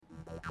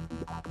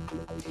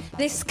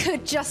This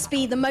could just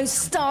be the most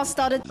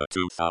star-studded The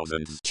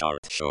 2000s chart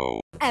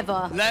show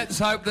ever. Let's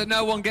hope that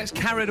no one gets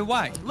carried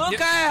away.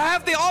 Look, I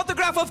have the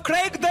autograph of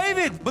Craig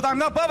David, but I'm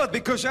not bothered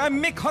because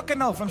I'm Mick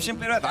Hucknall from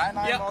Simply Red, and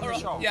I'm on the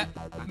show. Yeah,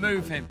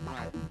 move him.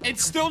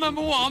 It's still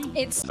number one.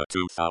 It's The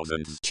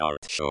 2000s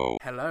chart show.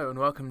 Hello and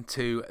welcome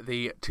to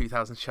the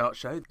 2000s Chart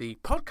Show, the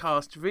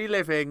podcast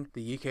reliving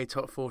the UK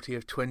Top 40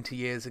 of 20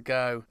 years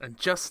ago. And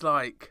just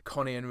like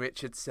Connie and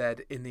Richard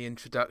said in the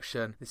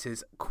introduction, this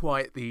is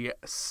quite the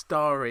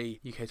starry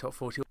UK Top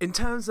 40. In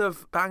terms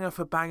of banger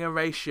for banger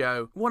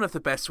ratio, one of the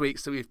best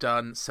weeks that we've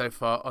done so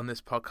far on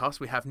this podcast.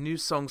 We have new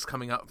songs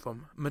coming up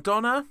from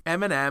Madonna,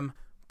 Eminem,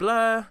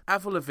 Blur,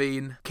 Avril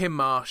Lavigne, Kim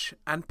Marsh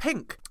and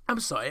Pink. I'm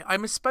sorry, I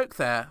misspoke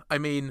there. I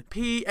mean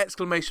P!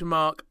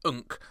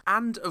 Unk.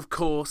 And of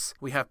course,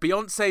 we have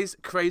Beyonce's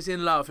Crazy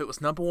in Love. It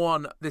was number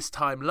one this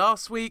time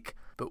last week.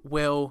 But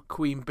will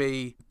Queen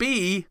Bee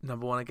be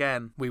number one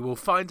again? We will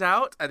find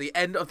out at the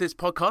end of this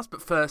podcast.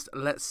 But first,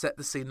 let's set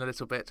the scene a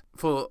little bit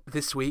for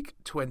this week,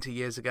 20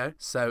 years ago.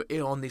 So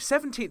on the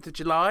 17th of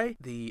July,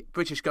 the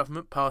British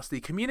government passed the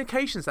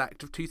Communications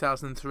Act of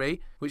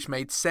 2003, which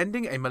made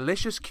sending a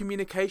malicious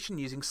communication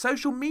using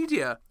social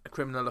media a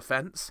criminal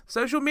offence.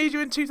 Social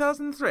media in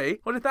 2003?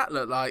 What did that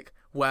look like?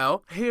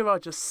 Well, here are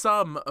just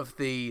some of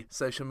the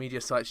social media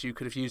sites you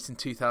could have used in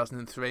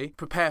 2003.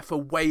 Prepare for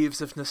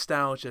waves of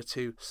nostalgia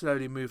to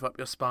slowly move up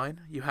your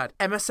spine. You had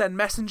MSN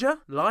Messenger,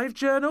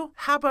 LiveJournal,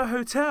 Habbo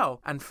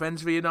Hotel, and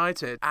Friends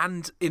Reunited.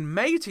 And in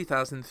May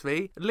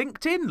 2003,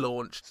 LinkedIn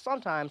launched.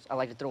 Sometimes I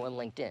like to throw in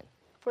LinkedIn.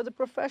 For the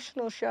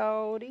professional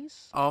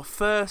shouties. Our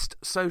first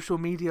social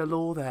media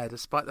law there,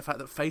 despite the fact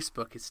that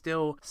Facebook is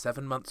still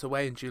 7 months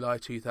away in July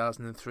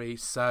 2003.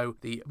 So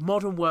the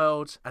modern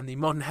world and the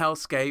modern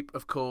hellscape,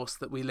 of course,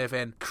 that we live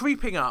in,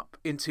 creeping up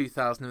in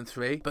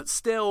 2003, but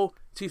still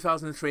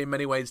 2003 in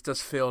many ways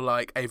does feel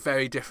like a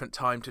very different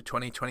time to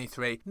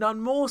 2023. None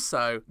more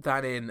so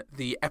than in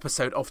the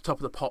episode of Top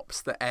of the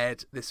Pops that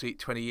aired this week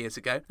 20 years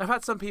ago. I've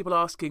had some people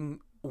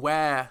asking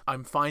where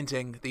I'm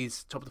finding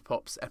these Top of the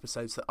Pops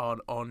episodes that aren't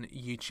on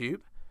YouTube.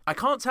 I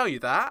can't tell you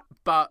that,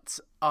 but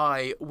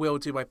I will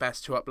do my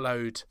best to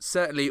upload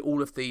certainly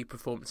all of the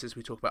performances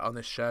we talk about on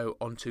this show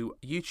onto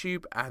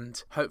YouTube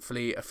and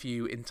hopefully a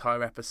few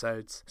entire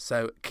episodes.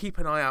 So keep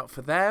an eye out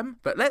for them.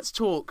 But let's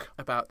talk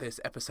about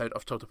this episode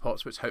of Top of the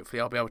Pops, which hopefully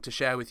I'll be able to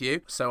share with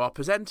you. So our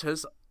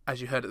presenters, as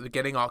you heard at the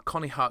beginning, are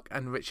Connie Huck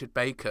and Richard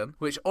Bacon,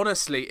 which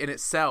honestly in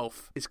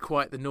itself is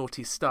quite the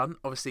naughty stunt.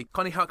 Obviously,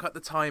 Connie Huck at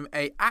the time,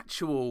 a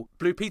actual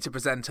Blue Peter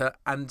presenter,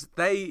 and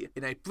they,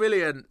 in a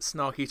brilliant,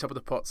 snarky Top of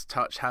the Pots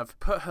touch, have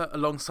put her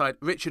alongside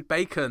Richard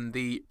Bacon,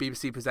 the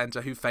BBC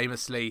presenter who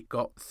famously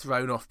got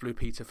thrown off Blue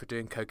Peter for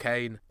doing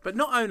cocaine. But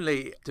not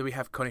only do we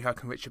have Connie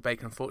Huck and Richard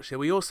Bacon,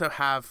 unfortunately, we also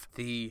have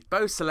the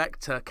Bo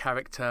Selector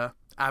character,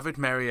 Avid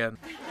Marian.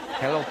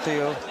 Hello to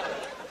you.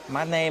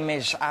 My name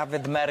is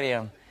Avid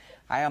Marian.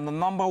 I am the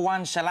number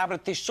one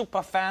celebrity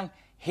superfan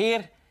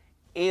here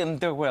in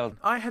the world.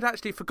 I had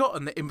actually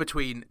forgotten that in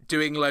between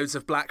doing loads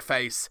of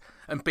blackface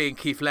and being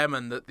Keith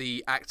Lemon, that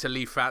the actor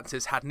Lee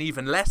Francis had an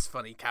even less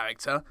funny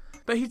character.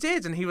 But he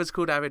did, and he was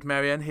called Avid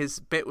Marian. His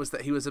bit was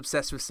that he was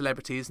obsessed with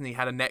celebrities and he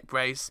had a neck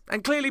brace.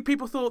 And clearly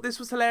people thought this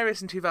was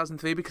hilarious in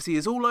 2003 because he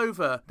is all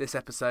over this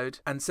episode.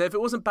 And so if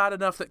it wasn't bad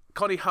enough that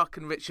Connie Huck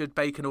and Richard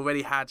Bacon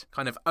already had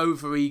kind of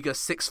over-eager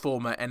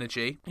sixth-former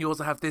energy, you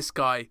also have this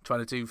guy trying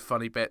to do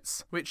funny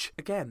bits. Which,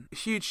 again, a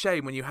huge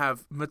shame when you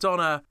have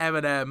Madonna,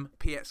 Eminem,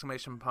 P!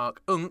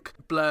 Unk,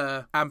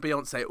 Blur and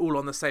Beyonce all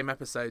on the same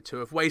episode to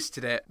have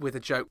wasted it with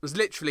a joke that was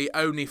literally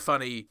only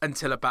funny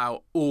until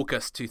about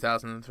August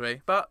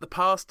 2003. But the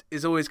past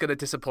is always going to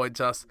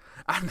disappoint us.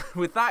 And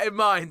with that in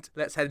mind,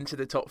 let's head into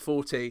the top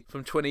 40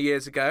 from 20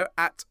 years ago.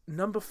 At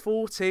number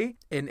 40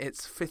 in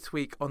its fifth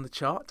week on the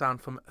chart, down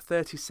from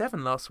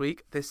 37 last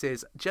week, this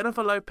is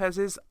Jennifer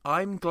Lopez's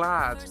I'm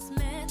Glad.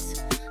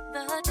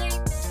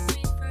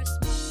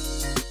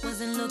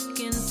 Wasn't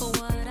looking for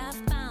what I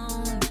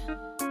found,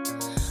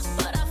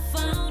 but I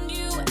found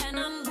you and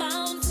I'm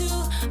bound to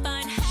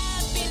find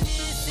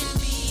happiness in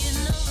being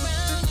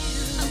around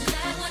you. I'm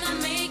glad when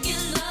I'm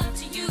making love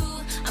to you.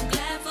 I'm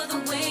glad for the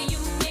way you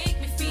make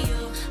me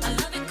feel. I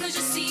love it cause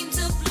you seem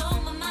to blow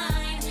my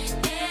mind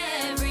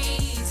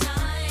every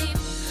time.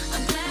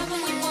 I'm glad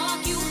when we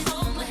walk you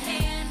hold my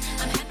hand.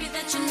 I'm happy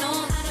that you know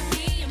how to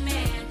be a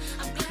man.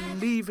 I'm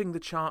glad. Leaving the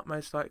chart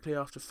most likely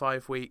after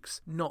 5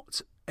 weeks,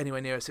 not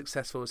anywhere near as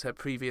successful as her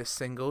previous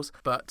singles.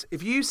 But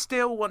if you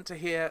still want to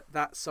hear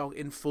that song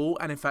in full,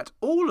 and in fact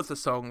all of the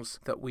songs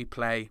that we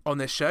play on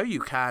this show, you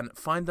can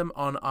find them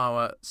on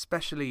our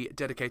specially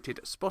dedicated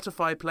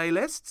Spotify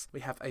playlists.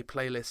 We have a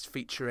playlist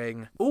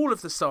featuring all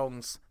of the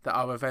songs that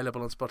are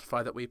available on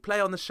Spotify that we play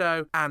on the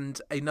show,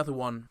 and another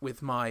one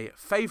with my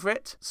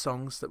favourite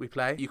songs that we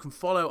play. You can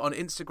follow on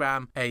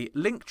Instagram a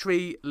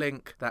Linktree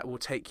link that will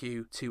take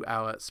you to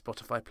our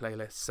Spotify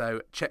playlist.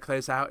 So check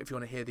those out if you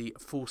want to hear the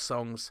full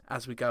songs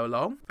as we go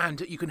along.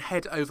 And you can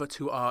head over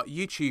to our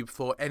YouTube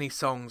for any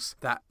songs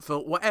that,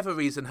 for whatever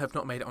reason, have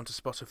not made it onto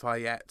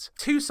Spotify yet.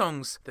 2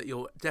 songs that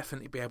you'll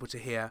definitely be able to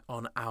hear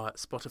on our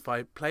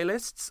Spotify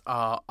playlists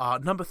are our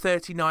number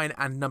 39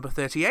 and number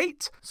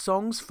 38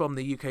 songs from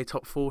the UK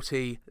Top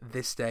 40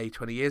 this day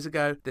 20 years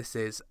ago. This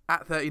is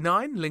at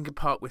 39, Linkin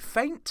Park with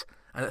Faint,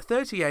 and at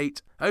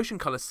 38, Ocean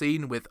Colour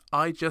Scene with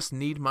I Just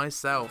Need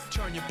Myself.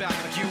 Turn your back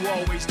like you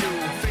always do.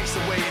 Face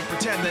away and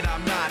pretend that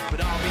I'm not.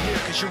 But I'll be here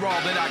cause you're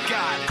all that I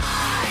got.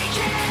 I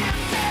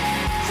can't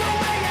face the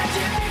way I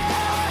did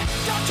before.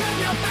 Don't turn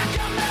your back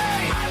on me.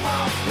 I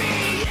won't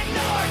be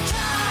ignored.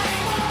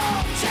 Time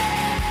won't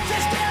change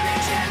this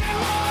damage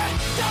anymore.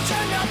 Don't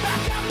turn your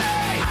back on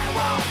me. I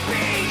won't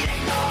be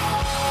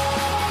ignored.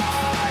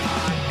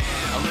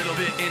 A little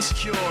bit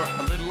insecure,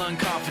 a little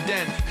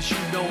unconfident, cause you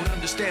don't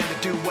understand to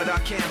do what I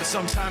can, but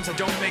sometimes I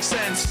don't make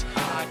sense.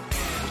 I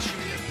want you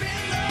to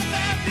bend love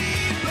that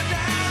deep, but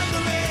down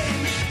the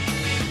range.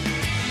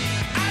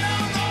 I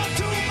don't know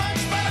too much,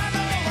 but I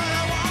know what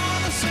I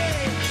wanna say.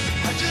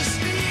 I just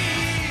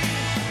need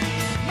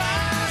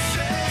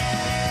myself.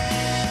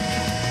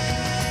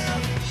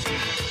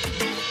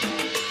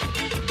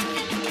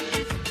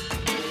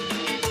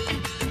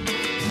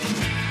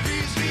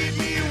 Please leave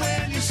me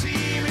when you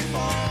see me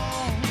fall.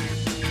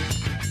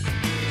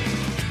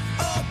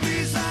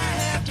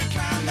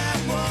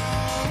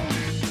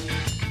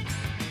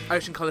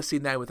 Ocean Colour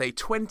Scene there with a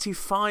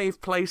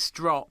 25-place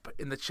drop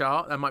in the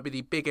chart. That might be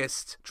the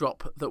biggest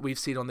drop that we've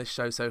seen on this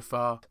show so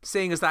far.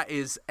 Seeing as that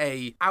is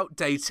a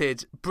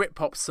outdated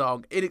Britpop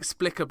song,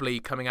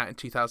 inexplicably coming out in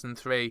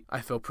 2003,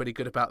 I feel pretty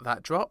good about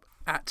that drop.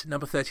 At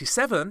number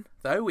 37,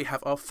 though, we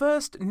have our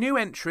first new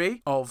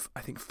entry of, I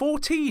think,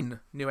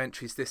 14 new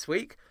entries this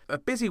week. A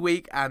busy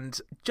week,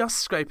 and just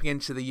scraping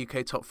into the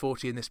UK Top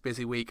 40 in this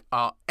busy week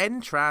are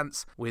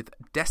N-Trance with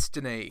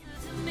Destiny.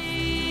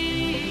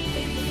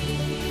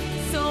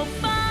 So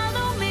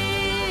follow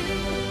me,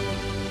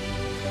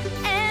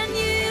 and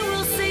you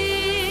will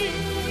see.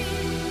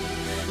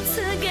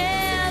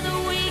 Together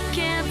we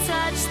can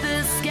touch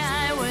the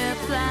sky. We're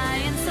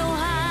flying so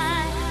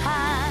high,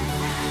 high,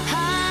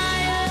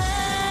 higher.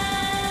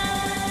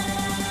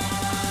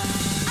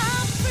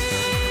 I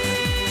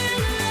feel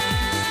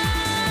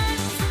alive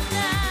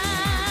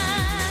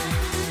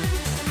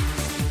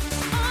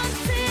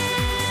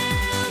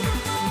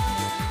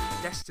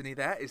tonight. Destiny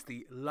there is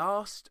the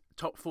last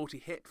Top 40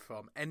 hit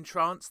from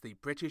N-Trance, the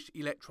British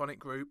electronic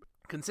group,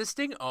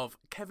 consisting of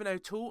Kevin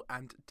O'Toole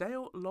and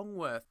Dale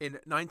Longworth. In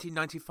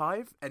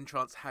 1995,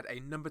 N-Trance had a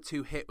number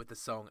 2 hit with the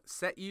song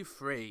Set You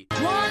Free.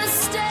 Wanna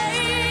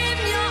stay in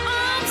your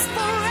arms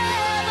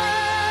forever.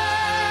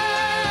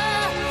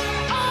 Only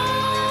love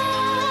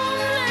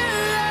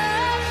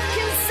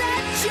can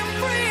set you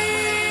free.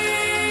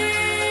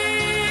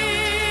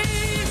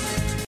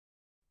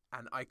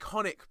 An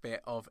iconic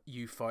bit of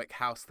euphoric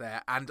house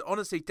there, and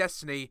honestly,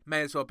 Destiny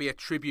may as well be a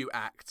tribute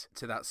act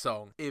to that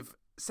song. If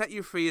Set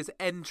You Free is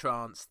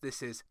N-Trance,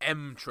 this is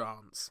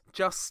M-Trance.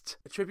 Just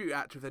a tribute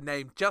act with a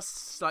name just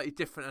slightly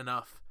different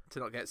enough to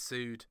not get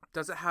sued.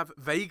 Does it have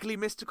vaguely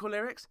mystical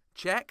lyrics?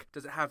 Check.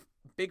 Does it have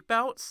big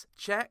belts?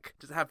 Check.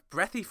 Does it have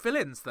breathy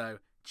fill-ins, though?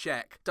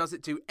 Check. Does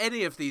it do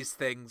any of these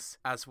things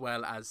as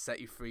well as Set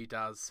You Free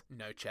does?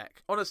 No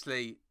check.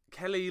 Honestly,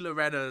 Kelly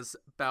Lorena's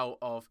belt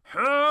of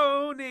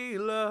Honey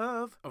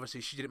Love, obviously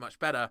she did it much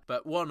better,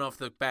 but one of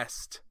the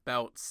best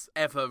belts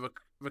ever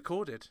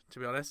recorded, to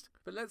be honest.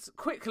 But let's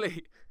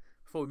quickly,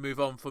 before we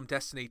move on from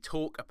Destiny,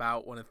 talk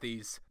about one of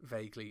these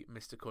vaguely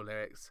mystical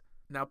lyrics.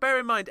 Now, bear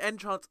in mind,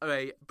 N-Trance are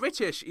a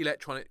British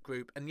electronic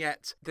group, and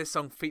yet this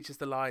song features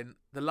the line,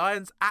 "The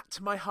lions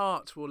at my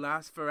heart will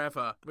last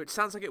forever," which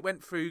sounds like it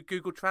went through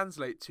Google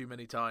Translate too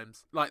many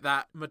times. Like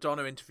that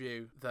Madonna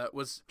interview that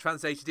was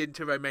translated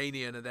into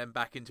Romanian and then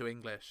back into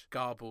English.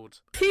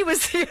 Garbled. He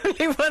was the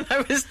only one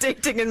I was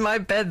dating in my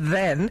bed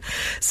then,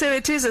 so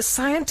it is a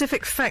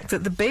scientific fact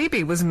that the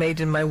baby was made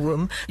in my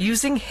womb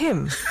using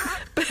him.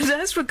 But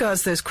as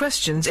regards those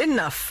questions,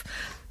 enough.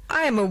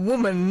 I am a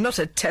woman, not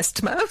a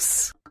test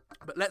mouse.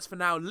 But let's for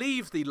now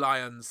leave the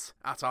lions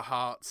at our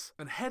hearts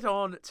and head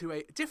on to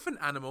a different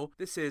animal.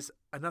 This is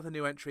another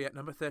new entry at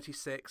number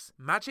 36,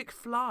 Magic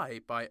Fly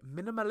by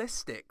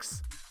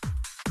Minimalistics.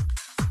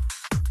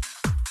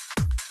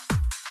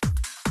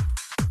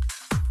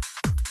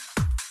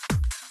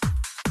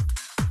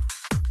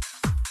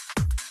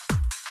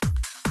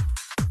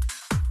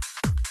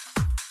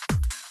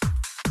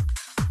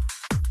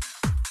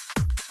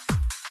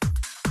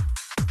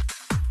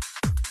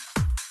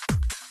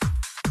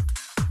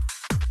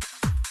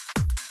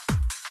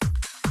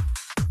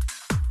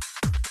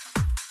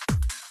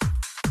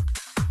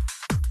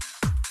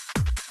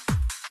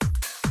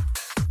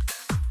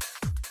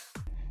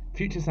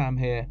 Future Sam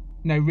here.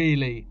 No,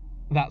 really,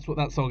 that's what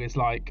that song is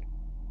like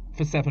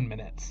for 7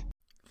 minutes.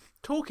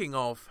 Talking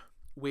of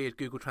weird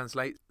Google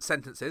Translate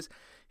sentences,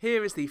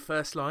 here is the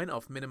first line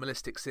of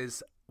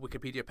Minimalistics'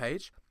 Wikipedia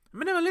page.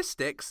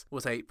 Minimalistics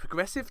was a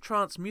progressive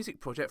trance music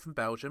project from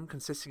Belgium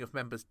consisting of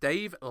members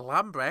Dave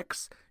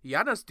Lambrechts,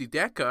 Janus de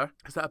Decker,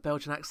 is that a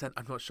Belgian accent?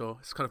 I'm not sure.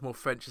 It's kind of more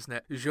French, isn't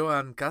it?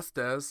 Johan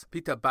Gasters,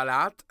 Peter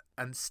Ballat,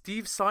 and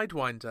Steve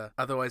Sidewinder,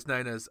 otherwise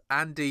known as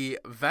Andy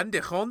van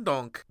de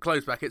Grondonk,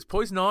 close brackets,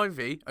 Poison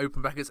Ivy,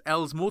 open brackets,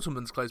 Els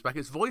Mortelmans, close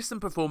brackets, voice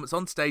and performance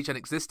on stage and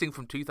existing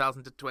from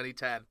 2000 to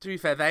 2010. To be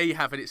fair, they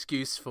have an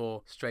excuse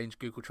for strange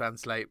Google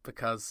Translate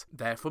because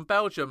they're from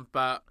Belgium,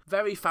 but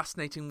very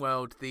fascinating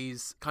world,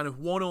 these kind of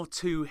one or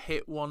two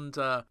hit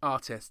wonder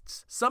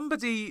artists.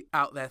 Somebody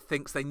out there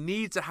thinks they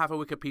need to have a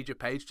Wikipedia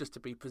page just to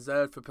be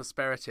preserved for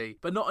prosperity,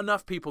 but not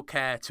enough people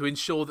care to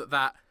ensure that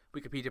that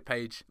Wikipedia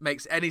page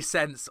makes any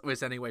sense or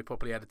is any way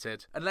properly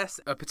edited. Unless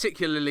a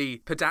particularly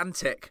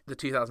pedantic The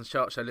 2000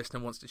 Chart Show listener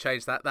wants to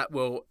change that, that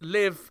will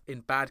live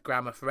in bad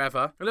grammar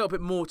forever. A little bit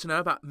more to know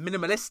about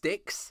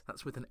Minimalistics.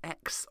 That's with an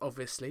X,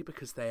 obviously,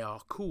 because they are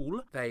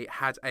cool. They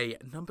had a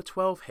number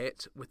 12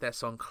 hit with their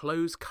song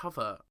Close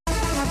Cover.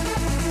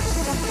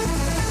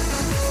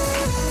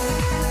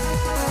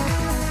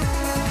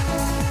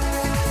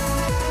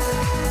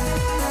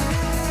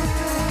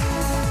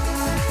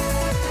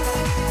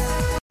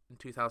 In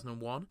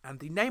 2001, and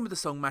the name of the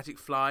song Magic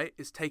Fly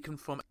is taken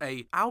from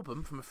an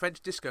album from a French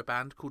disco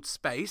band called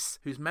Space,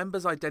 whose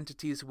members'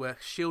 identities were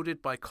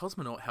shielded by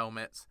cosmonaut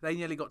helmets. They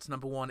nearly got to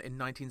number 1 in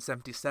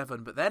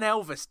 1977, but then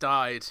Elvis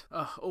died.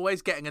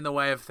 Always getting in the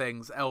way of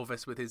things,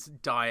 Elvis with his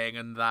dying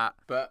and that.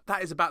 But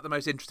that is about the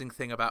most interesting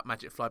thing about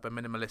Magic Fly by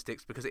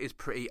Minimalistics, because it is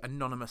pretty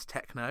anonymous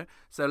techno.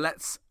 So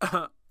let's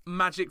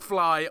Magic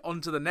Fly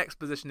onto the next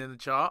position in the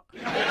chart.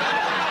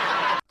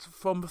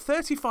 From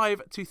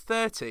 35 to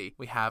 30,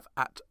 we have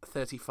at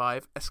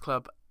 35 S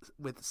Club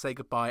with Say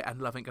Goodbye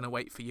and Love Ain't Gonna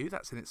Wait For You.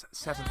 That's in its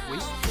 7th week.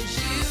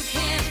 You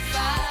can't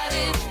fight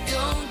it,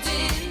 don't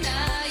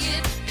deny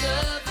it.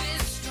 Love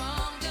is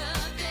stronger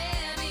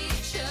than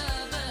each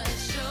other.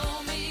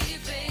 Show me,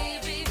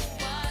 baby,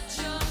 what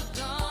you're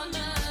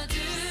gonna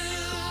do.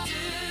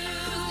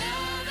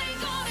 Love ain't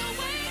gonna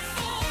wait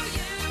for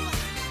you.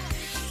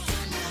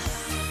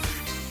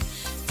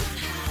 Don't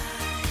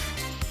hide.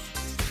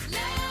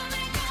 Love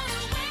ain't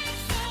gonna wait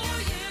for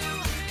you.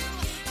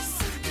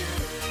 So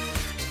good,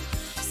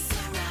 so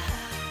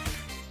right.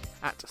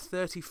 At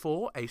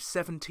 34, a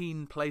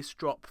 17-place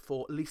drop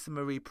for Lisa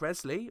Marie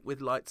Presley with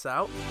Lights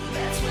Out.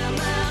 That's where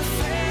my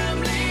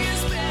family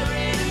is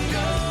buried and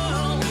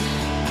gone. Oh,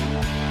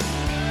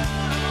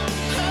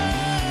 yeah.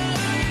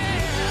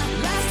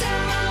 Last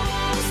time I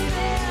was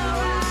there,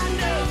 I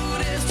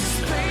noticed a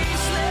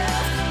space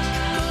left.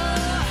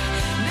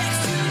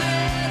 Next to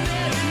that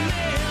very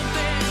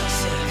Memphis.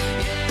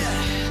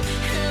 Yeah,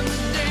 and the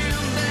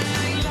damn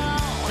thing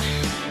gone.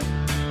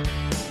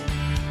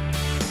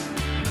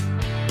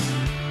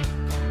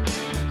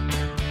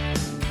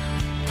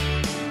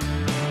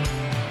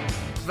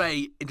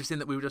 Very interesting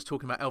that we were just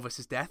talking about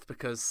Elvis's death,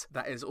 because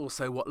that is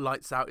also what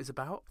Lights Out is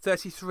about.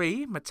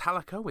 33,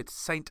 Metallica with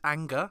Saint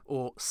Anger,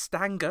 or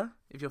Stanger,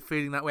 if you're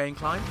feeling that way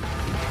inclined.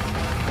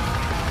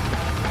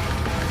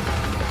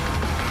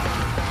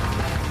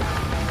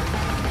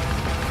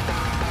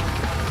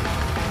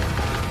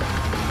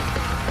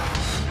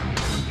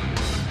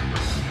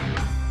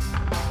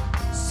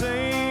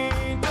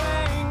 Saint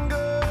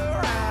anger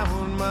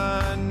round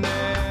my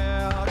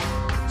neck.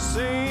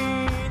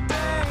 Saint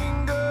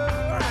anger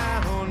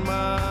round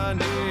my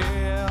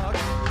neck.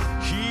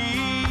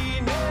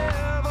 He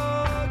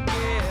never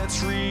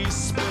gets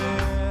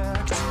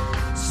respect.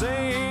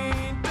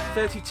 Saint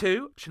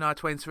 32, Shania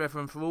Twain's Forever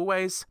and For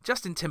Always.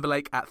 Justin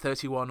Timberlake at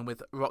 31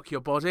 with Rock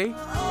Your Body. We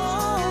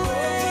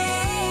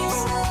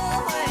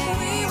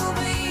will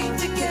be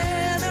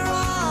together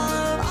all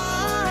of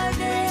our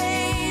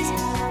days.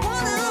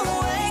 Wanna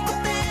wake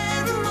up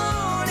every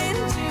morning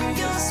to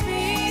your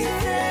sweet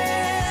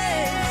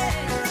face.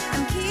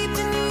 I'm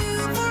keeping you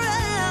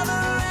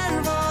forever and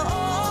for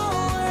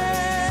always.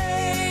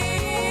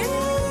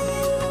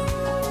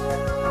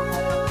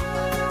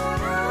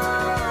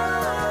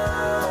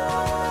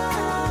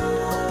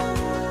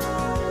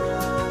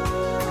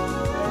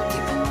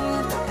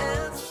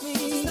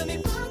 Let me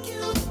rock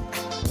you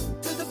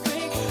to the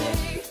break of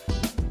day.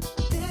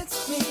 That's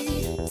me.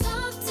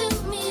 Talk to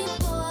me,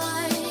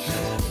 boy.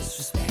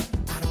 Disrespect,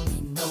 I don't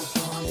mean no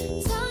harm.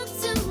 Talk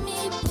to me,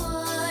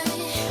 boy. I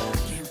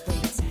can't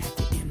wait to have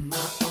you in my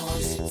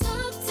arms.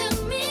 Talk to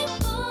me,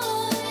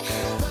 boy.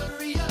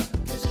 Hurry up,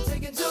 'cause you're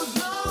taking too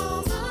long.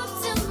 Talk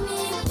to me,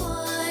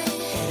 boy.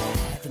 And I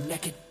have you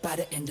naked by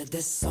the end of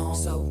this song.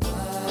 So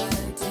what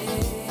did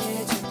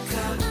you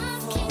come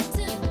for? I came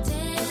to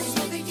dance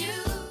with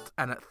you.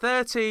 And at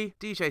 30,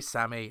 DJ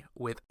Sammy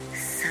with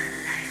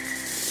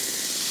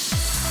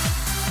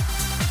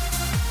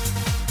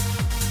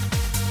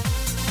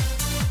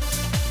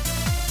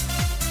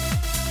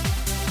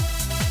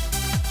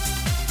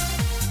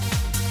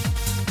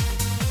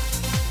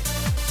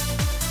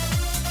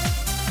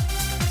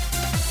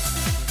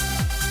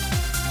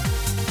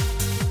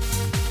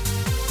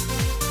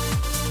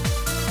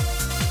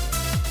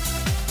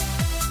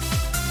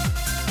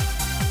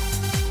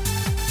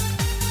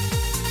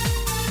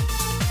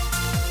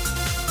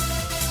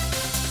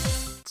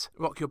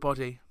Your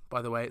Body,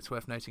 by the way, it's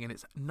worth noting, in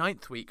its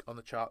 9th week on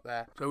the chart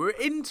there. So we're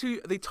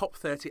into the top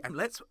 30, and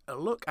let's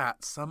look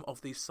at some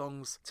of these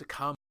songs to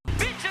come.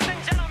 Bitches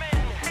and gentlemen,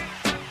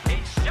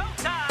 it's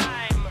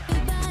showtime.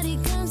 Everybody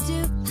comes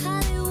to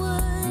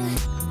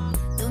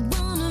Hollywood. Don't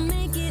wanna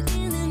make it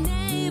in the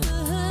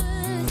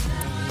neighborhood.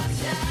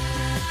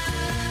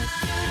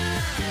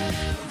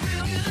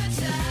 Real good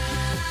time.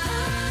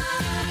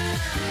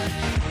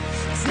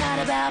 It's not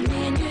about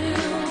me and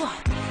you.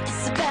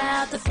 It's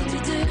about the things we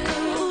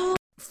do.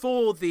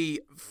 For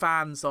the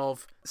fans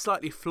of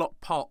slightly flop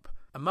pop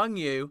among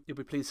you, you'll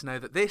be pleased to know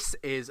that this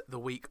is the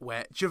week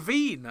where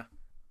Javine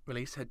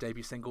released her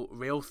debut single,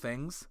 Real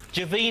Things.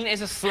 Javine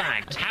is a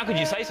slag. How could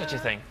you say such a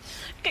thing?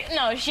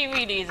 No, she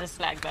really is a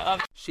slag though.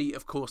 She,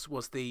 of course,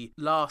 was the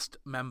last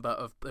member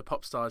of the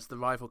Pop Stars The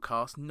Rival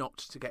cast not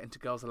to get into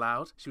Girls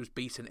Aloud. She was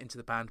beaten into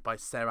the band by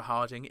Sarah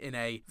Harding in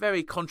a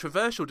very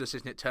controversial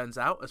decision, it turns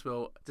out, as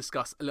we'll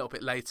discuss a little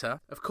bit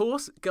later. Of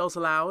course, Girls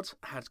Aloud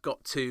had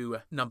got to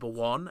number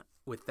 1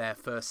 with their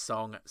first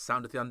song,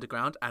 Sound of the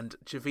Underground, and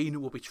Javine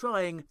will be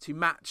trying to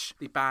match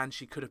the band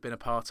she could have been a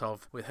part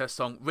of with her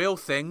song Real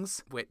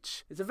Things,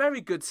 which is a very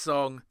good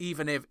song,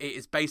 even if it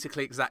is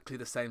basically exactly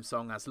the same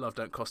song as Love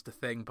Don't Cost a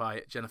Thing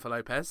by Jennifer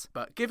Lopez,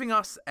 but giving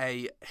us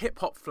a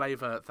hip-hop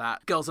flavour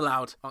that Girls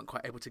Aloud aren't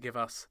quite able to give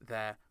us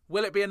there.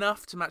 Will it be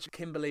enough to match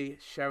Kimberly,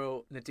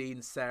 Cheryl,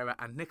 Nadine, Sarah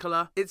and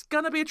Nicola? It's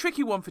going to be a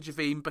tricky one for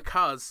Javine,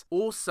 because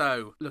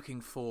also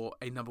looking for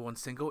a number 1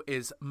 single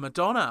is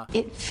Madonna.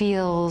 It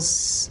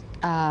feels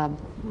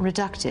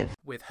reductive.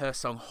 With her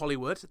song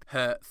Hollywood,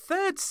 her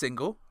 3rd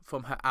single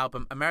from her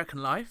album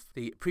American Life.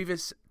 The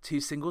previous 2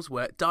 singles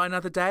were Die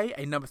Another Day,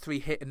 a number 3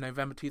 hit in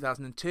November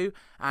 2002,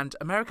 and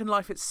American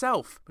Life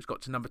itself, which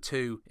got to number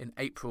 2 in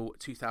April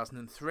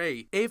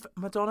 2003. If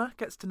Madonna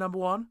gets to number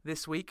 1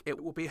 this week,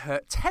 it will be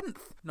her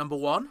 10th number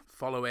 1,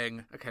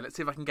 following, okay, let's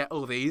see if I can get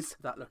all these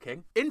without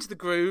looking. Into the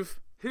Groove,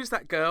 Who's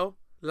That Girl?,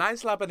 La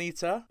Isla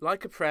Bonita,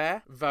 Like a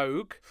Prayer,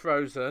 Vogue,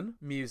 Frozen,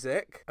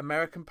 Music,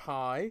 American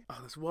Pie. Oh,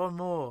 there's one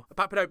more.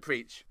 Papa Don't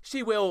Preach.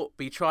 She will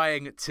be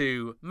trying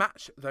to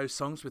match those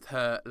songs with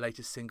her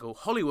latest single,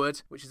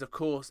 Hollywood, which is, of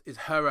course, is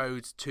her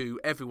ode to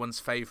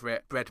everyone's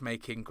favourite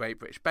bread-making Great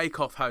British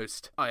Bake Off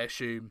host, I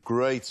assume.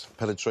 Great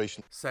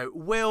penetration. So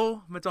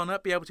will Madonna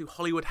be able to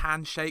Hollywood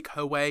handshake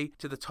her way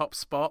to the top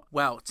spot?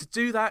 Well, to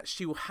do that,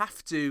 she will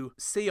have to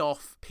see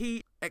off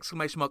P!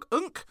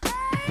 Unk.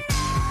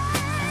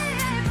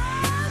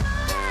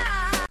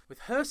 With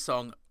her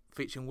song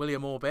featuring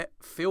William Orbit,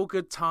 Feel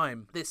Good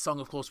Time. This song,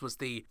 of course, was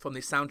from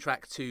the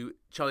soundtrack to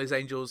Charlie's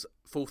Angels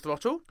Full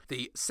Throttle,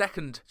 the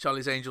second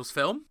Charlie's Angels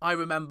film. I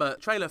remember the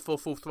trailer for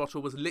Full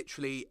Throttle was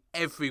literally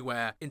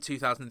everywhere in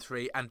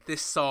 2003, and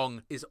this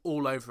song is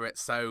all over it.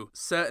 So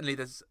certainly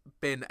there's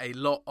been a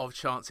lot of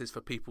chances for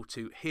people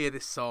to hear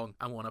this song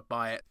and want to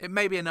buy it. It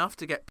may be enough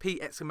to get P!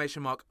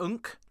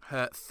 Unk,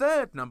 her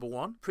 3rd number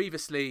 1.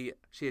 Previously,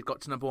 she had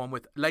got to number 1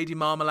 with Lady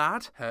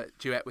Marmalade, her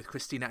duet with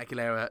Christina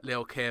Aguilera,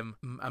 Lil' Kim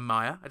and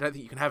Maya. I don't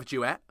think you can have a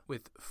duet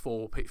with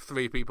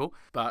 3 people,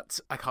 but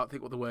I can't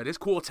think what the word is.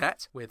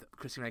 Quartet with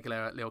Christina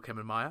Aguilera, Lil' Kim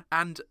and Maya.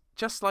 And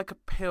Just Like a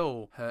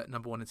Pill, her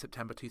number 1 in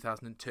September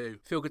 2002.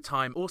 Feel Good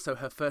Time, also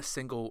her first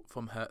single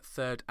from her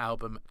 3rd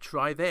album,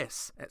 Try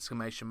This!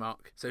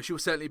 So she will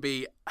certainly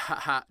be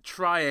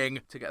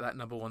trying to get that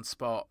number 1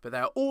 spot. But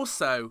there are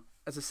also,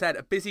 as I said,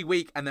 a busy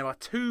week, and there are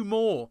 2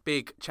 more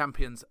big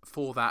champions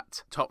for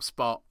that top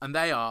spot, and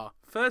they are,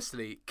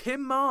 firstly,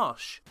 Kim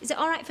Marsh. Is it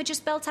alright if I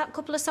just belt out a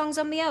couple of songs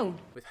on my own?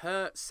 With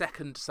her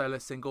 2nd solo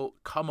single,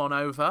 Come On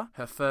Over,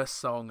 her first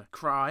song,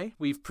 Cry.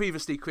 We've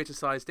previously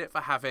criticised it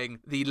for having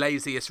the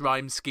laziest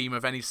rhyme scheme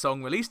of any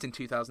song released in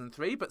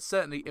 2003, but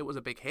certainly it was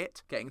a big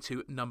hit, getting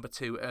to number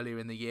 2 earlier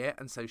in the year,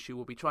 and so she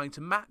will be trying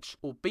to match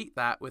or beat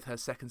that with her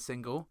 2nd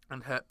single.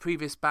 And her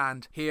previous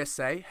band,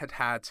 Hearsay,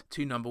 had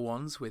 2 number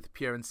 1s with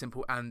Pure and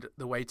Simple and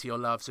The Way to Your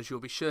Love, so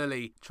she'll be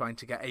surely trying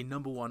to get a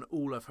number 1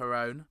 all of her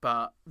own.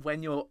 But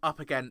when you're up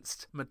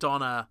against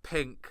Madonna,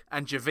 Pink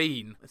and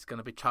Javine, it's going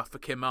to be tough for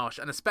Kim Marsh,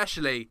 and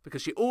especially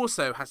because she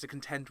also has to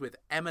contend with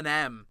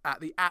Eminem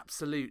at the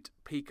absolute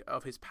peak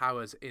of his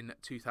powers in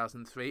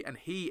 2003, and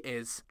he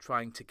is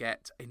trying to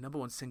get a number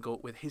 1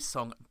 single with his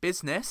song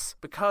Business.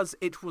 Because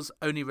it was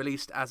only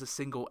released as a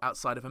single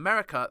outside of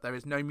America, there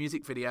is no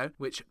music video,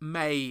 which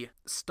may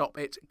stop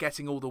it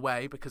getting all the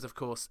way, because of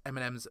course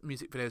Eminem's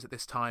music videos at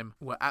this time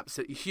were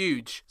absolutely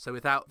huge, so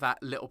without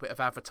that little bit of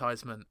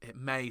advertisement it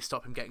may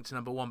stop him getting to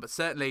number 1. But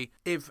certainly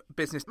if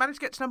Business managed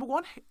to get to number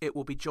 1, it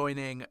will be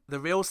joining The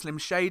Real Slim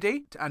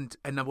Shady and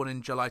a number 1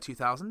 in July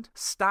 2000,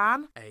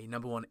 Stan, a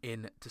number 1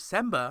 in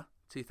December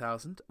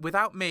 2000,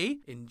 Without Me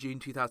in June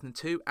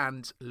 2002,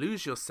 and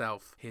Lose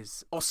Yourself,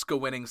 his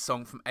Oscar-winning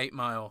song from 8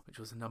 Mile, which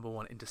was the number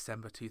 1 in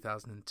December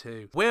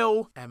 2002.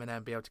 Will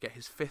Eminem be able to get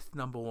his 5th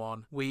number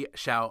 1? We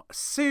shall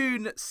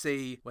soon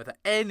see whether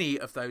any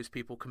of those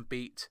people can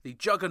beat the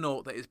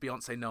juggernaut that is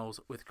Beyonce Knowles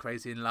with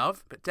Crazy in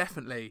Love, but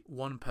definitely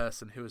one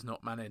person who has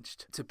not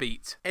managed to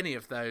beat any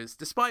of those,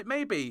 despite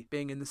maybe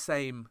being in the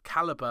same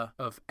caliber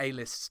of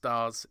A-list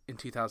stars in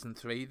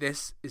 2003.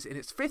 This is in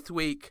its 5th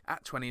week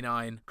at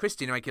 29,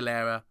 Christina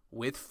Aguilera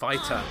with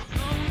Fighter.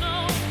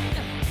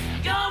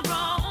 You're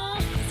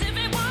wrong. If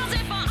it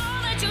wasn't for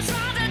all that you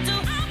tried to do,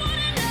 I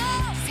wouldn't know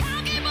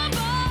how capable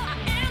I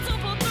am to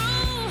pull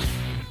through.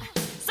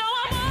 So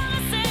I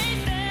wanna say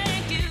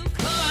thank you,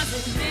 'cause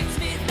it makes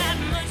me that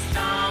much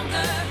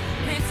stronger.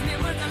 Makes me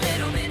work a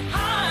little bit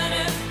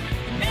harder.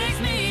 It makes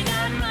me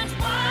that much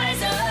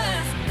wiser.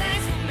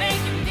 Thanks for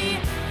making me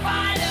a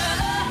fighter.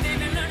 Made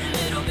me learn a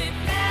little bit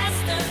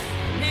faster.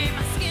 Made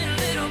my skin a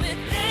little bit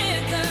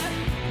thicker.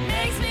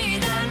 Makes me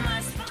that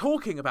much.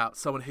 Talking about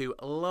someone who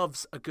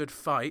loves a good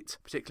fight,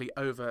 particularly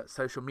over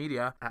social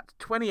media, at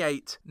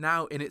 28,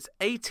 now in its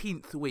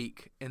 18th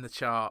week in the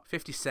chart,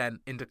 50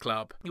 Cent, In Da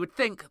Club. You would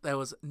think there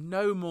was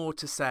no more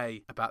to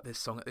say about this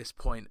song at this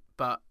point,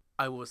 but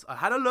I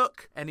had a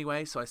look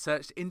anyway, so I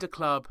searched In Da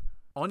Club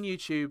on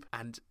YouTube,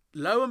 and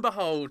lo and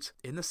behold,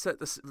 in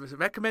the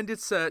recommended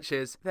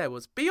searches, there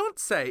was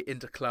Beyonce in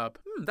the club.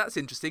 That's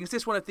interesting. Is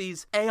this one of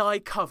these AI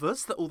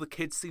covers that all the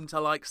kids seem to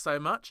like so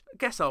much? I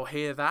guess I'll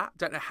hear that.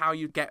 Don't know how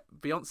you get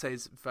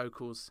Beyonce's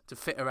vocals to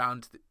fit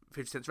around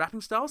 50 Cent's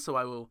rapping style, so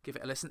I will give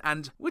it a listen.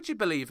 And would you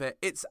believe it?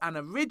 It's an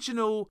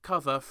original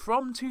cover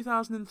from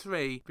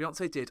 2003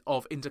 Beyonce did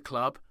of In Da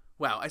Club.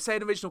 Well, I say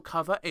an original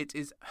cover. It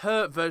is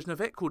her version of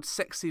it called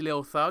Sexy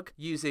Lil Thug,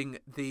 using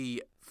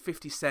the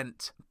 50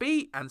 Cent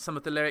beat and some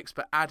of the lyrics,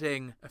 but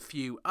adding a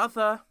few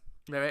other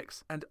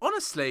lyrics. And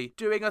honestly,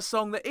 doing a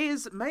song that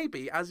is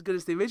maybe as good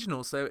as the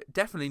original, so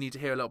definitely need to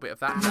hear a little bit of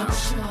that. No,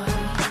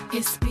 shorty,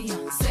 it's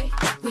Beyonce.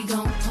 We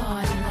gon'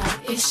 party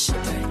like it's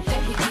your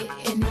birthday. You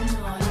getting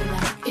naughty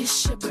like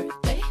it's your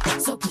birthday.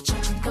 So put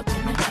your drink up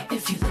in the back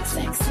if you look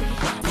sexy.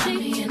 Find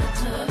me in the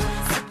club,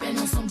 sipping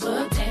on some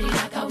bug. Daddy,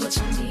 I got what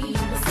you need.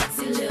 You a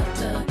sexy little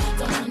thug.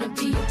 Don't wanna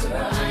be your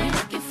girl. I ain't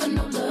looking for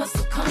no love,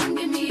 so come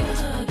give me a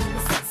hug. You a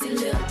sexy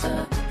little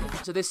thug.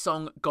 So this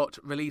song got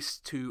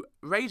released to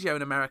radio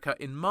in America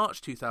in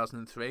March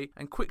 2003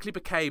 and quickly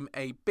became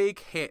a big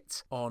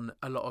hit on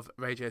a lot of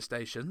radio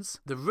stations.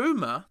 The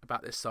rumour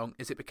about this song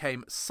is it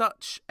became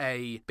such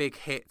a big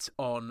hit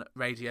on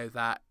radio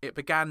that it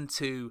began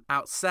to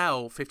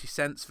outsell 50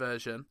 Cent's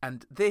version,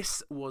 and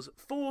this was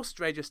forced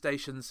radio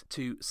stations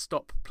to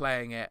stop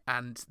playing it,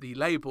 and the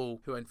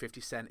label who owned 50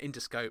 Cent,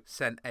 Interscope,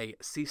 sent a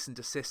cease and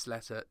desist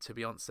letter to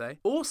Beyonce.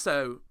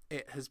 Also,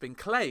 it has been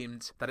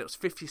claimed that it was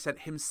 50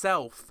 Cent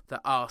himself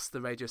that asked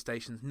the radio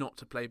stations not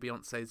to play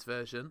Beyonce's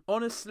version.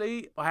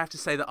 Honestly, I have to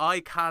say that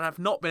I have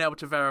not been able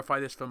to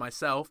verify this for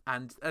myself,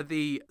 and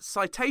the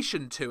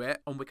citation to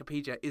it on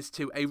Wikipedia is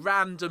to a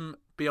random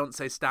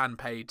Beyonce stan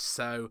page,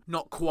 so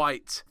not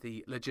quite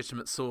the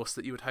legitimate source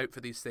that you would hope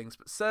for these things,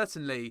 but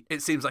certainly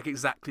it seems like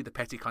exactly the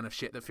petty kind of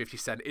shit that 50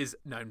 Cent is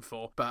known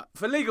for. But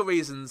for legal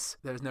reasons,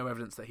 there is no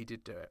evidence that he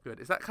did do it. Good.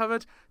 Is that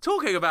covered?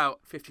 Talking about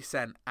 50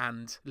 Cent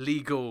and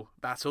legal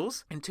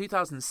battles, in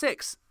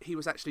 2006, he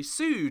was actually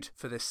sued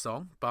for this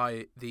song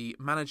by the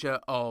manager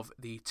of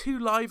the 2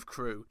 Live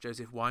crew,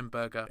 Joseph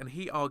Weinberger, and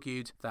he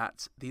argued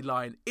that the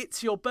line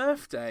 "It's Your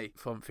Birthday"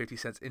 from 50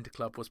 Cent's In Da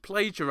Club was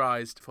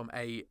plagiarised from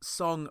a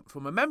song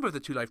from a member of the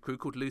 2 Live crew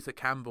called Luther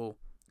Campbell,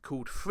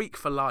 called Freak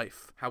for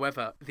Life.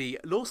 However, the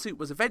lawsuit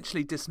was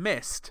eventually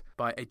dismissed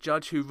by a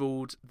judge who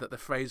ruled that the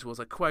phrase was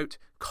a, quote,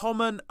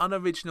 common,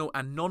 unoriginal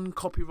and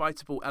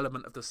non-copyrightable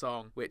element of the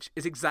song, which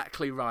is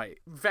exactly right.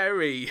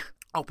 Very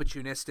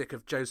opportunistic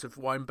of Joseph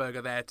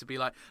Weinberger there to be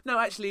like, no,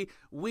 actually,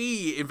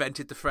 we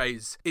invented the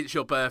phrase, "It's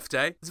your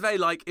birthday." It's very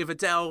like if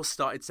Adele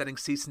started sending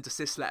cease and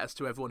desist letters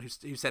to everyone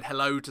who said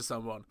hello to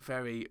someone.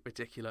 Very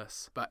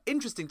ridiculous. But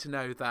interesting to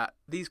know that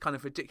these kind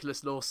of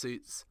ridiculous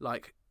lawsuits,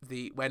 like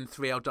when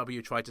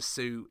 3LW tried to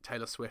sue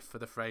Taylor Swift for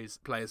the phrase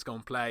 "players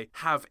gone play,"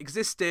 have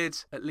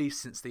existed at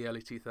least since the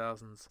early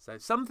 2000s. So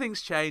some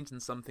things change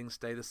and some things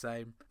stay the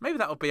same. Maybe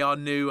that'll be our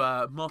new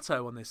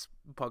motto on this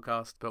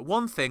podcast. But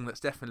one thing that's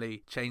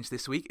definitely changed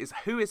this week is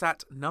who is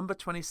at number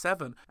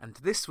 27. And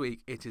this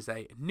week it is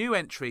a new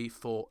entry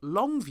for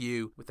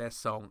Longview with their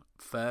song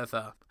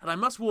Further. And I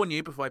must warn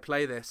you before I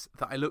play this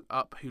that I looked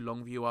up who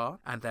Longview are,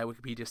 and their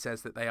Wikipedia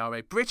says that they are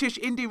a British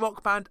indie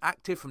rock band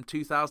active from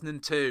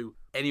 2002.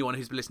 Anyone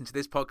who's been listening to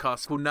this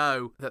podcast will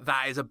know that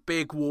that is a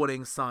big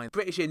warning sign.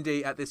 British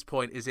indie at this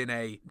point is in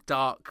a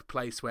dark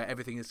place where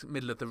everything is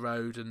middle of the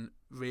road and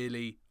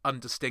really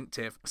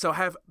undistinctive. So I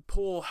have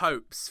poor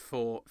hopes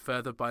for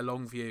Further by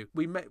Longview.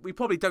 We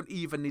probably don't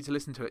even need to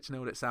listen to it to know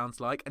what it sounds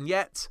like, and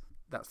yet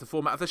that's the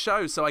format of the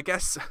show. So I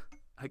guess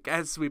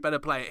we better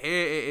play it.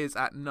 Here it is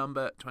at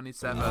number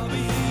 27.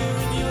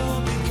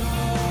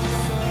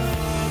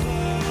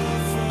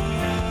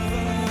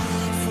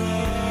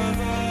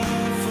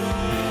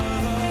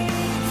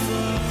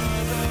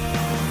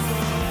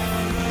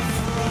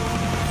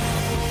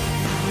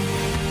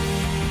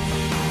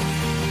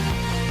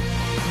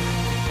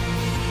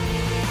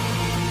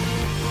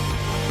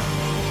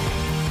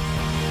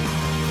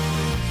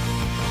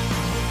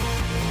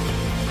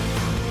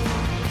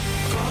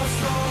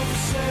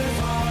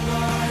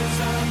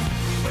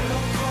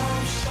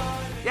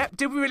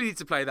 did we really need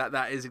to play that?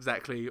 That is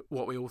exactly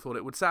what we all thought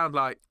it would sound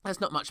like.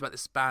 There's not much about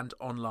this band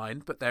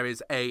online, but there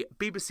is a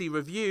BBC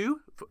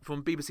review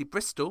from BBC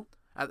Bristol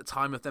at the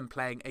time of them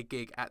playing a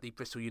gig at the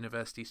Bristol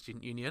University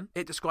Student Union.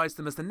 It describes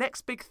them as the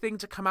next big thing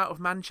to come out of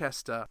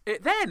Manchester.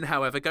 It then,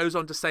 however, goes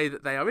on to say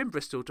that they are in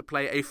Bristol to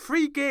play a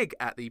free gig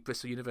at the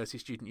Bristol University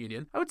Student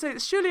Union. I would say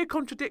it's surely a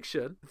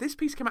contradiction. This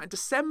piece came out in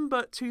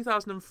December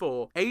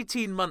 2004,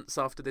 18 months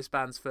after this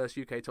band's first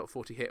UK Top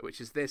 40 hit,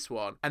 which is this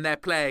one, and they're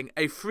playing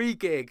a free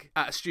gig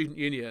at a student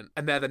union,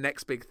 and they're the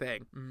next big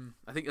thing.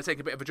 I think you're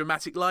taking a bit of a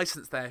dramatic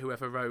license there,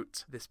 whoever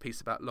wrote this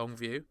piece about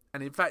Longview.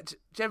 And in fact,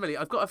 generally,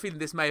 I've got a feeling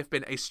this may have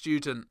been a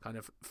student kind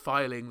of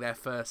filing their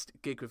first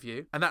gig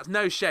review. And that's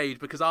no shade,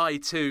 because I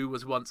too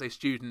was once a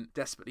student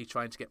desperately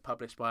trying to get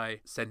published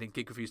by sending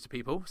gig reviews to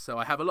people, so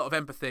I have a lot of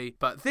empathy.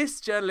 But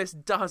this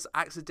journalist does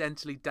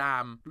accidentally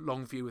damn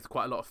Longview with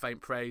quite a lot of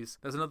faint praise.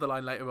 There's another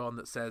line later on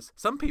that says,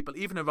 some people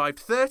even arrived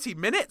 30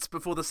 minutes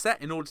before the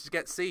set in order to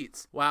get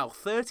seats. Wow,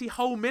 30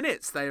 whole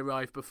minutes they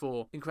arrived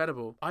before.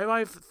 Incredible. I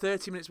arrived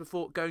 30 minutes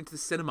before going to the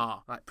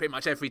cinema, like pretty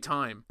much every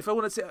time. If I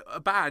want to see a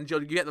band, you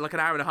get there like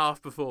an hour and a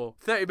half before.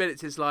 30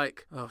 minutes is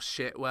like, oh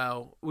shit,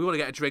 well, we want to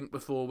get a drink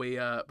before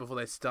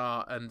they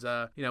start, and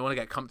want to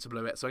get comfortable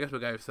with it, so I guess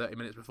we'll go 30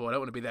 minutes before. I don't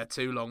want to be there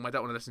too long. I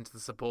don't want to listen to the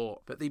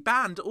support. But the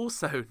band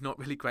also not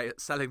really great at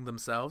selling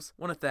themselves.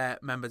 One of their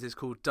members is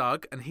called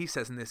Doug, and he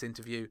says in this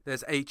interview,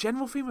 there's a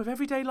general theme of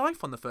everyday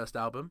life on the first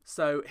album.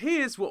 So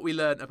here's what we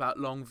learned about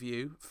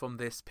Longview from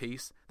this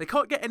piece. They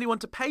can't get anyone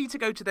to pay to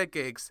go to their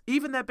gigs.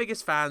 Even their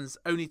biggest fans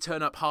only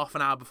turn up half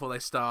an hour before they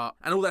start,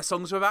 and all their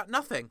songs are about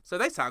nothing. So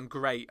they sound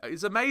great.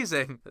 It's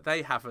amazing that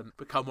they haven't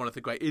become one of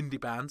the great indie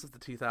bands of the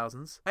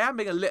 2000s. I am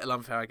being a little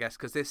unfair, I guess,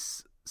 because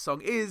this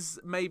song is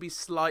maybe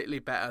slightly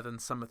better than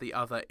some of the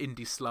other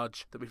indie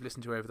sludge that we've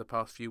listened to over the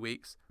past few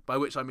weeks, by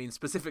which I mean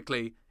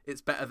specifically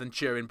it's better than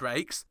Turin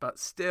Breaks, but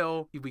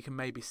still we can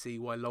maybe see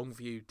why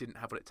Longview didn't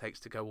have what it takes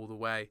to go all the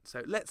way.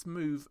 So let's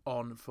move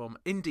on from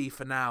indie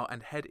for now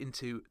and head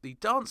into the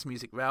dance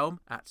music realm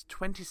at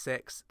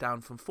 26,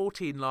 down from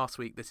 14 last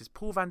week. This is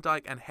Paul van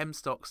Dyk and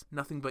Hemstock's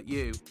Nothing But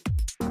You.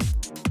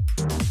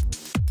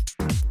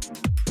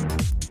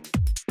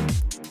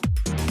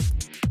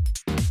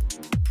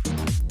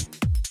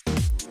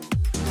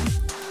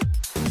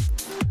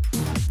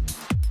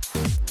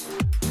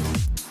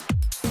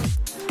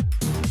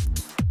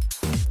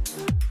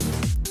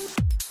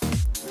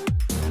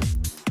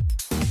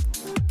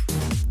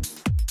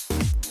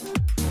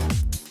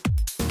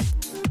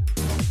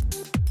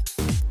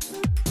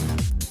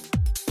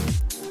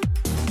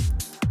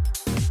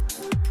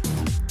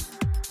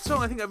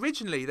 I think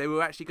originally they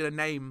were actually going to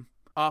name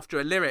after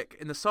a lyric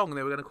in the song.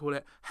 They were going to call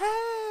it Hey,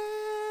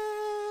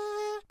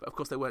 but of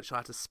course they weren't sure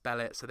how to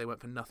spell it, so they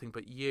went for Nothing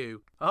But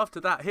You.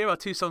 After that, here are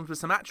two songs with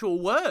some actual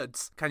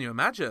words. Can you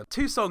imagine?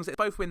 Two songs that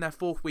both win their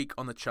fourth week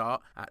on the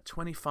chart. At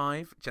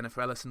 25,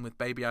 Jennifer Ellison with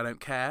Baby I Don't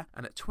Care,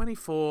 and at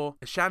 24,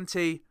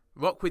 Ashanti,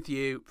 Rock With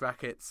You,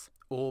 brackets,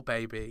 Or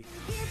Baby.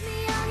 Give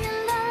me all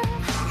your love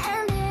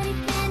and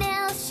anything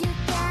else you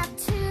got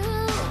to.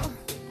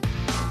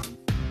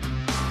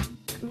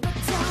 But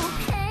don't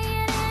pay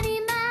it any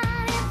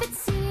mind if it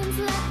seems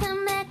like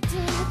I'm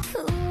acting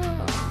cool.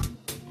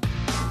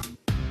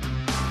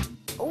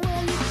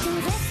 Well, you can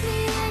dress me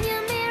in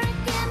your mirror,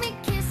 give me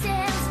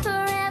kisses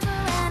forever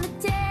and a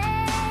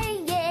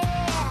day,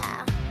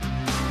 yeah.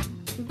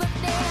 But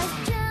there's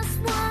just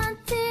one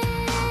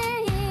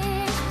thing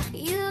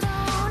you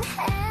don't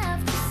have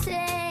to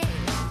say.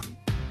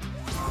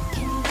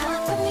 Can you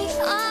walk with me?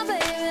 Oh,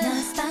 baby,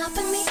 not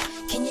stopping me.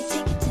 Can you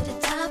take it to the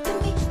top of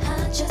me?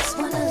 I just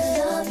wanna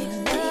love you,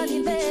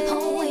 baby.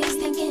 Always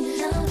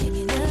thinking of you,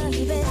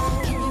 baby.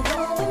 Can you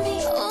roll with me?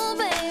 Oh,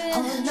 baby,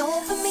 all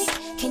over me.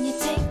 Can you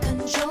take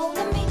control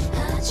of me?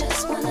 I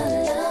just wanna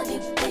love you,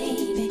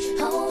 baby.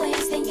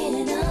 Always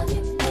thinking of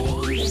you,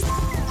 baby.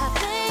 I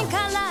think I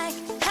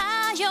like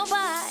how your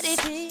body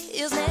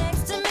feels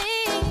next to me.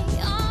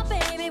 Oh,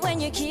 baby, when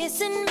you're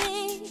kissing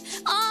me.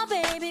 Oh,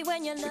 baby,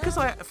 when you're Because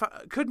I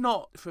could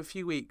not, for a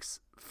few weeks,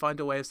 find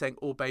a way of saying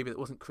 "or baby" that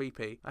wasn't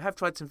creepy. I have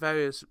tried some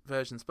various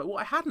versions, but what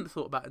I hadn't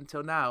thought about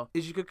until now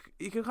is you could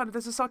kind of,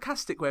 there's a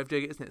sarcastic way of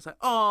doing it, isn't it? It's like,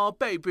 "Oh,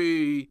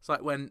 baby." It's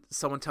like when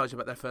someone tells you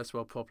about their first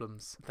world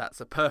problems. That's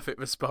a perfect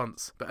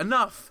response. But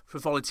enough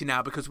frivolity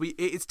now, because it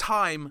is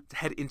time to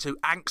head into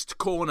Angst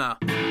Corner.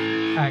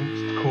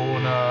 Angst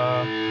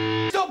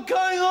Corner. Stop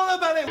going on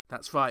about it!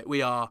 That's right,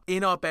 we are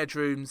in our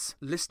bedrooms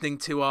listening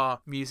to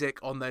our music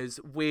on those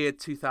weird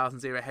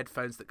 2000s era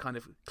headphones that kind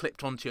of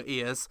clipped onto your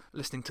ears,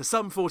 listening to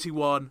Sum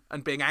 41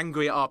 and being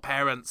angry at our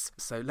parents.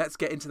 So let's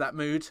get into that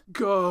mood.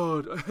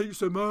 God, I hate you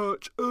so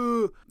much.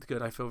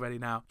 Good, I feel ready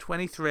now.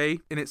 23,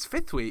 in its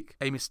fifth week,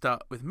 Amy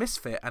Stutt with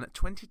Misfit, and at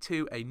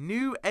 22, a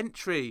new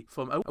entry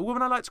from a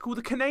woman I like to call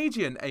the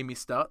Canadian Amy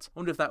Stutt.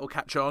 Wonder if that will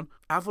catch on.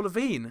 Avril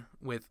Lavigne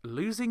with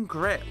Losing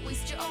Grip.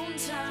 Waste your own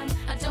time,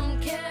 I don't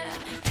care.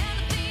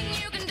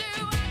 Anything you can do,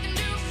 I can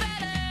do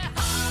better.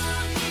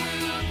 On you,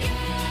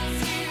 yes,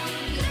 you.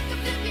 Like a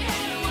flip your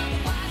head, wonder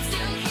why I'm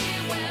still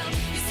here. Well,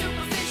 you're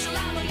superficial,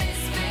 I'm a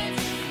misfit.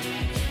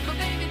 But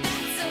baby,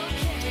 that's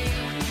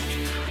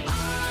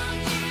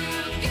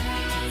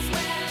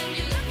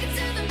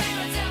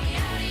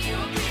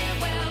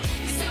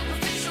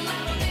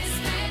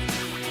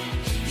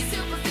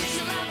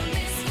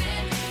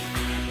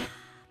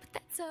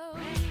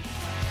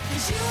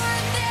you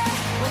were there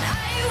when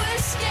I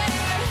was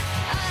scared.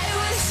 I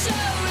was so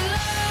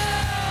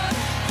alone.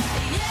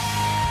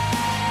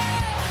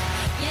 Yeah,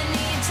 you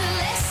need to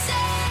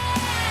listen.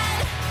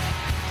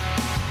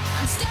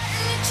 I'm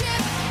starting to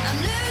trip, I'm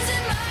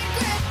losing my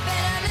grip,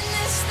 and I'm in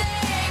this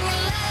thing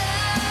alone.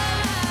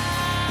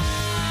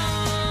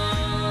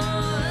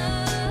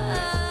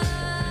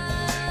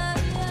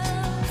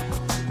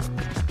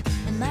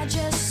 Am I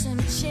just some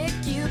chick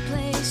you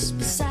place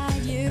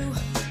beside you?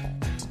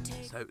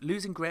 So,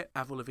 Losing Grip,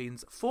 Avril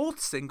Lavigne's fourth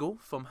single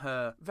from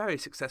her very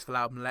successful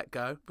album Let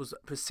Go, was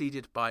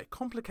preceded by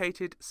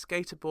Complicated,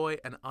 Skater Boy,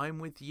 and I'm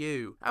With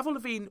You. Avril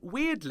Lavigne,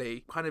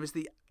 weirdly, kind of is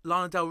the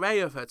Lana Del Rey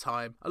of her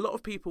time. A lot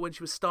of people, when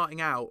she was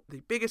starting out,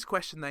 the biggest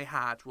question they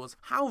had was,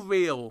 how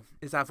real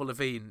is Avril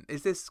Lavigne?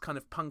 Is this kind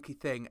of punky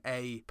thing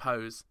a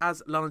pose?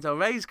 As Lana Del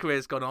Rey's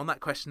career's gone on,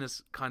 that question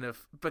has kind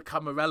of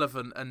become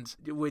irrelevant, and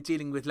we're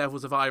dealing with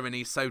levels of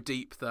irony so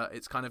deep that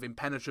it's kind of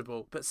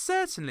impenetrable. But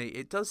certainly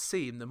it does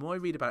seem, the more I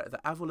read about it,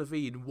 that Avril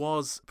Lavigne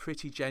was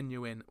pretty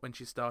genuine when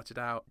she started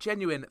out.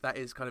 Genuine, that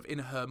is, kind of in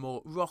her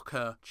more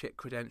rocker chick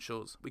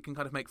credentials. We can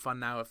kind of make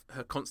fun now of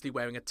her constantly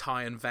wearing a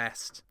tie and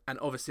vest, and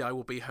obviously I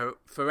will be her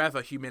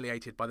forever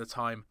humiliated by the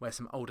time where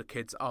some older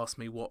kids asked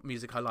me what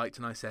music I liked,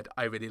 and I said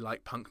I really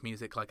like punk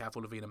music like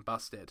Avril Lavigne and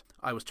Busted.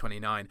 I was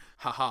 29,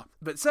 haha.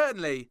 But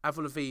certainly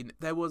Avril Lavigne,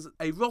 there was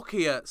a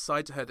rockier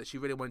side to her that she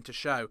really wanted to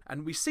show,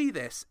 and we see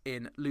this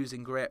in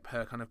Losing Grip,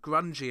 her kind of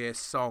grungiest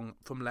song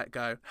from Let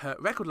Go. Her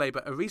record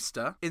label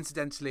Arista,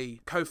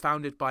 incidentally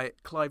co-founded by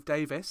Clive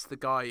Davis, the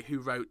guy who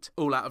wrote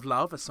All Out of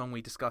Love, a song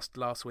we discussed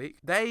last week.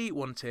 They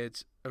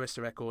wanted,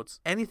 Arista Records,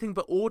 Anything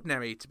But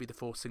Ordinary to be the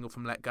fourth single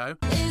from Let Go.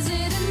 Is it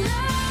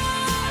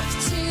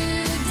enough to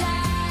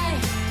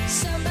die?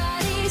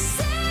 Somebody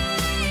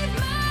save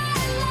my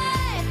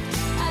life.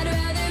 I'd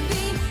rather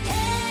be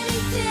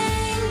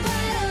anything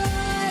but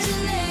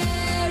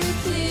ordinary,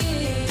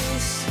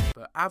 please.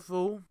 But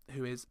Avril,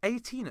 who is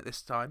 18 at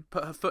this time,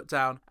 put her foot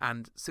down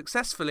and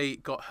successfully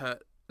got her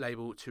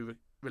label to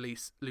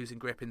release Losing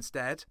Grip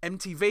instead.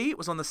 MTV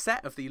was on the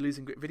set of the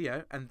Losing Grip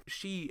video, and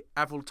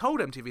Avril told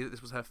MTV that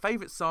this was her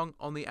favourite song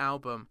on the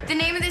album. The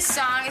name of this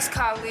song is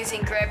called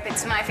Losing Grip.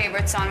 It's my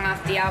favourite song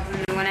off the album,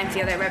 and one I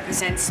feel that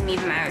represents me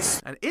the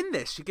most. And in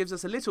this, she gives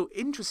us a little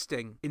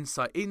interesting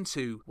insight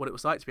into what it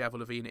was like to be Avril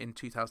Lavigne in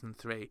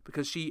 2003,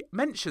 because she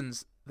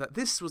mentions that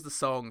this was the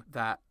song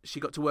that she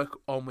got to work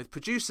on with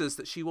producers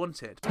that she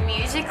wanted.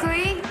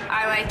 Musically,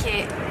 I like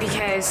it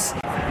because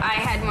I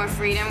had more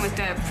freedom with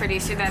the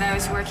producer that I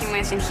was working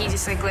with, and he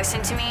just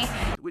listened to me.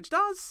 Which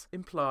does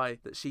imply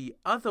that she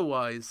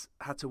otherwise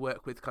had to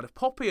work with kind of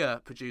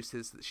poppier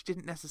producers that she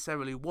didn't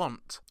necessarily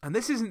want. And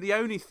this isn't the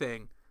only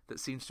thing that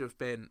seems to have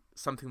been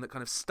something that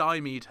kind of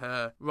stymied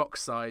her rock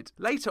side.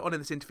 Later on in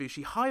this interview,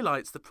 she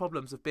highlights the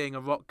problems of being a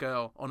rock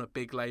girl on a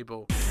big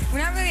label. We're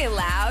not really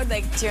allowed,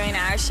 during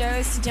our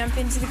shows to jump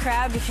into the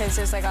crowd because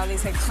there's, all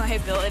these,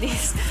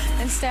 liabilities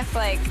and stuff.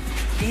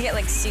 You get,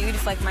 sued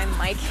if, my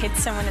mic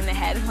hits someone in the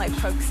head and,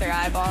 pokes their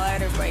eyeball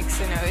out or breaks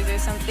their nose or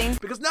something.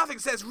 Because nothing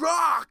says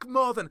rock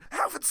more than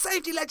health and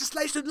safety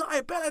legislation and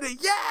liability,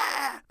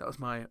 yeah! That was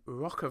my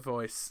rocker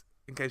voice,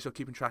 in case you're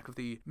keeping track of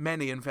the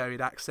many and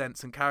varied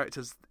accents and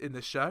characters in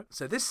this show.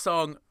 So this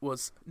song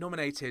was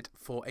nominated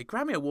for a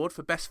Grammy Award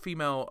for Best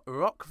Female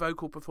Rock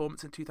Vocal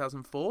Performance in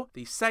 2004.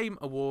 The same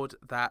award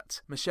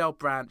that Michelle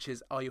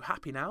Branch's Are You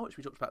Happy Now, which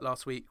we talked about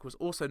last week, was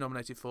also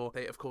nominated for.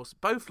 They, of course,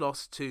 both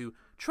lost to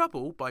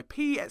Trouble by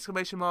P!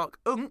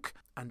 Unk,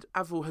 and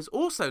Avril has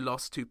also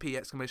lost to P!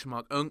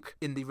 Unk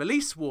in the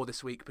release war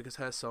this week because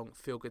her song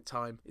Feel Good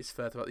Time is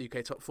further up the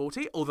UK Top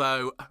 40,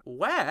 although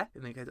where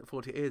in the UK Top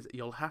 40 is,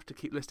 you'll have to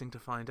keep listening to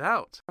find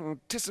out.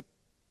 Anticipation.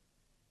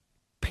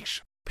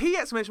 P!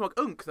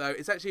 Unk, though,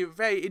 is actually a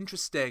very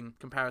interesting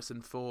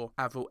comparison for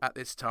Avril at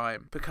this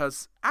time,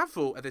 because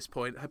Avril, at this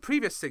point, her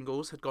previous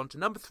singles had gone to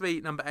number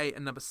 3, number 8,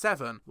 and number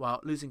 7, while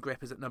Losing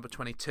Grip is at number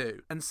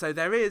 22. And so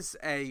there is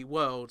a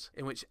world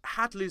in which,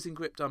 had Losing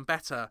Grip done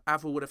better,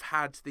 Avril would have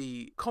had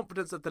the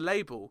confidence of the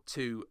label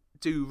to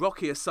do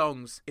rockier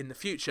songs in the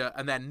future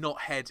and then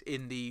not head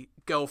in the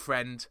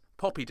girlfriend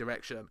poppy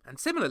direction. And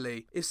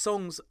similarly, if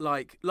songs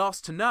like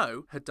Last to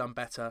Know had done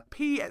better,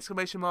 P!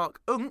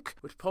 Unk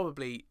would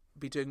probably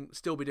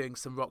still be doing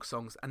some rock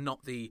songs and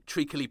not the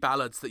treacly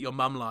ballads that your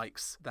mum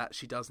likes that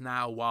she does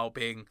now while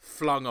being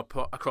flung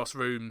across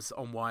rooms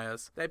on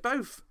wires. They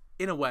both,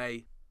 in a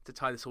way, to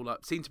tie this all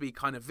up, seem to be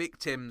kind of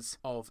victims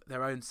of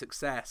their own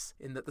success,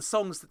 in that the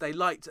songs that they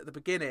liked at the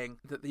beginning,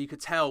 that you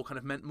could tell kind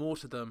of meant more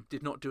to them,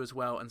 did not do as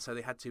well, and so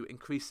they had to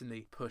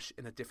increasingly push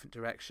in a different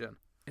direction.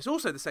 It's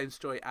also the same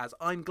story as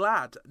I'm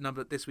Glad,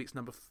 this week's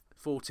number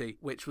 40,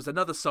 which was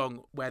another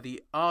song where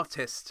the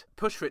artist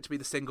pushed for it to be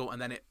the single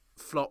and then it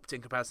flopped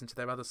in comparison to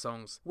their other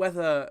songs.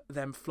 Whether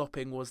them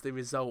flopping was the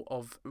result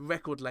of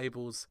record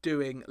labels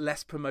doing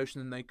less promotion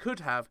than they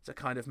could have to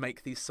kind of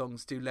make these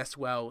songs do less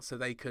well so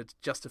they could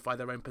justify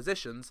their own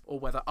positions, or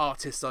whether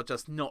artists are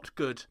just not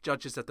good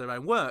judges of their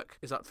own work,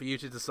 is up for you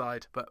to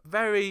decide. But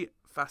very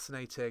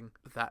fascinating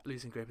that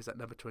Losing Grip is at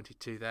number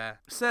 22 there.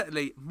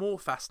 Certainly more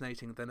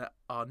fascinating than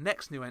our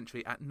next new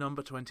entry at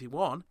number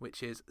 21,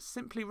 which is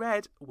Simply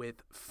Red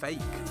with Fake.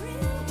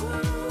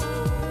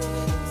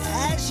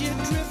 As you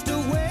drift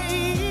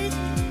away,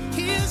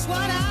 here's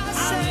what I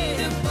say. I read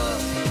a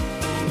book,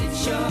 and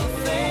it's your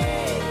face.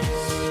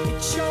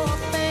 It's your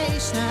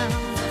face now.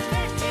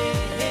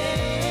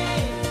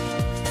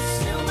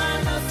 Still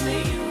my love for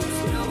you is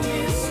no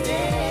mistake.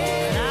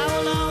 And I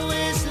will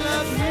always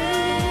love you.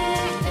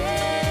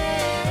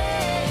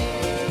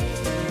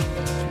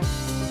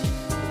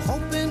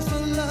 Hoping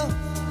for love,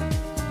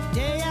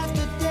 day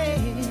after day.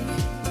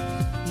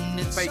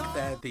 Fake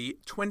there, the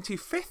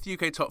 25th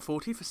UK Top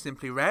 40 for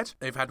Simply Red.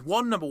 They've had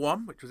one number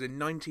one, which was in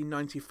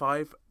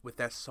 1995 with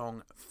their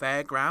song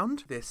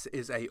Fairground. This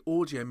is a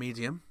audio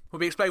medium. We'll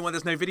be explaining why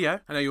there's no video.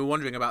 I know you were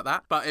wondering about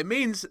that, but it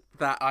means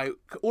that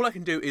all I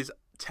can do is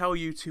tell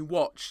you to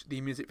watch the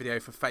music video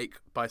for Fake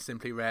by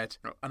Simply Red,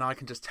 and I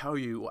can just tell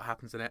you what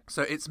happens in it.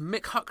 So it's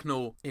Mick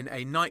Hucknall in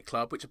a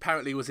nightclub, which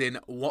apparently was in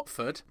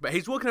Watford, but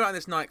he's walking around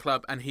this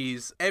nightclub and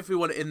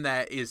everyone in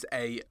there is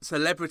a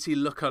celebrity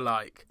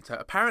lookalike. So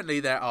apparently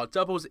there are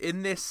doubles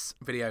in this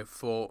video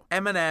for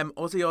Eminem,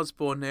 Ozzy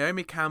Osbourne,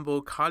 Naomi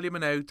Campbell, Kylie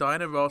Minogue,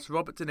 Diana Ross,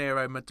 Robert De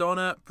Niro,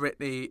 Madonna,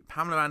 Britney,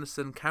 Pamela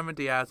Anderson, Cameron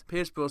Diaz,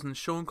 Pierce Brosnan,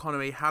 Sean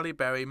Connery, Halle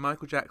Berry,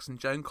 Michael Jackson,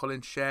 Joan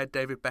Collins, Cher,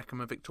 David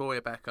Beckham and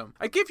Victoria Beckham.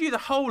 I give you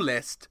the whole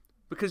list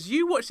because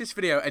you watch this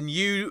video and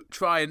you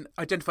try and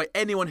identify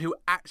anyone who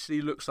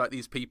actually looks like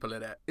these people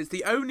in it. It's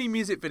the only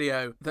music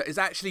video that is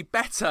actually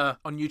better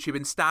on YouTube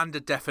in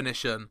standard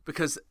definition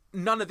because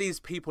none of these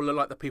people look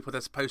like the people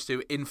they're supposed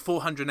to in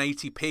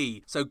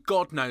 480p, so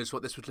God knows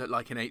what this would look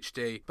like in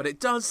HD. But it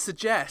does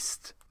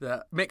suggest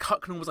that Mick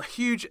Hucknall was a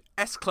huge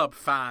S-Club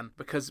fan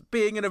because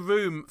being in a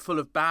room full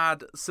of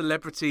bad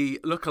celebrity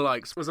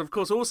lookalikes was of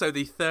course also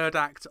the third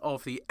act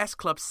of the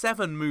S-Club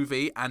 7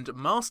 movie and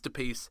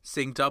masterpiece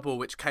Sing Double,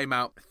 which came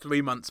out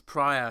 3 months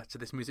prior to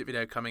this music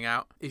video coming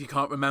out. If you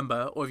can't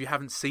remember or if you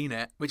haven't seen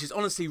it, which is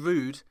honestly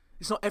rude.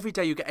 It's not every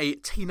day you get a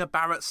Tina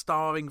Barrett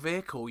starring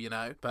vehicle, you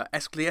know. But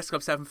the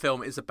S-Club 7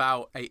 film is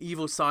about an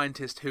evil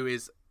scientist who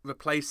is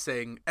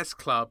replacing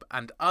S-Club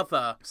and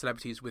other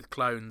celebrities with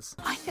clones.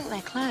 I think they're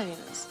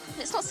clones.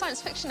 It's not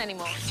science fiction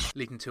anymore.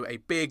 Leading to a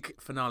big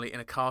finale in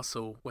a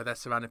castle where they're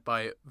surrounded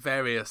by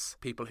various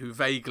people who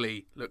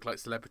vaguely look like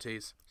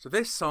celebrities. So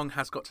this song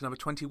has got to number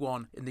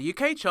 21 in the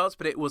UK charts,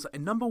 but it was a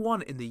number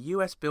one in the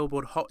US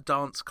Billboard Hot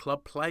Dance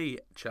Club Play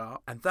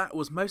chart, and that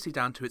was mostly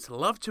down to its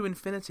Love to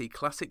Infinity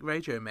classic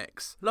radio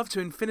mix. Love to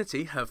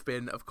Infinity have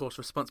been, of course,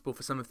 responsible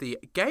for some of the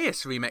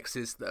gayest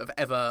remixes that have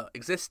ever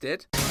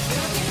existed.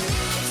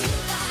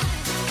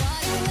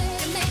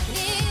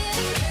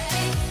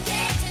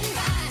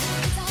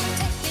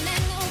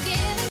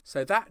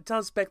 So that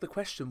does beg the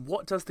question,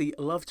 what does the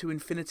Love to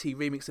Infinity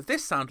remix of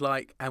this sound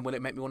like, and will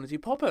it make me want to do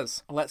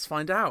poppers? Let's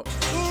find out.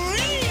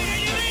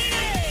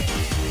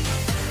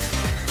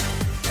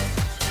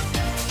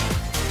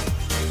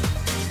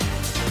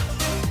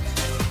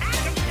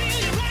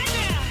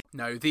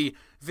 No, the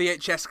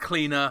VHS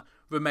cleaner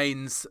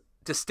remains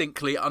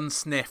distinctly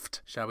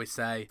unsniffed, shall we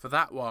say, for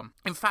that one.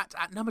 In fact,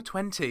 at number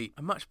 20,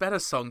 a much better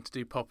song to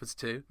do poppers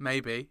to,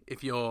 maybe,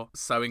 if you're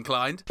so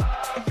inclined.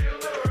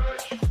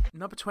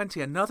 Number 20,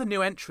 another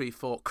new entry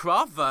for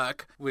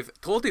Kraftwerk with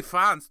Tour de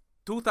France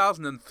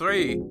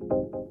 2003.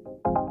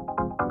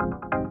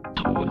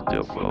 Tour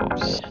de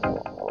France.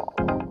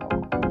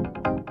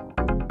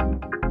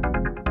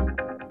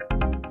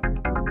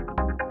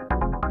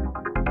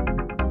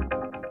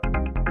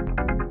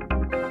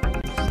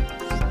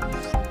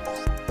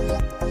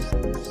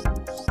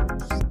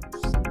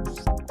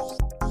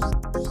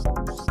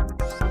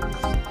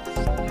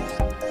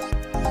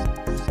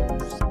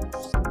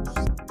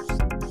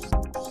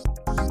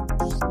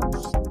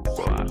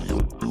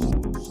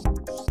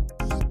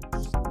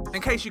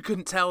 In case you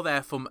couldn't tell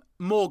there from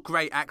more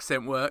great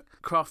accent work,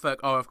 Kraftwerk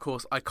are, of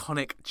course,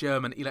 iconic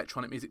German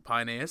electronic music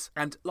pioneers.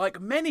 And like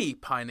many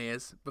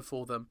pioneers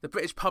before them, the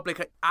British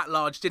public at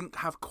large didn't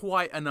have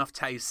quite enough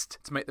taste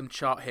to make them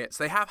chart hits.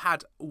 They have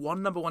had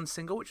one number one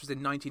single, which was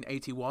in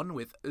 1981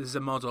 with The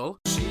Model.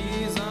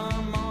 She's a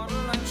model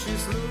and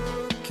she's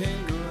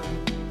looking good.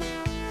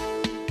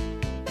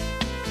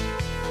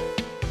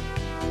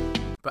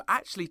 But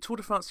actually, Tour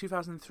de France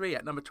 2003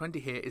 at number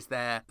 20 here is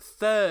their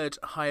third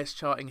highest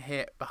charting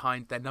hit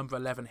behind their number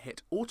 11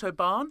 hit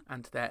Autobahn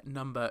and their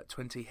number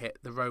 20 hit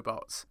The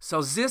Robots.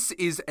 So this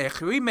is a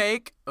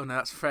remake. Oh no,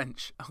 that's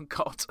French. Oh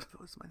God.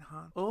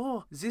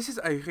 Oh, this is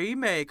a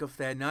remake of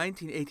their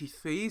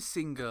 1983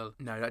 single.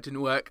 No, that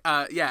didn't work.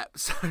 Yeah,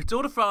 so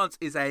Tour de France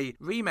is a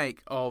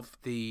remake of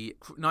the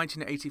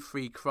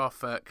 1983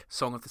 Kraftwerk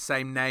song of the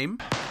same name.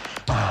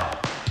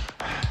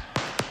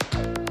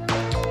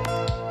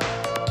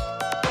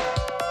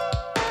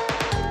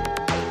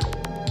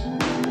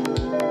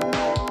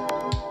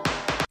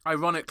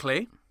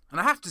 Ironically, And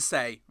I have to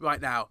say,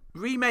 right now,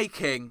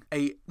 remaking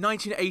a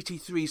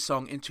 1983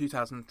 song in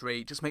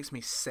 2003 just makes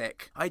me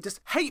sick. I just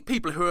hate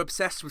people who are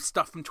obsessed with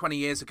stuff from 20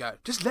 years ago.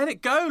 Just let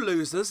it go,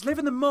 losers. Live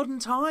in the modern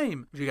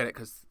time. You get it?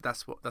 Because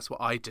that's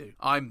what I do.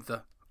 I'm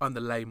the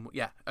lame.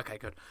 Yeah, okay,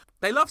 good.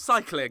 They love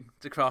cycling,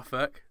 to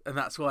Kraftwerk, and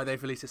that's why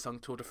they've released this song,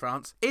 Tour de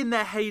France. In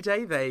their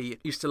heyday, they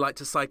used to like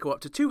to cycle up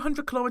to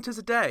 200 kilometres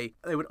a day.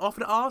 They would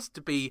often ask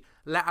to be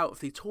let out of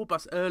the tour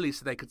bus early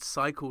so they could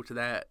cycle to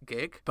their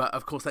gig. But,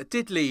 of course, that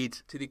did lead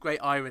to the great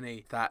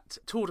irony that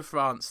Tour de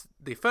France,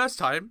 the first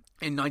time,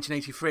 in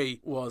 1983,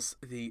 was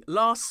the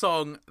last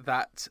song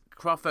that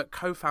Kraftwerk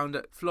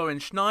co-founder Florian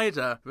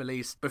Schneider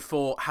released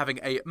before having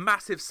a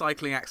massive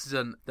cycling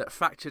accident that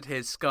fractured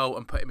his skull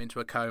and put him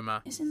into a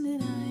coma. Isn't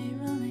it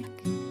ironic?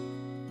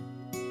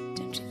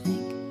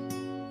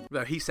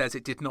 Though he says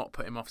it did not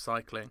put him off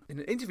cycling. In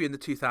an interview in the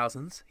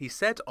 2000s, he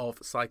said of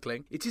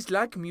cycling, "It is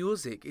like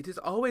music. It is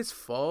always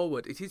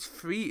forward. It is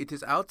free. It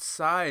is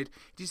outside.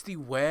 It is the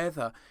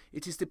weather.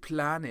 It is the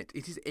planet.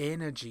 It is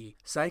energy.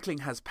 Cycling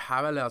has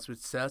parallels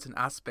with certain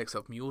aspects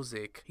of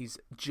music." He's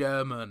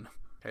German.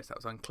 In case that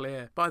was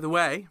unclear. By the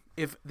way,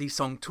 if the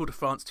song Tour de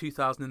France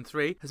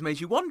 2003 has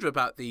made you wonder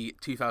about the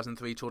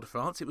 2003 Tour de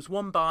France, it was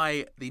won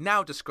by the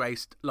now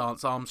disgraced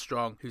Lance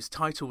Armstrong, whose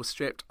title was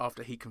stripped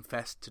after he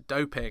confessed to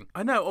doping.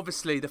 I know,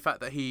 obviously, the fact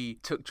that he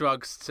took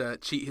drugs to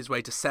cheat his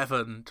way to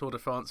 7 Tour de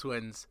France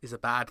wins is a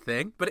bad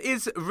thing, but it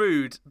is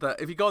rude that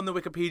if you go on the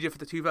Wikipedia for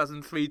the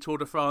 2003 Tour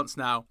de France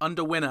now,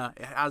 under winner,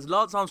 it has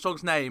Lance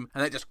Armstrong's name,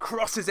 and it just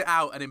crosses it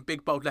out and in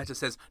big bold letters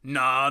says,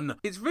 none.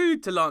 It's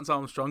rude to Lance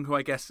Armstrong, who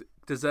I guess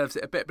deserves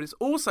it a bit, but it's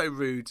also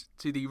rude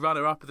to the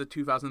runner-up of the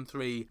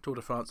 2003 Tour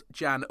de France,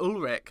 Jan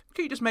Ullrich.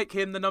 Can you just make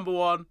him the number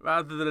one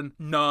rather than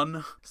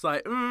none? It's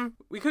like,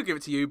 we could give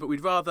it to you, but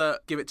we'd rather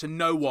give it to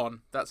no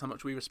one. That's how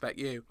much we respect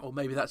you. Or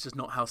maybe that's just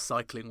not how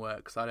cycling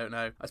works. I don't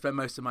know. I spend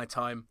most of my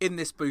time in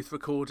this booth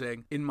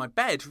recording, in my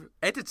bed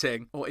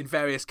editing, or in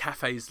various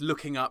cafes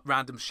looking up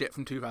random shit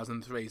from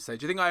 2003. So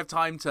do you think I have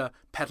time to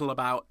pedal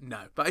about?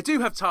 No. But I do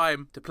have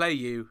time to play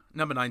you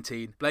number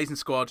 19, Blazing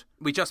Squad,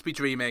 We Just Be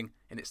Dreaming,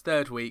 in its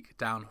third week,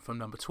 down from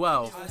number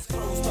 12. I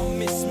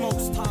miss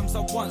most times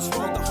I once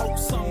wrote the whole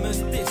summer's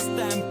this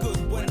damn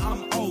good when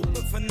I'm old.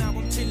 But for now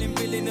I'm chilling,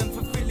 billing and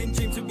fulfilling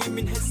dreams of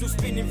women, heads still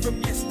spinning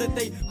from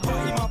yesterday.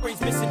 Party, my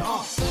brain's missing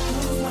off.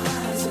 Close my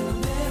eyes and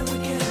I'm there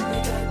again. We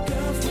got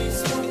girls, we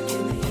smoke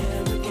in the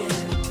air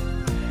again.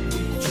 We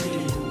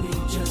dream, we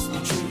just be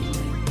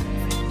dreaming.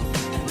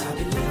 And I'll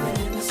be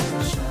living in the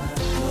sunshine.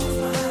 Close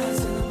my eyes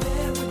and I'm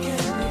there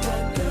again. We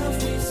got girls,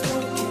 we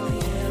smoke in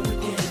the air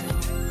again.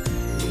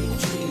 We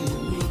dream,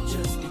 we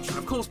just be dreaming.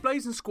 Of course,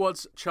 Blazing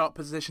Squad's chart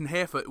position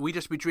here for We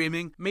Just Be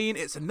Dreaming mean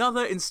it's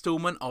another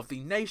instalment of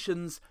the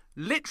nation's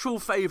literal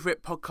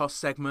favourite podcast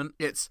segment.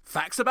 It's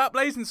Facts About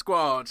Blazing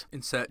Squad.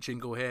 Insert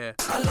jingle here.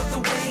 I love the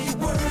way you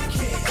work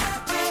it.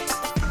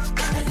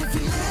 And if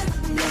you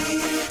let me,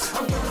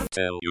 I wanna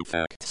Tell you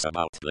facts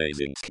about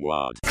Blazing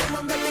Squad.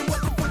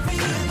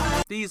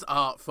 These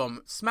are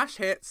from Smash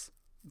Hits,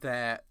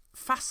 their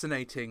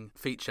fascinating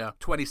feature,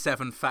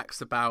 27 facts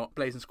about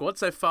Blazing Squad.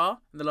 So far,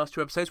 in the last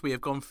 2 episodes, we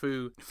have gone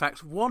through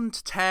facts 1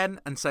 to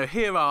 10, and so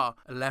here are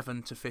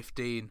 11 to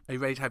 15. Are you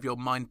ready to have your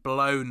mind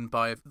blown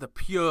by the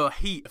pure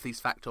heat of these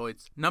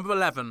factoids? Number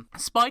 11,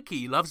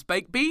 Spikey loves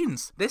baked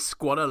beans. This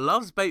squatter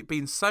loves baked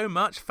beans so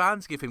much,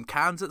 fans give him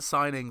cans at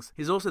signings.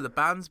 He's also the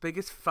band's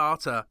biggest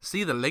farter.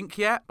 See the link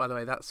yet? By the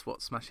way, that's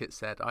what Smash Hit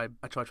said. I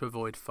try to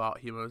avoid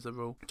fart humour as a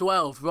rule.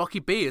 12, Rocky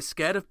B is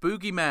scared of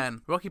boogeyman.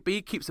 Rocky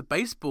B keeps a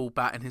baseball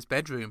bat in his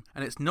bedroom,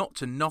 and it's not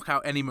to knock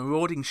out any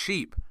marauding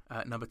sheep.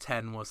 Number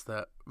 10 was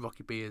that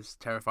Rocky B is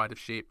terrified of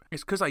sheep.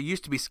 It's because I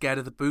used to be scared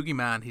of the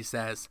boogeyman, he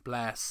says.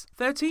 Bless.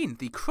 13.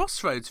 The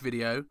Crossroads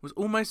video was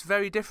almost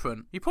very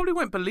different. You probably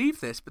won't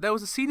believe this, but there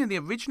was a scene in the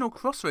original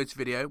Crossroads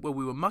video where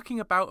we were mucking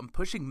about and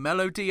pushing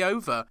Melody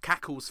over.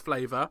 Cackles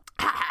flavour.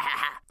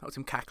 That was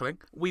him cackling.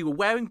 We were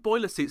wearing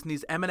boiler suits and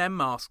these M&M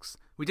masks.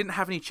 We didn't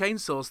have any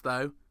chainsaws,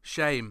 though.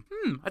 Shame.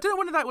 I don't know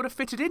whether that would have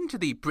fitted into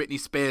the Britney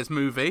Spears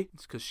movie.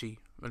 It's because she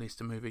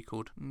released a movie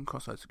called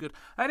Crossroads. Good.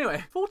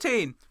 Anyway,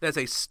 14. There's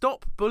a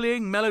Stop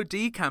Bullying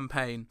Melody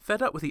campaign.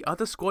 Fed up with the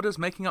other squatters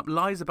making up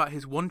lies about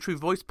his One True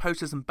Voice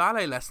posters and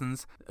ballet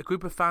lessons, a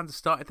group of fans have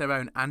started their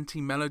own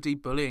anti-Melody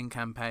bullying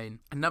campaign.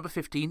 And number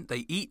 15.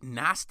 They eat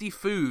nasty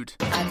food.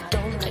 I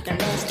don't like a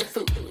nasty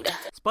food.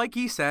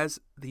 Spikey says,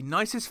 the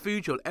nicest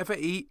food you'll ever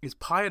eat is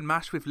pie and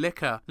mash with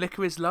liquor.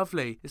 Liquor is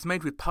lovely. It's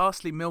made with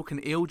parsley, milk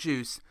and eel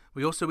juice.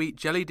 We also eat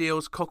jelly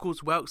deals, cockles,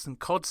 whelks and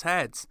cod's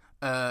heads.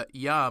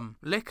 Yum.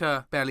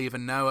 Liquor, barely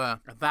even know her.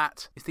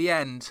 That is the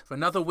end for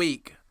another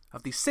week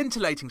of the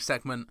scintillating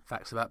segment,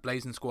 Facts About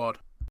Blazing Squad.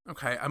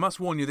 Okay, I must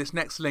warn you, this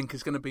next link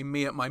is going to be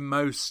me at my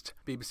most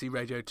BBC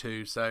Radio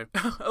 2, so...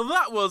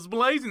 That was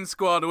Blazing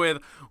Squad with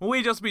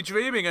We Just Be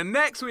Dreaming, and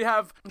next we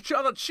have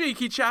other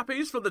cheeky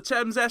chappies from the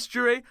Thames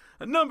Estuary.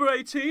 At number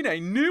 18, a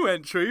new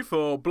entry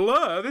for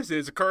Blur. This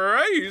is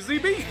Crazy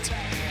Beat.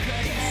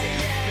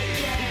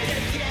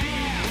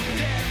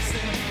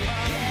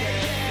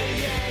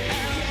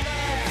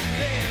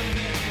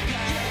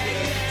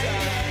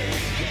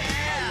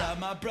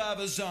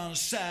 brothers on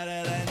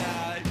Saturday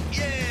night.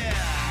 Yeah!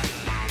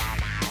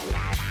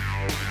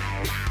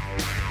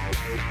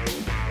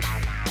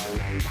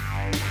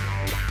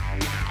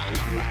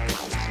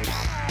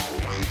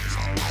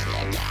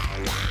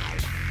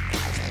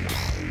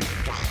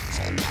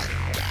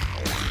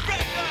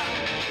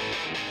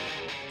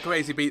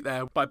 Crazy Beat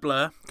there by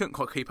Blur. Couldn't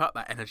quite keep up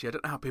that energy. I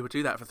don't know how people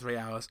do that for 3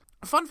 hours.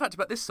 A fun fact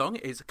about this song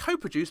is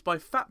co-produced by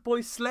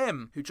Fatboy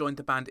Slim, who joined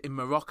the band in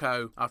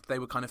Morocco after they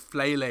were kind of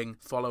flailing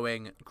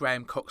following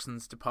Graham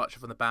Coxon's departure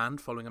from the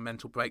band following a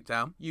mental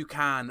breakdown. You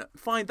can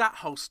find that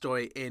whole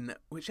story in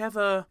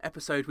whichever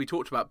episode we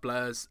talked about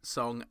Blur's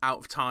song Out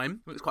of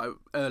Time. It was quite an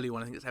early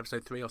one. I think it's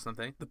episode 3 or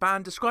something. The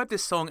band described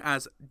this song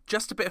as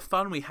just a bit of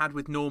fun we had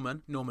with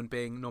Norman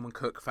being Norman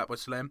Cook, Fatboy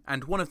Slim,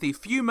 and one of the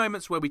few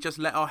moments where we just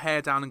let our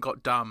hair down and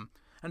got dumb.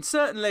 And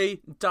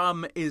certainly,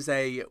 dumb is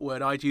a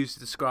word I'd use to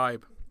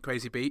describe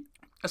Crazy Beat,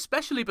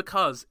 especially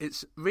because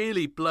it's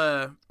really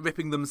Blur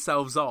ripping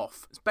themselves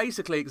off. It's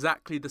basically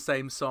exactly the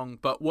same song,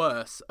 but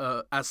worse,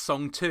 as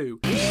Song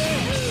 2.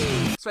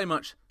 It's very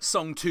much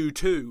Song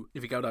 2-2,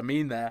 if you get what I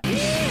mean there.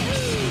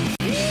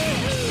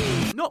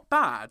 Not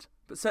bad,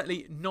 but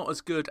certainly not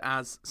as good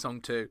as Song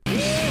 2.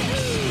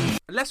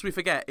 Lest we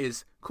forget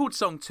is called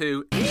Song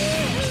 2,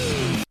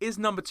 is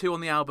number 2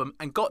 on the album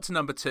and got to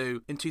number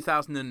 2 in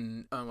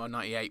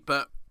 1998,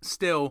 but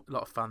still a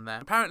lot of fun there.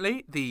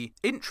 Apparently, the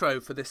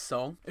intro for this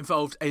song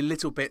involved a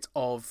little bit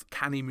of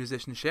canny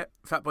musicianship.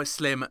 Fatboy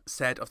Slim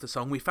said of the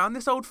song, "We found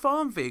this old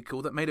farm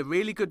vehicle that made a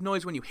really good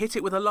noise when you hit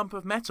it with a lump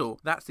of metal.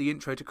 That's the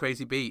intro to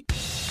Crazy Beat."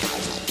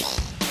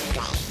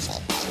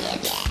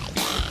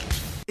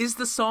 Is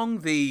the song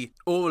the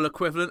oral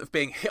equivalent of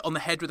being hit on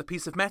the head with a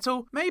piece of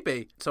metal?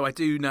 Maybe. So I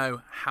do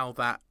know how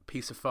that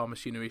piece of farm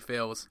machinery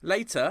feels.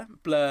 Later,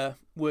 Blur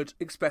would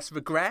express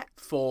regret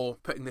for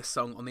putting this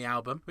song on the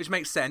album, which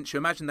makes sense. You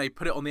imagine they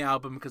put it on the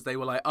album because they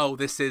were like, oh,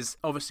 this is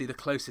obviously the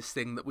closest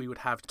thing that we would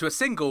have to a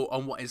single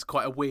on what is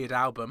quite a weird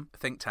album,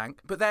 Think Tank.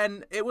 But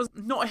then it was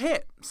not a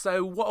hit,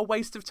 so what a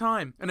waste of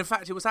time. And in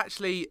fact, it was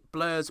actually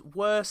Blur's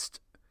worst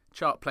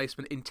chart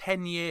placement in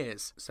 10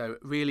 years, so it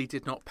really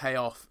did not pay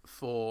off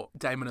for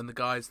Damon and the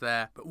guys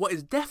there. But what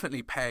is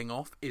definitely paying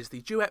off is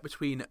the duet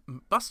between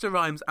Busta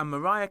Rhymes and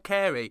Mariah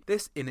Carey.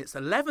 This in its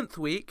 11th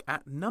week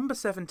at number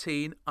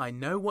 17, I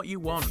Know What You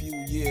Want. A few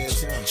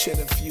years, shed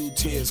a few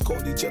tears,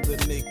 called each other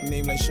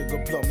nicknames like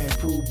Sugar Plum and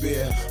Pooh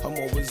Bear. I'm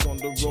always on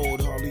the road,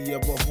 hardly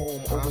ever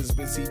home, always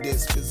busy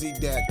this, busy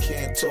that,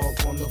 can't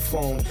talk on the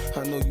phone.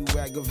 I know you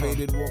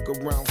aggravated, walk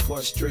around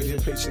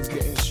frustrated, patience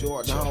getting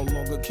short, how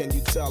longer can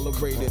you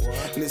tolerate it?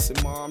 Listen,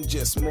 Ma, I'm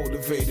just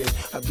motivated.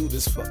 I do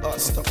this for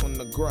us, stuck on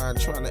the grind,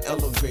 trying to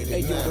elevate it. Hey,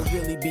 yo, to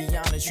really be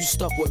honest, you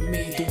stuck with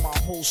me through my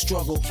whole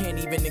struggle. Can't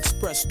even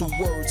express through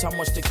words how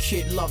much the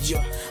kid loves you.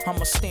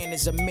 I'ma stand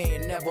as a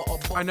man, never a...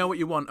 I Know What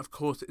You Want, of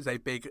course, is a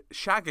big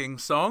shagging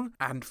song.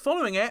 And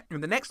following it,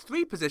 in the next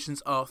 3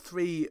 positions are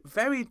 3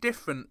 very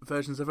different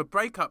versions of a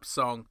breakup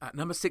song. At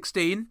number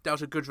 16,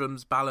 Delta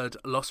Goodrum's ballad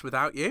Lost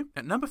Without You.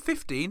 At number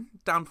 15,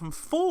 down from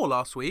 4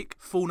 last week,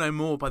 Fall No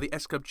More by the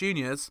S Club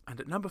Juniors. And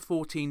at number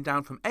 14,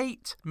 down from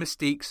 8,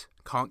 Mystique's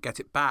Can't Get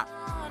It Back.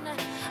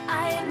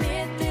 I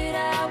admit that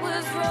I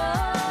was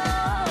wrong.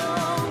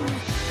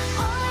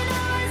 All I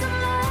know is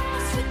I'm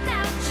lost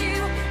without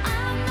you.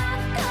 I'm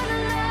not gonna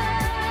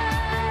lie.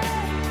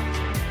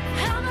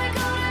 How am I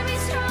gonna be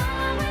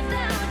strong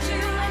without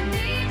you? I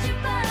need you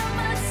by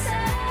my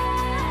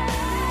side.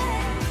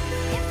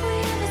 If we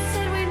ever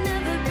said we'd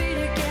never be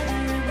together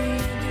and we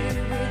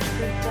ended with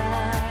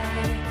goodbye,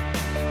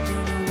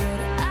 don't know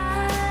what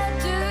I'd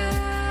do.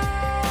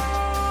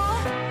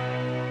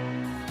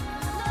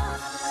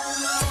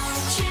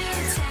 Don't you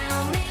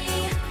tell me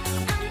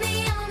I'm the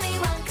only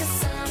one, 'cause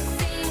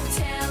something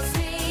tells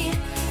me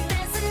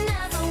there's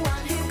another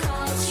one who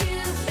calls you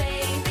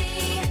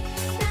baby.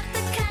 Not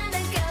the kind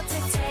of girl to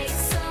take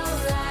so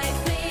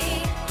lightly.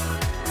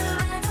 I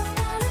don't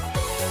wanna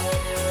be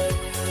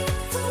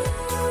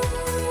fooled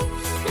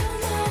no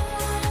more.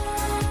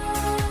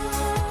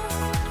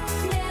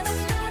 Never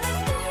gonna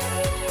be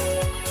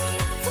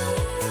fooled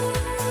no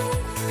more.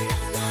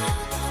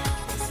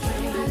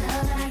 Give you my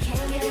love and I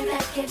can't get it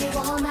back. Give you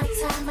all my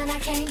time and I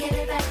can't get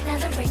it back. Now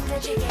the ring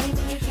that you gave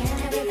me, you can't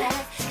have it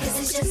back, 'cause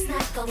it's just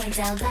not going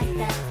down like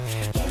that.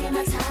 Give you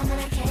my time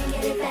and I can't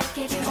get it back.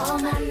 Give you all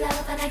my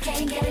love and I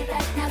can't get it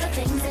back. Now the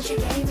things that you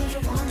gave me, you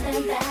want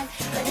them back,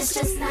 but it's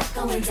just not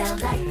going down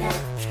like that.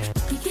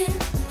 You get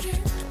back.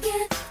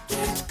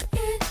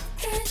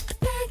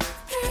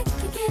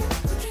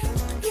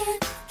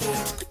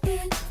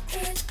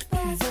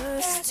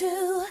 Verse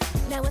 2,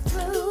 now we're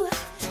through.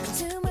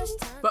 Too much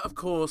time. But of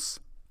course,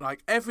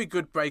 like every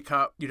good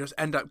breakup, you just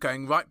end up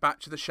going right back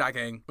to the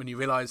shagging when you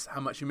realise how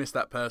much you miss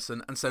that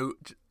person. And so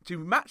to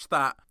match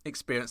that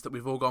experience that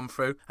we've all gone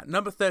through, at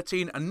number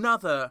 13,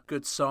 another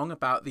good song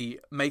about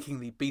the making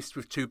the beast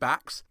with 2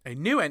 backs. A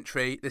new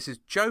entry, this is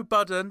Joe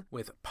Budden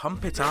with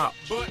Pump It Up.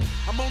 But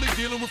I'm only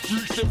dealing with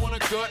freaks that wanna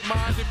cut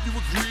mine. If you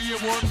agree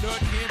and want nut,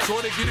 can't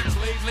try to get it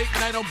played late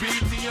night on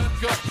BT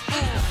Uncut.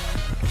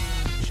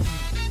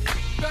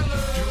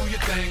 Do your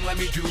thing, let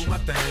me do my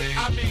thing.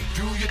 I mean,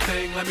 do your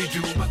thing, let me do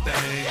my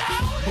thing.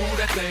 Move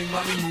that thing,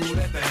 mommy, move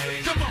that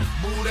thing. Come on,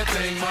 move that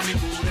thing, mommy,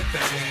 move that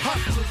thing.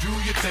 Do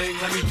your thing,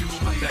 let me do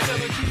my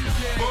thing.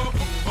 Pump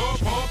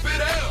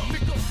it up.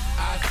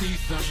 I see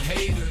some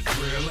haters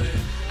drilling.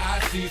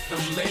 I see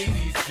some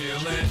ladies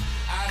chilling.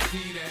 I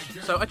see that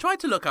girl. So I tried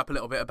to look up a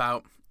little bit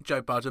about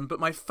Joe Budden, but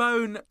my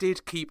phone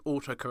did keep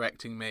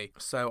auto-correcting me.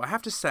 So I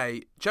have to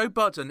say, Joe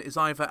Budden is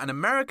either an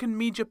American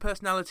media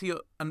personality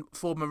and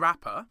former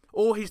rapper,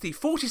 or he's the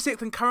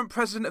 46th and current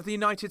president of the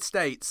United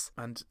States.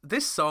 And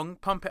this song,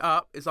 Pump It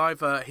Up, is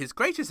either his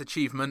greatest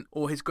achievement,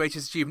 or his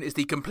greatest achievement is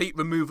the complete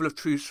removal of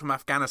troops from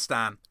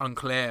Afghanistan.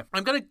 Unclear.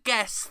 I'm going to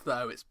guess,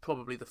 though, it's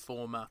probably the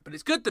former. But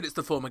it's good that it's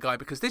the former guy,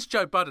 because this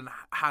Joe Budden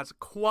has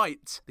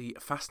quite the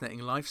fascinating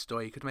life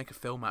story. You could make a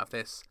film out of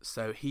this.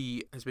 So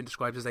he has been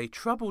described as a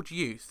troubled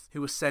youth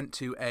who was sent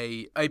to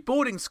a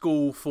boarding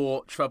school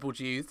for troubled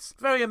youths.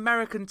 Very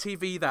American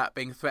TV, that,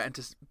 being threatened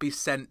to be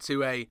sent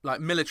to a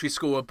military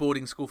school or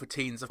boarding school for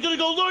teens. I'm gonna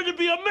go learn to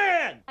be a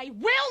man! I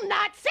will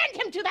not send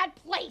him to that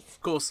place!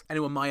 Of course,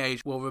 anyone my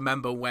age will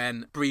remember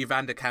when Brie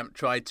Vanderkamp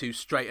tried to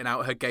straighten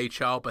out her gay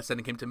child by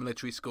sending him to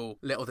military school.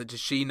 Little did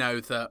she know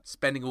that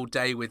spending all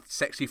day with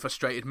sexually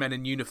frustrated men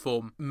in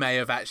uniform may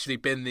have actually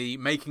been the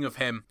making of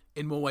him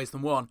in more ways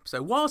than one.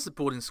 So whilst at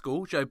boarding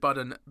school, Joe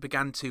Budden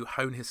began to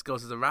hone his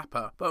skills as a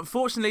rapper. But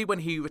unfortunately, when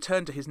he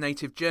returned to his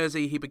native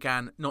Jersey, he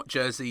began, not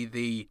Jersey,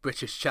 the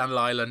British Channel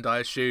Island, I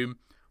assume,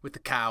 with the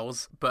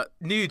cows, but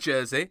New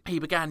Jersey. He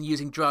began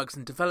using drugs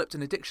and developed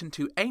an addiction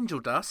to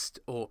angel dust,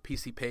 or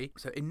PCP.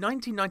 So in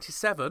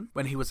 1997,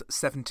 when he was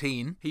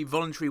 17, he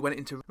voluntarily went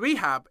into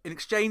rehab in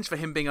exchange for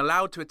him being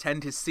allowed to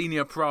attend his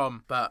senior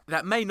prom. But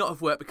that may not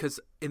have worked,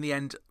 because in the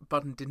end,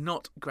 Budden did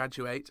not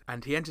graduate,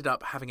 and he ended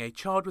up having a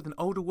child with an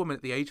older woman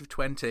at the age of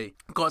 20.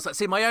 God, it's like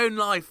seeing my own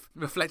life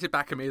reflected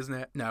back at me, isn't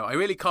it? No, I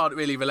really can't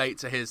relate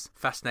to his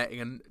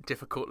fascinating and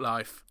difficult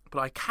life. But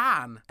I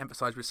can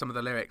emphasise with some of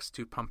the lyrics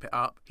to Pump It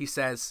Up. He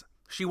says,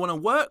 "She wanna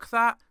work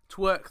that,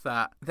 twerk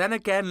that. Then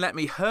again, let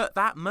me hurt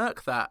that,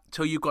 murk that,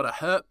 till you got a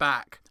hurt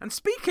back." And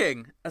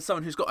speaking as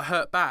someone who's got a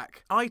hurt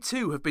back, I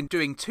too have been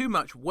doing too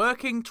much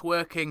working,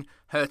 twerking,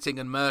 hurting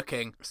and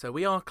murking. So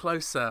we are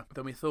closer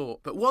than we thought.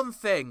 But one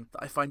thing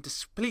that I find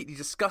completely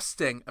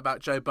disgusting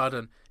about Joe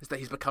Budden is that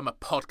he's become a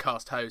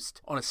podcast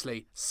host.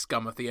 Honestly,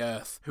 scum of the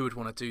earth. Who would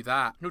want to do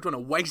that? Who would want to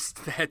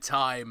waste their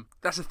time?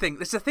 That's the thing.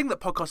 It's a thing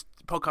that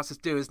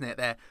podcasters do, isn't it?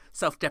 They're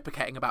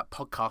self-deprecating about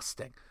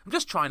podcasting. I'm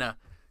just trying to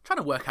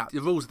work out the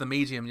rules of the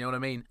medium, you know what I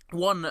mean?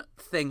 One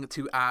thing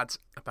to add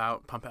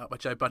about Pump It Up by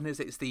Joe Budden is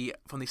it's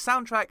from the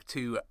soundtrack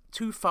to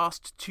Too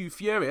Fast, Too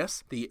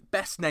Furious, the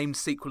best-named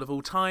sequel of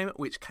all time,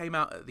 which came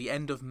out at the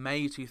end of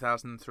May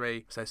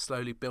 2003, so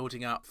slowly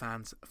building up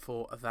fans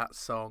for that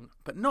song.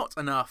 But not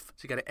enough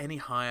to get it any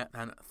higher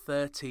than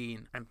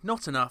 13, and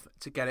not enough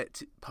to get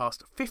it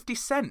past 50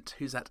 Cent,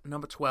 who's at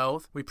number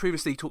 12. We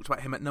previously talked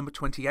about him at number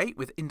 28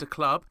 with In Da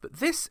Club, but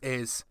this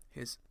is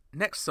his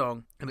next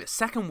song in its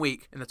second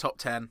week in the top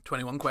 10,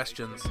 21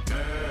 questions.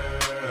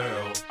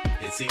 Girl,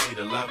 it's easy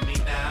to love me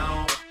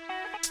now.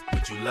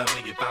 Would you love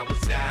me if I was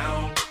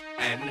down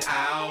and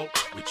out?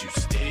 Would you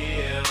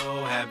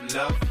still have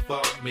love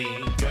for me?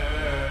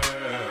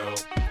 Girl,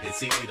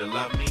 it's easy to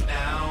love me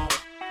now.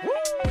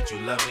 Would you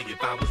love me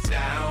if I was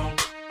down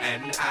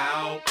and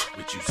out?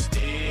 Would you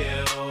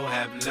still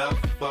have love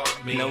for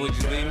me? Now would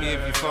you leave me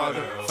if your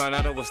father found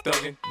out I was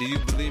thugging? Do you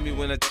believe me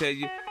when I tell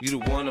you the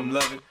one I'm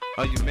loving?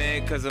 Are you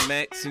mad cause I'm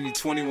asking you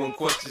 21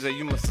 questions? Are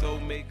you my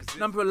soulmate?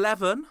 Number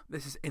 11,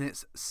 this is in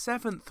its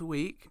 7th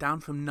week, down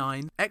from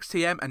 9.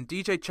 XTM and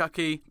DJ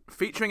Chucky,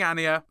 featuring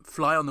Anya,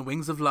 Fly on the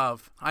Wings of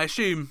Love. I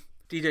assume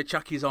DJ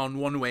Chucky's on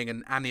one wing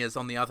and Anya's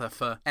on the other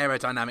for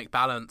aerodynamic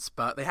balance,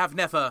 but they have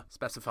never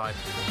specified.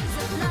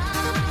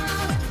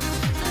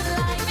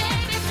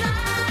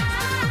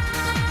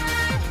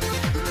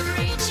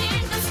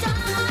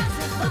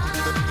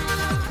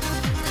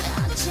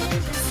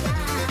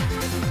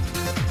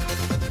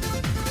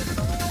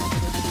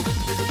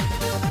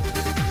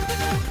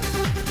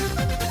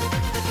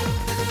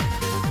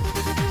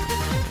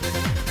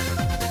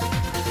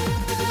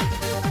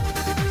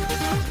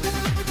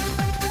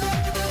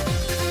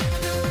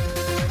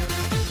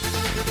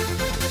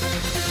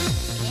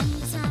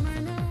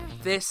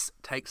 This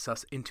takes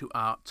us into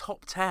our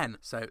top 10,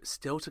 so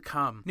still to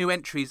come. New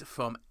entries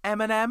from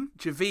Eminem,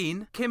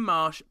 Javine, Kim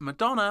Marsh,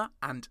 Madonna,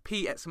 and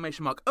P!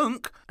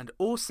 Unk, and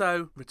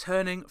also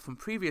returning from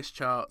previous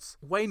charts,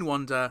 Wayne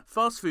Wonder,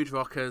 Fast Food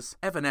Rockers,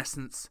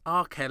 Evanescence,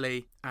 R.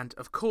 Kelly, and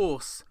of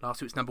course,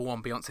 last week's number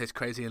 1, Beyonce's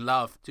Crazy in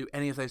Love. Do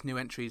any of those new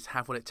entries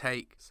have what it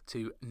takes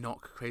to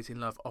knock Crazy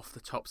in Love off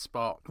the top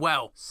spot?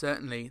 Well,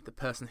 certainly the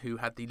person who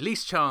had the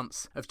least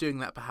chance of doing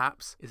that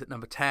perhaps is at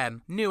number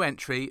 10. New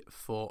entry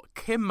for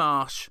Kim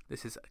Marsh.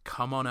 This is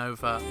Come On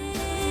Over.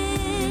 Tonight.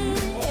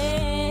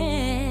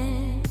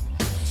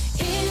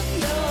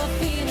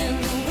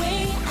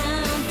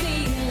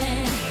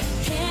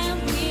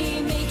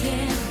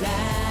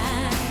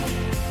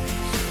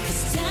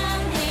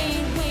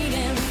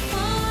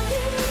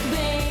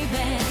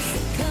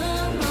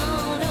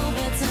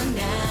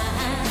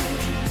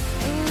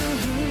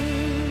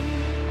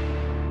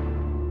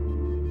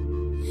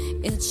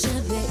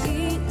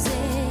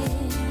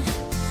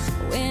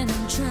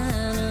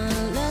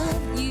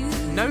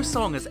 No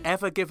song has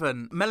ever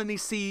given Melanie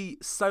C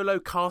solo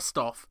cast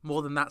off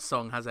more than that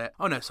song, has it?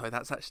 Oh no, sorry,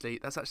 that's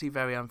actually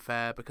very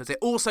unfair because it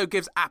also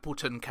gives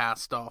Appleton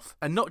cast off.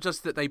 And not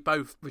just that they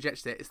both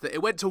rejected it, it's that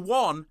it went to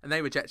one and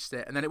they rejected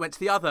it, and then it went to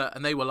the other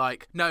and they were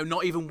like, no,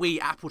 not even we,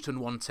 Appleton,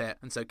 want it.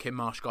 And so Kim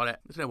Marsh got it.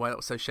 I don't know why that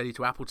was so shady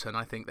to Appleton.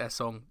 I think their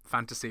song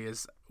Fantasy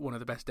is one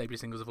of the best debut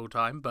singles of all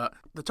time. But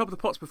the Top of the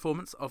Pops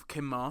performance of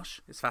Kim Marsh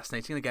is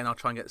fascinating. And again, I'll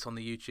try and get this on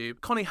the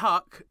YouTube. Connie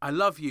Huck, I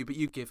love you, but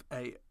you give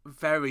a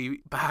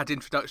very bad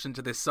introduction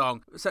to this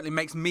song. It certainly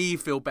makes me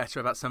feel better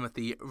about some of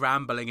the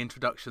rambling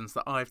introductions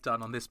that I've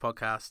done on this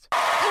podcast.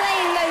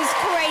 Playing those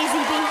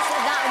crazy beats,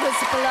 that was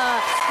Blur.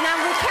 Now,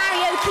 the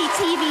karaoke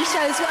TV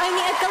shows were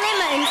only a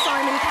glimmer in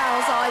Simon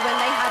Cowell's eye when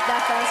they had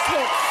their first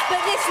hit.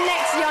 But this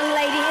next young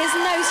lady is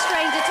no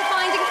stranger to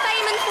finding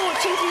fame and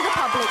fortune through the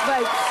public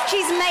vote.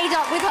 She's made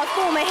up with her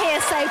former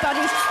hearsay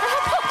buddies, and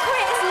her pop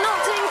career is not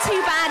doing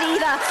too bad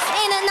either.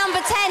 In at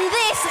number 10,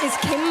 this is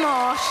Kim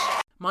Marsh.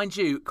 Mind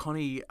you,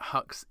 Connie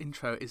Huck's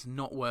intro is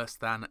not worse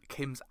than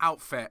Kim's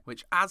outfit,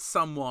 which, as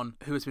someone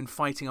who has been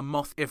fighting a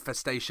moth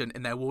infestation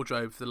in their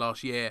wardrobe for the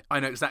last year, I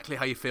know exactly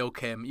how you feel,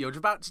 Kim. You're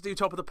about to do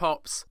Top of the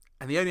Pops,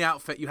 and the only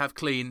outfit you have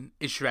clean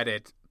is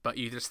shredded. But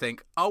you just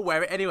think, I'll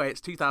wear it anyway, it's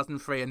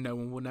 2003 and no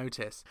one will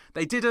notice.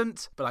 They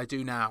didn't, but I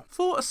do now.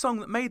 For a song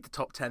that made the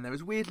top 10, there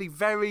is weirdly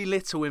very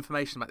little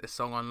information about this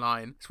song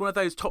online. It's one of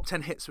those top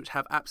 10 hits which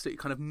have absolutely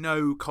kind of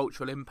no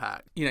cultural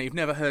impact. You know, you've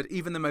never heard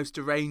even the most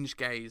deranged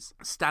gays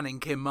stanning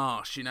Kim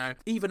Marsh, you know.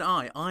 Even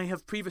I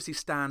have previously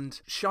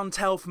stanned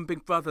Chantel from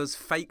Big Brother's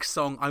fake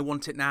song, I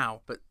Want It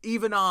Now. But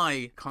even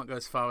I can't go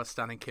as far as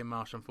stanning Kim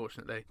Marsh,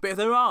 unfortunately. But if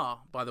there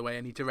are, by the way,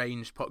 any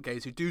deranged pop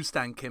gays who do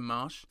stan Kim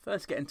Marsh,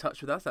 first get in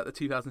touch with us at the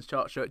 2000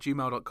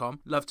 chartshow@gmail.com.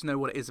 Love to know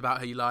what it is about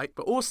her you like.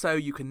 But also,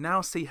 you can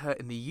now see her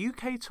in the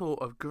UK tour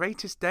of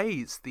Greatest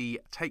Days,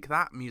 the Take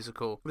That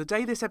musical. The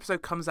day this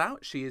episode comes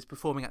out, she is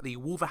performing at the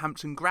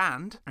Wolverhampton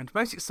Grand, and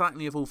most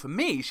excitingly of all for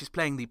me, she's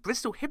playing the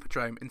Bristol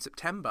Hippodrome in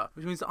September,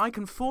 which means that I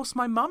can force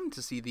my mum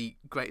to see the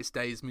Greatest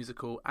Days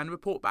musical and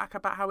report back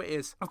about how it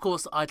is. Of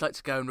course, I'd like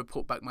to go and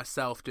report back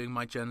myself, doing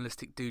my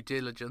journalistic due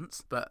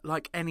diligence, but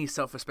like any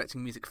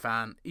self-respecting music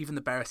fan, even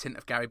the barest hint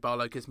of Gary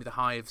Barlow gives me the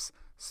hives,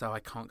 so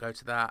I can't go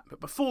to that. But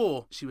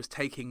before she was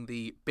taking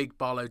the big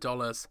Barlow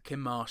dollars,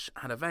 Kim Marsh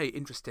had a very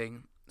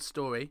interesting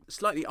story,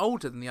 slightly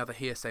older than the other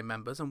Hearsay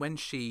members, and when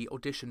she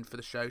auditioned for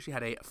the show she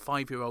had a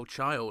 5-year-old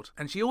child,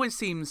 and she always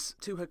seems,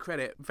 to her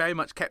credit, very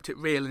much kept it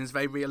real and is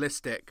very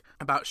realistic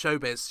about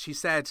showbiz. She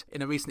said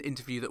in a recent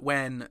interview that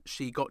when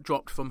she got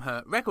dropped from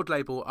her record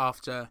label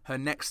after her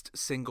next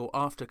single,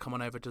 After Come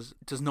On Over, does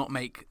not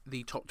make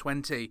the top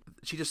 20,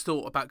 she just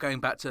thought about going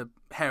back to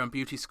hair and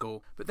beauty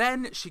school. But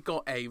then she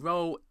got a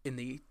role in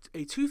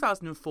a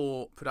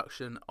 2004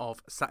 production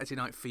of Saturday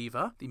Night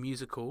Fever, the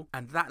musical,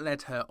 and that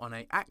led her on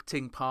a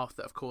acting path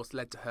that of course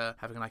led to her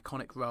having an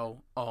iconic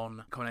role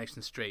on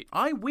Coronation Street.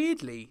 I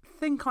weirdly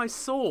think I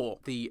saw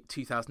the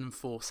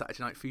 2004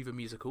 Saturday Night Fever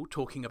musical,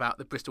 talking about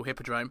the Bristol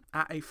Hippodrome,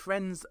 at a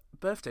friend's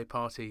birthday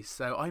party,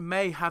 so I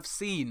may have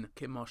seen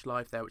Kim Marsh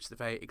live there, which is a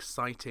very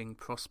exciting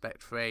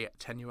prospect for a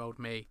 10-year-old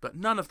me. But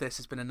none of this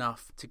has been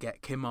enough to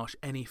get Kim Marsh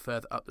any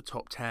further up the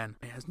top 10.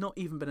 It has not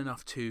even been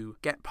enough to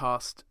get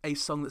past a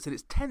song that's in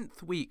its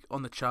 10th week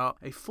on the chart,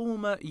 a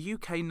former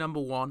UK number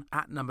 1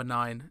 at number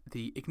 9,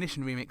 the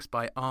Ignition remix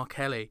by R.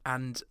 Kelly,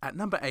 and at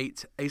number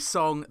 8, a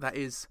song that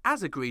is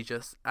as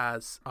egregious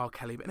as R.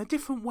 Kelly, but in a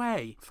different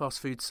way, Fast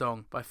Food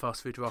Song by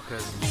Fast Food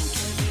Rockers.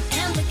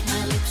 And lick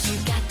my lips, you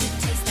got the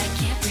taste I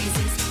can't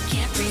resist,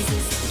 can't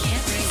resist,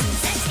 can't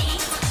resist. Let's eat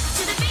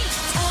to the beat.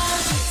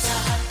 Pizza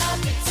Hut,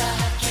 Pizza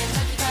Hut,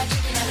 Kentucky Fried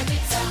Chicken and a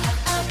Pizza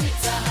Hut,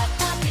 Pizza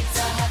Hut,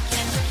 Pizza Hut,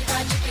 Kentucky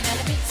Fried Chicken and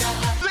a Pizza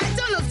Hut.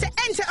 McDonald's to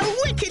enter a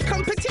wicked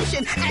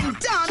competition and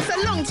dance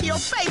along to your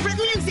favourite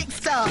music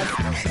stars.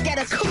 Get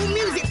a cool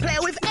music player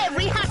with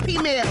every Happy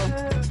Meal.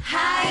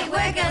 Hi,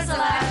 we're Girls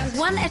Aloud.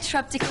 Want a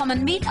trip to come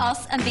and meet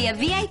us and be a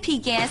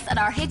VIP guest at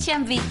our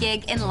HMV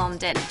gig in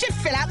London? Just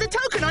fill out the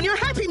token on your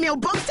Happy Meal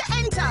box to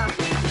enter. I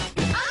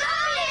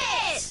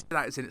love it!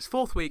 That is in its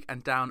 4th week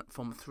and down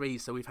from 3,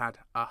 so we've had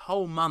a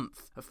whole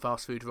month of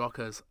Fast Food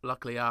Rockers.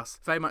 Luckily us.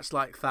 Very much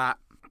like that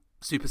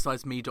Super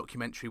Size Me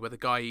documentary where the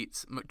guy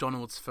eats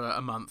McDonald's for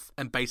a month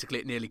and basically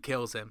it nearly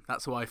kills him.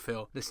 That's how I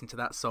feel listening to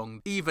that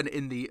song, even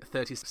in the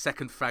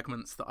 30-second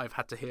fragments that I've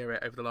had to hear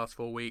it over the last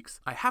 4 weeks.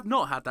 I have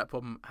not had that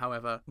problem,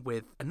 however,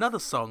 with another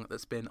song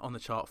that's been on the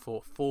chart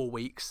for 4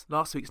 weeks.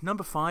 Last week's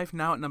number 5,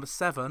 now at number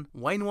 7,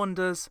 Wayne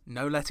Wonder's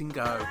No Letting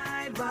Go.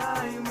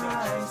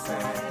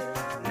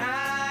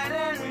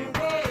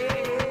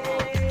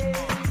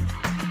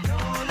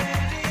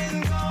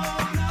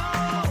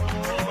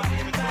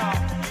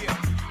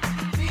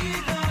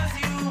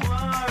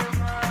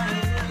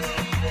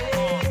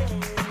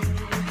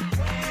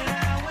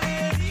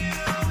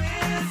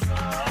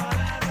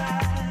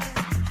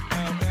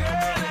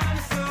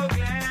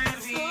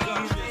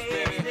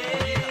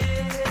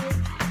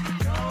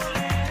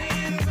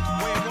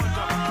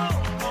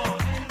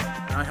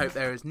 I hope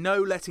there is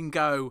no letting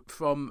go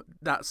from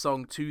that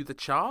song to the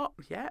chart.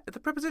 Yeah, the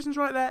preposition's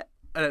right there.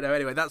 I don't know.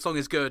 Anyway, that song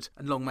is good,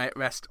 and long may it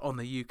rest on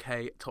the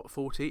UK Top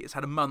 40. It's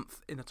had a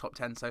month in the top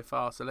 10 so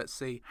far, so let's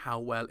see how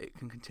well it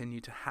can continue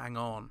to hang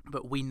on.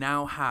 But we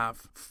now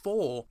have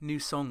 4 new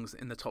songs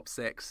in the top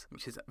 6,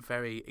 which is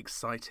very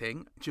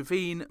exciting.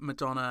 Javine,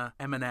 Madonna,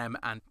 Eminem,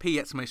 and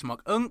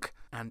 !Unk,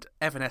 and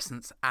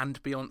Evanescence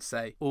and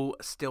Beyonce, all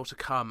still to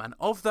come. And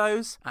of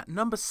those, at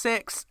number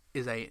 6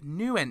 is a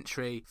new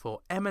entry for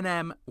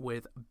Eminem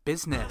with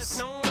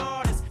Business.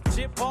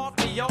 Chip off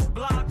the old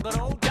block, but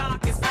old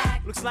Doc is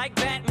back. Looks like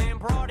Batman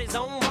brought his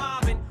own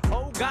Robin.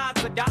 Oh God,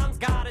 Saddam's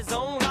got his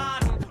own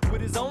Laden.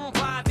 With his own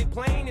private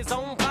plane, his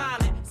own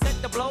pilot.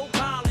 Set the blow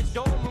college,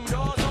 dome room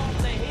doors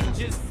off the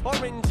hinges.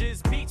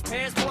 Oranges, peach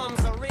pears, plums,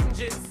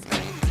 oranges.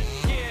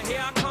 Yeah,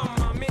 here I come,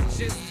 I'm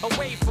inches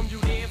away from you,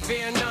 there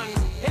fear none.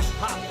 Hip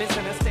hop is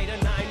in a state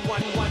of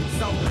 911,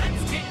 so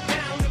let's get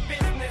down to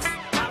business.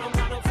 I don't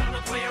got no time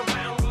to play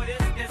around. What is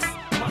this?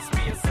 Must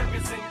be a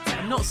circus in town.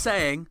 I'm not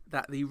saying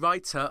that the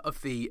writer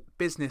of the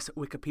business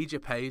Wikipedia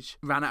page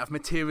ran out of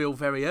material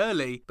very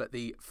early, but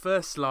the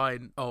first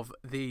line of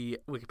the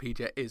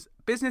Wikipedia is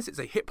Business. It's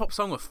a hip-hop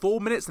song of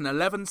 4 minutes and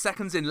 11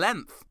 seconds in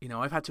length. You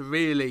know, I've had to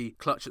really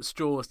clutch at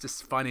straws to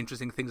find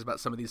interesting things about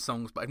some of these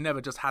songs, but I've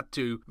never just had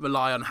to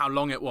rely on how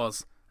long it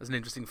was as an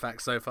interesting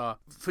fact so far.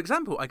 For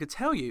example, I could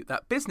tell you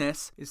that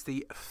Business is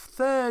the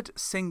 3rd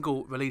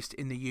single released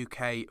in the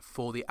UK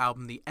for the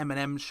album The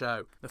Eminem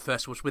Show. The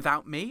first was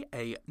Without Me,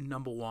 a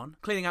number 1.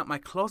 Cleaning Out My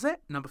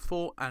Closet, number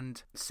 4.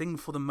 And Sing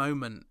for the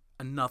Moment,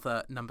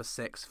 another number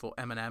 6 for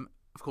Eminem.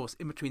 Of course,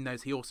 in between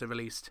those, he also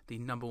released the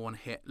number 1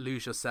 hit,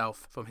 Lose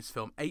Yourself, from his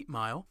film 8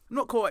 Mile. I'm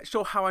not quite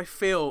sure how I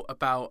feel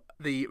about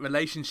the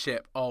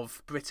relationship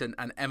of Britain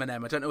and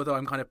Eminem. I don't know whether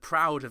I'm kind of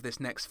proud of this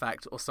next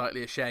fact or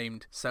slightly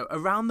ashamed. So,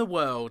 around the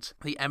world,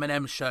 The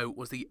Eminem Show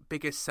was the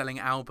biggest selling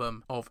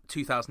album of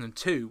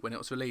 2002 when it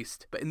was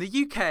released. But in the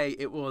UK,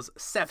 it was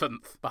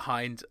 7th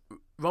behind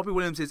Robbie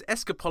Williams'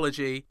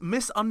 Escapology,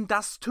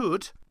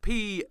 Misunderstood,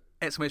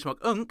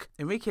 !Unk,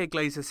 Enrique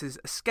Iglesias'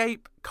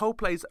 Escape,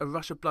 Coldplay's A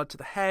Rush of Blood to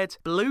the Head,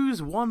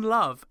 Blues One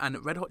Love,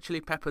 and Red Hot Chili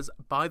Peppers'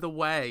 By the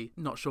Way.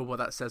 Not sure what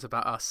that says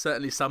about us,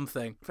 certainly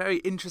something. Very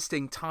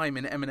interesting time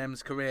in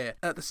Eminem's career.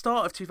 At the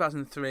start of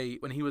 2003,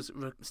 when he was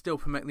still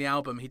promoting the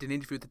album, he did an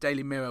interview with the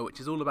Daily Mirror,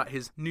 which is all about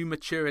his new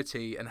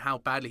maturity and how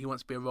badly he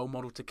wants to be a role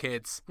model to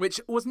kids, which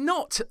was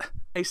not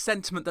a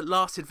sentiment that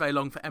lasted very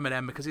long for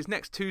Eminem, because his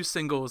next 2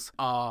 singles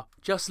are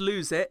Just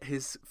Lose It,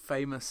 his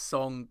famous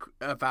song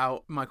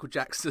about Michael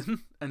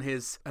Jackson and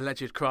his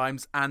alleged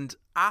crimes, and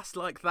Ass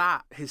Like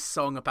That, his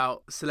song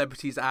about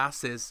celebrities'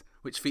 asses,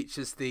 which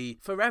features the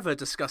forever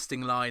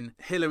disgusting line,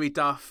 Hilary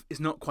Duff is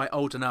not quite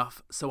old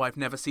enough, so I've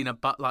never seen a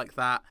butt like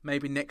that.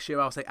 Maybe next year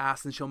I'll say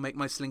ass and she'll make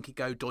my slinky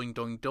go doing,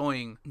 doing,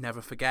 doing.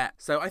 Never forget.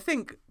 So I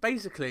think,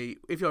 basically,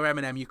 if you're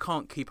Eminem, you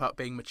can't keep up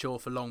being mature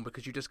for long,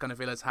 because you just kind of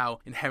realise how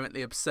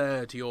inherently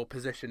absurd your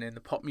position in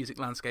the pop music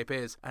landscape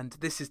is. And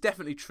this is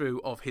definitely true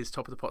of his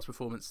Top of the Pops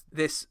performance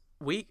this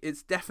week.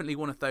 It's definitely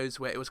one of those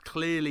where it was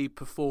clearly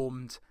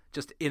performed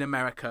just in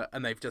America,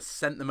 and they've just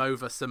sent them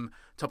over some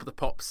Top of the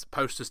Pops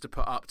posters to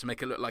put up to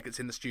make it look like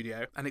it's in the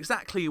studio. And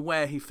exactly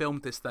where he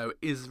filmed this, though,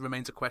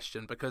 remains a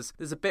question, because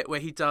there's a bit where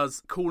he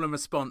does call and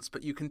response,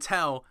 but you can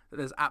tell that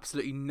there's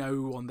absolutely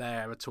no one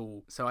there at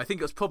all. So I think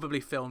it was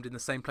probably filmed in the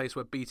same place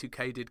where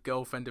B2K did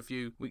Girlfriend a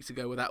few weeks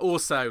ago, where that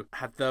also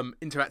had them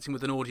interacting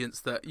with an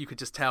audience that you could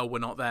just tell were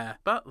not there.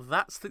 But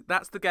that's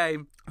the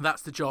game.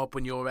 That's the job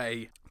when you're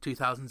a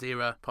 2000s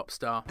era pop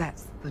star.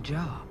 That's the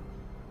job.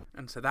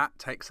 And so that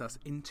takes us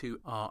into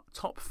our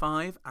top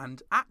 5,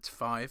 and at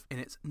 5, in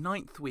its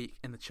 9th week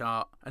in the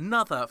chart,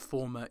 another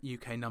former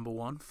UK number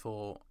 1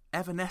 for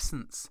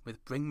Evanescence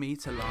with Bring Me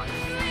to Life.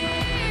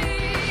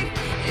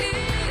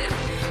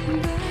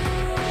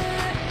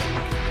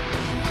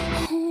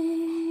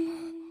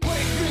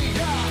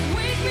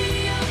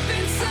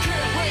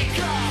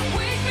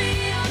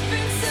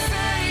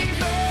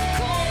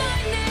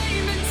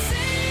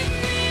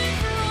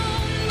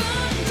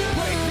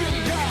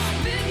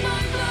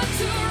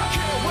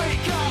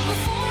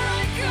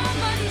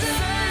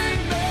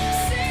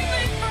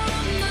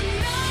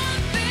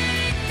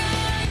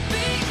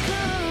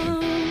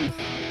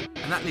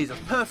 And that leads us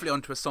perfectly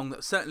onto a song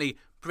that certainly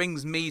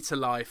brings me to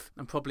life,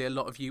 and probably a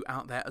lot of you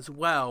out there as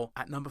well.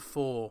 At number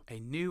 4, a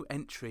new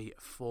entry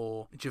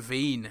for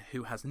Javine,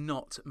 who has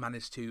not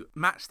managed to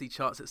match the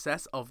chart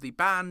success of the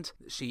band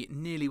that she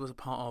nearly was a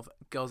part of,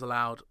 Girls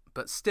Aloud,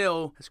 but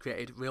still has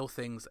created Real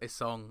Things, a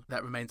song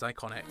that remains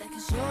iconic. I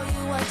can show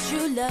you what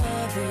you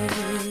love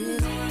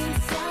is.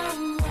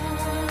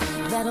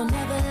 That'll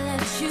never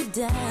let you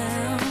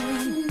down.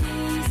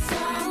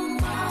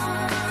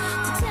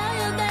 To tell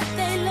you that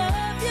they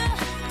love you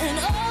and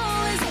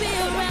always be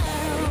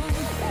around.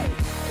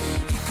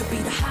 You could be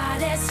the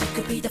hottest, you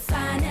could be the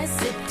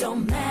finest, it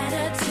don't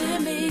matter to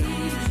me.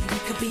 You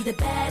could be the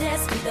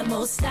baddest, be the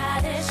most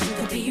stylish, you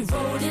could be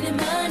rolling in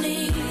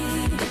money.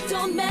 It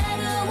don't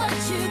matter what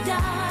you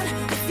got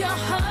if your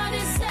heart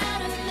is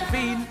out of love.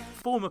 Javine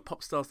former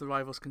Pop Stars The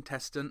Rivals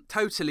contestant,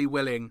 totally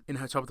willing in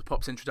her Top of the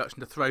Pops introduction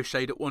to throw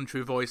shade at One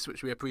True Voice,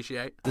 which we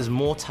appreciate. There's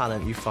more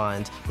talent you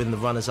find within the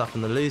runners-up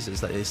and the losers,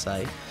 that they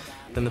say,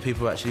 than the people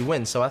who actually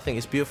win. So I think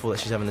it's beautiful that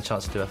she's having the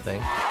chance to do her thing.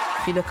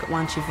 If you look at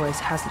One True Voice,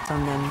 it hasn't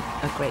done them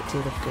a great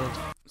deal of good.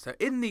 So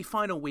in the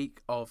final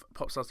week of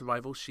Pop Stars The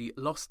Rivals, she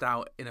lost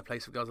out in a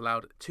place for Girls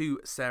Aloud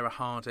to Sarah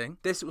Harding.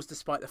 This was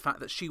despite the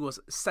fact that she was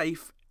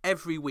safe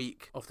every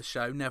week of the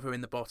show, never in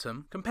the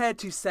bottom. Compared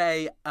to,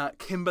 say,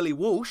 Kimberly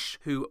Walsh,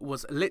 who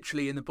was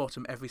literally in the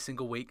bottom every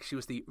single week. She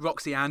was the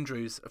Roxy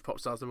Andrews of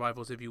Pop Stars The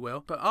Rivals, if you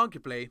will. But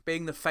arguably,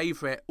 being the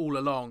favourite all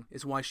along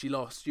is why she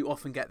lost. You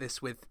often get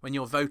this with when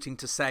you're voting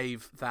to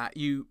save, that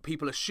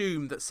people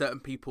assume that certain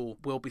people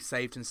will be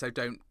saved and so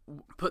don't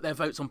put their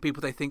votes on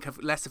people they think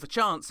have less of a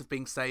chance of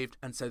being saved,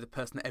 and so the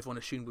person that everyone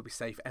assumed would be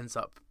safe ends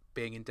up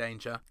being in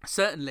danger.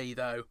 Certainly,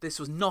 though, this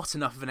was not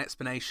enough of an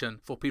explanation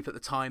for people at the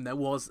time. There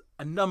was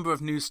a number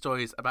of news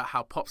stories about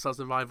how Pop Stars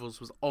The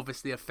Rivals was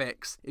obviously a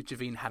fix if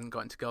Javine hadn't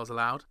got into Girls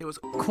Aloud. It was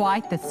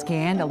quite the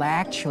scandal,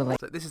 actually.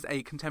 So this is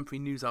a contemporary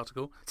news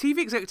article. TV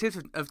executives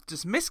have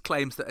dismissed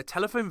claims that a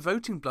telephone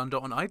voting blunder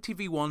on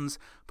ITV1's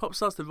Pop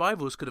Stars The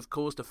Rivals could have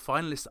caused a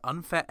finalist's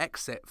unfair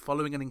exit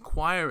following an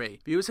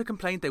inquiry. Viewers have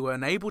complained they were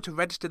unable to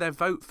register their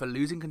vote for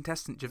losing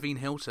contestant Javine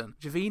Hilton.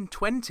 Javine,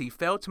 20,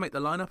 failed to make the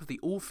lineup of the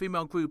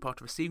all-female group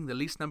after receiving the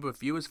least number of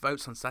viewers'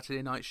 votes on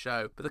Saturday night's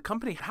show. But the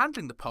company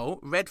handling the poll,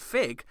 Red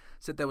Fig,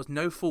 said there was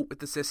no fault with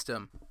the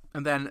system.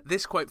 And then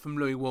this quote from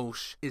Louis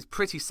Walsh is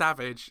pretty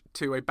savage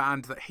to a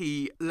band that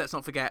he, let's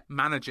not forget,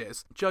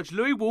 manages. Judge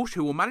Louis Walsh,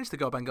 who will manage the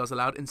Girl Band Girls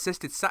Aloud,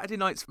 insisted Saturday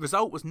night's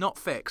result was not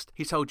fixed.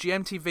 He told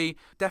GMTV,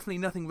 definitely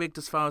nothing rigged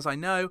as far as I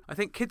know. I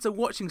think kids are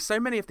watching so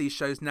many of these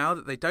shows now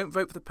that they don't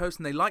vote for the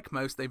person they like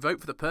most, they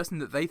vote for the person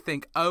that they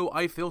think, oh,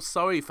 I feel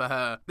sorry for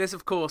her. This,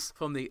 of course,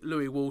 from the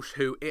Louis Walsh,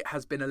 who, it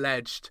has been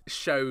alleged,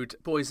 showed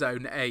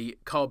Boyzone a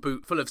car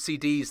boot full of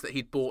CDs that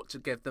he'd bought to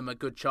give them a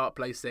good chart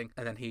placing,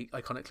 and then he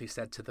iconically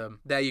said to them,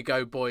 there you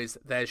go, boys,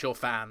 there's your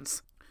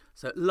fans.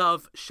 So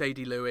love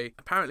Shady Louis.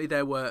 Apparently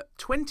there were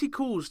 20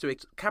 calls to a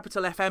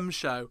Capital FM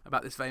show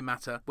about this very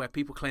matter, where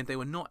people claimed they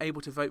were not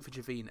able to vote for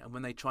Javine, and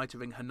when they tried to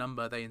ring her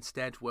number, they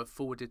instead were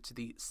forwarded to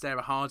the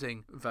Sarah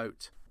Harding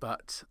vote.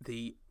 But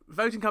the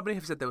voting company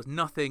have said there was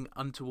nothing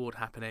untoward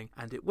happening,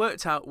 and it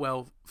worked out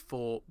well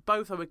for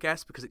both, I would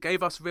guess, because it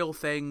gave us real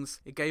things.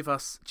 It gave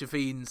us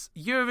Javine's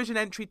Eurovision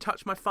entry,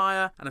 Touch My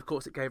Fire, and of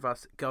course it gave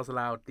us Girls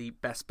Aloud, the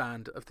best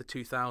band of the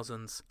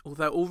 2000s.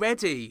 Although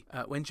already,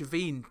 when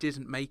Javine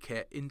didn't make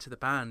it into the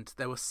band,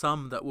 there were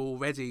some that were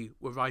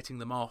writing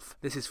them off.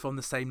 This is from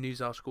the same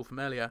news article from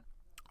earlier.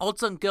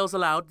 Odds on Girls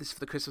Aloud, this is for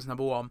the Christmas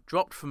number 1,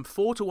 dropped from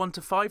 4-1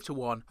 to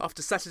 5-1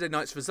 after Saturday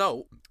night's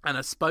result, and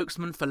a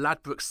spokesman for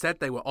Ladbrokes said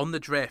they were on the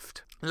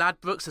drift.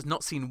 Ladbrokes has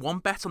not seen one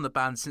bet on the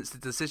band since the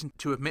decision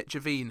to admit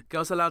Javine.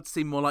 Girls Aloud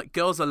seem more like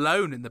Girls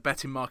Alone in the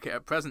betting market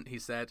at present, he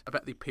said. I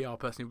bet the PR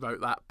person who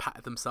wrote that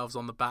patted themselves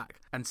on the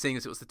back, and seeing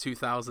as it was the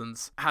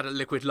 2000s, had a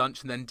liquid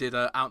lunch and then did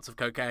an ounce of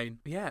cocaine.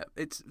 Yeah,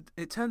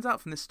 it turns out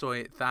from this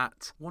story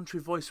that One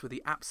True Voice were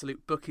the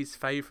absolute bookies'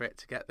 favourite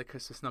to get the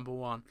Christmas number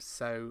 1.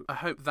 So I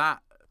hope that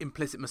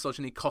implicit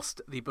misogyny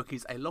cost the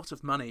bookies a lot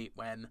of money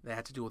when they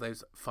had to do all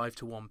those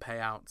 5-1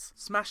 payouts.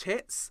 Smash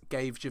Hits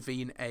gave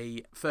Javine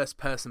a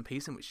first-person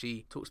piece in which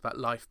she talks about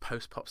life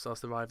post-Pop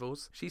Stars The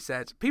Rivals. She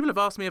said, people have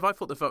asked me if I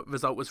thought the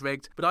result was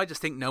rigged, but I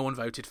just think no one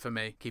voted for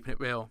me, keeping it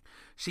real.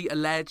 She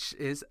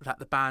alleges that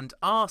the band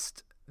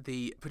asked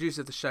the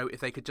producer of the show if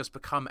they could just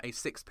become a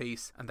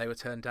 6-piece, and they were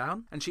turned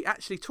down. And she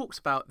actually talks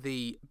about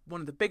one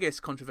of the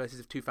biggest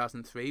controversies of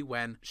 2003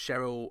 when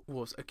Cheryl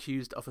was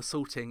accused of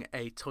assaulting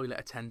a toilet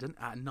attendant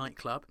at a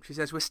nightclub. She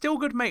says, we're still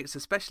good mates,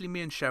 especially me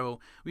and Cheryl.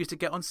 We used to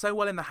get on so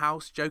well in the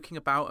house, joking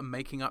about and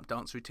making up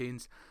dance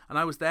routines, and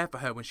I was there for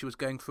her when she was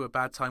going through a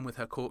bad time with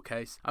her court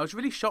case. I was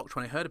really shocked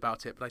when I heard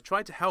about it, but I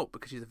tried to help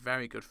because she's a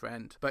very good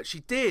friend. But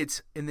she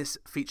did, in this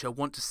feature,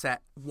 want to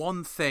set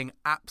one thing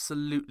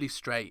absolutely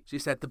straight. She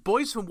said, the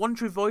boys from One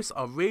True Voice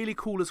are really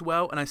cool as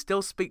well, and I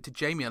still speak to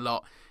Jamie a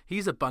lot.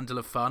 He's a bundle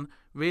of fun,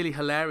 really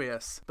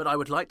hilarious. But I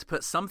would like to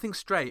put something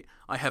straight.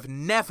 I have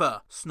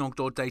never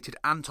snogged or dated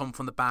Anton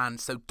from the band,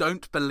 so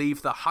don't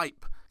believe the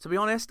hype. To be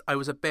honest, I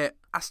was a bit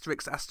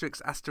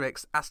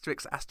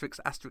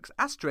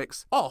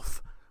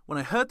off when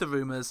I heard the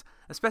rumours,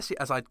 especially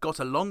as I'd got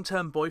a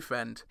long-term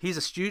boyfriend. He's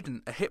a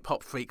student, a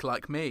hip-hop freak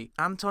like me.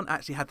 Anton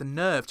actually had the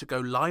nerve to go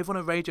live on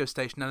a radio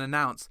station and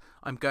announce,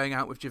 I'm going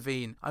out with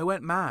Javine. I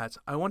went mad.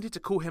 I wanted to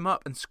call him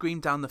up and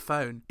scream down the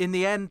phone. In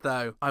the end,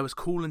 though, I was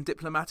cool and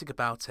diplomatic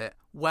about it.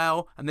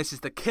 Well, and this is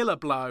the killer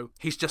blow,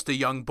 he's just a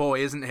young boy,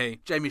 isn't he?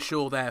 Jamie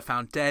Shaw there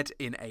found dead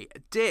in a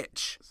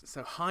ditch.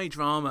 So high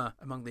drama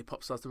among the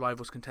Pop Stars The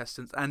Rivals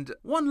contestants. And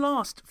one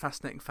last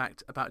fascinating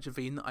fact about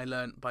Javine that I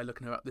learned by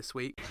looking her up this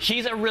week.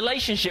 She's a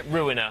relationship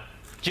ruiner.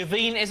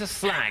 Javine is a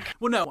slag.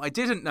 Well, no, what I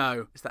didn't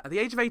know is that at the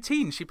age of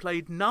 18, she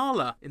played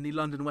Nala in the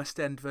London West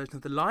End version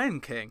of The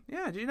Lion King.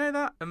 Yeah, did you know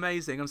that?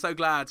 Amazing. I'm so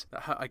glad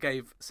that I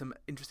gave some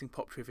interesting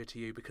pop trivia to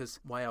you, because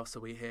why else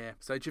are we here?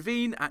 So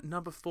Javine at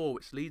number 4,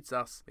 which leads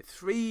us with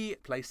 3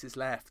 places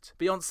left.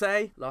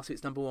 Beyonce, last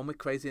week's number 1 with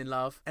Crazy in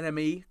Love.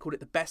 NME called it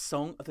the best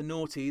song of the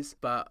noughties,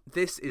 but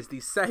this is the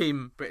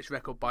same British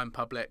record buying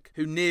public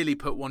who nearly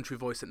put One True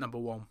Voice at number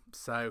 1.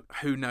 So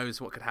who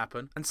knows what could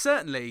happen? And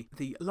certainly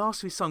the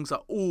last 3 songs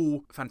are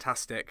all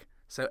fantastic.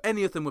 So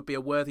any of them would be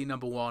a worthy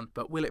number 1,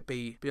 but will it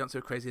be Beyonce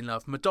with Crazy in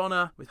Love,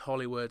 Madonna with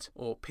Hollywood,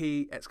 or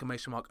P!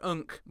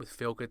 with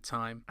Feel Good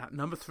Time? At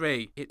number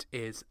 3, it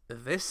is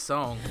this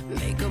song.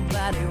 Make a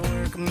body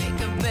work, make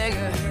a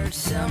beggar hurt.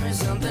 Tell me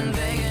something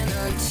big and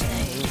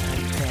untamed.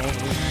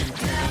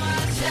 Now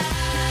I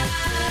time,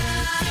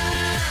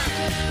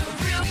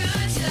 real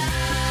good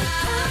time.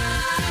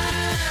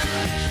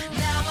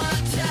 Now I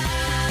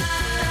time,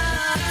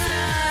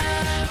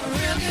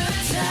 real good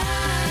time.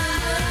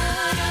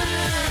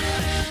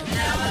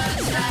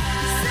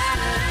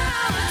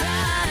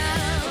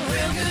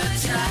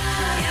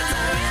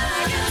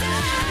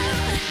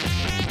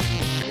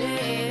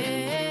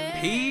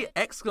 P!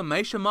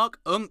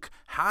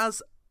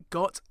 has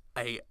got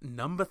a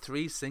number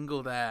 3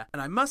 single there.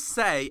 And I must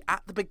say,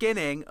 at the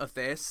beginning of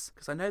this,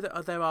 because I know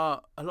that there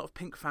are a lot of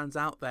Pink fans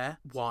out there.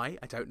 Why?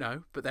 I don't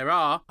know. But there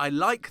are. I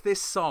like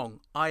this song.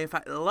 I, in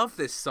fact, love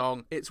this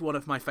song. It's one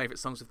of my favourite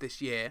songs of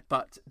this year.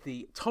 But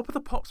the Top of the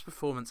Pops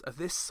performance of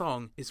this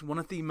song is one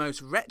of the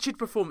most wretched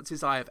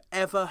performances I have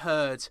ever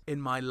heard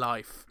in my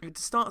life. It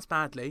starts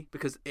badly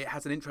because it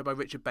has an intro by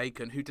Richard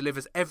Bacon, who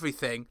delivers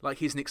everything like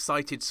he's an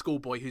excited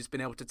schoolboy who's been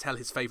able to tell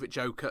his favourite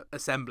joke at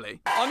assembly.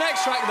 Our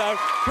next track, though,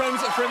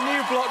 comes from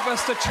new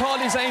blockbuster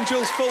Charlie's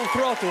Angels Full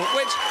Throttle,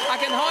 which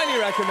I can highly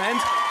recommend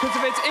because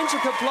of its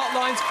intricate plot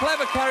lines,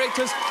 clever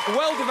characters,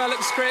 well-developed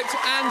script,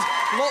 and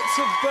lots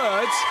of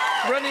birds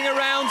running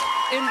around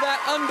in their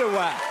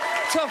underwear.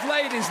 Tough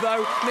ladies,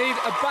 though, need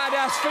a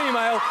badass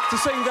female to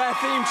sing their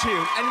theme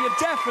tune, and you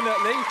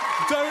definitely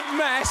don't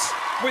mess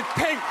with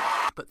Pink.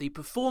 But the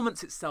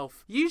performance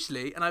itself,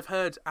 usually, and I've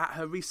heard at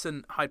her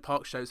recent Hyde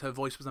Park shows, her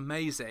voice was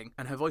amazing,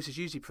 and her voice is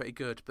usually pretty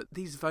good, but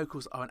these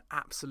vocals are an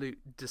absolute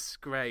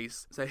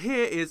disgrace. So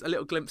here is a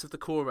little glimpse of the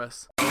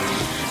chorus.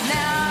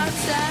 Now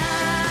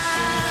time,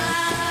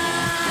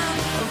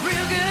 a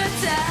real good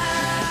time.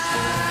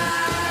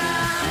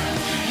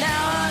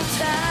 Now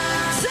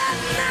time,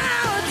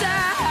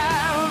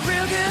 a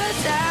real good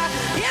time.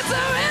 It's a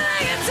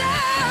really good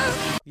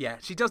time. Yeah,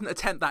 she doesn't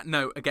attempt that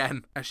note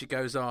again as she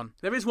goes on.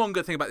 There is one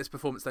good thing about this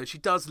performance, though. She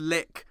does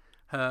lick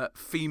her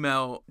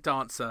female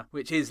dancer,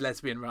 which is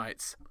lesbian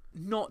rights.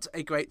 Not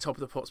a great Top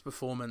of the Pops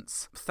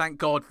performance. Thank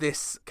God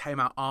this came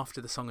out after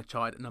the song had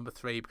charted at number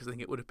 3, because I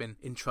think it would have been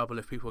in trouble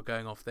if people were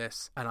going off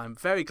this. And I'm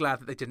very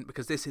glad that they didn't,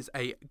 because this is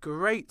a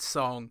great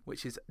song,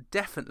 which is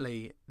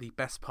definitely the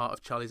best part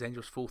of Charlie's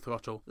Angels Full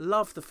Throttle.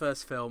 Love the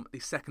first film. The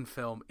second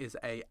film is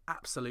a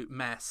absolute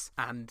mess.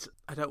 And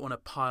I don't want to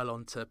pile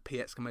on to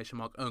P!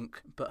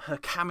 But her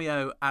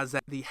cameo as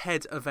the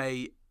head of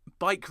a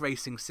bike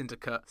racing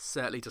syndicate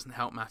certainly doesn't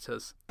help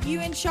matters.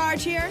 You in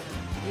charge here?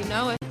 You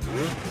know it.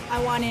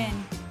 I want in.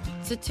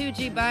 It's a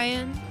 2G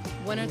buy-in.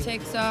 Winner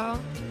takes all.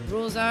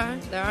 Rules are,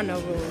 there are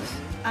no rules.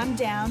 I'm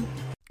down.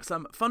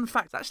 Some fun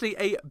facts. Actually,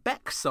 a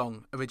Beck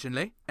song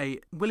originally. A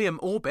William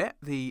Orbit,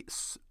 the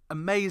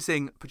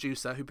amazing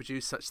producer who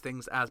produced such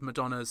things as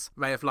Madonna's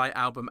Ray of Light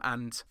album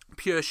and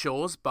Pure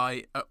Shores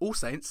by All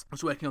Saints,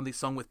 was working on this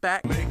song with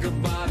Beck. Make a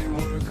body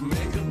work,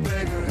 make a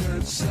beggar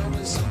hurt. Tell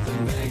me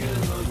something big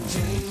and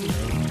untamed.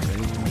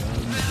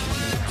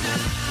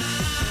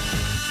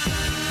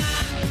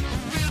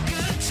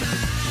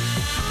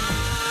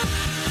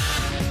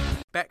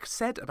 Beck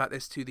said about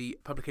this to the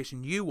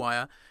publication U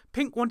Wire,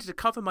 Pink wanted to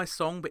cover my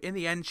song, but in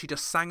the end she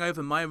just sang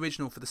over my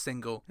original for the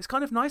single. It's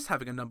kind of nice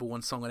having a number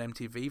 1 song on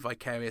MTV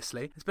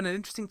vicariously. It's been an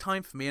interesting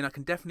time for me, and I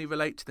can definitely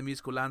relate to the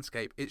musical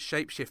landscape. It's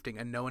shape-shifting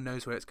and no one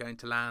knows where it's going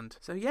to land.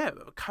 So yeah,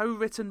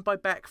 co-written by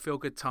Beck, Feel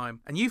Good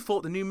Time. And you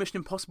thought the new Mission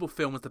Impossible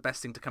film was the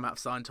best thing to come out of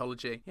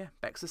Scientology. Yeah,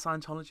 Beck's a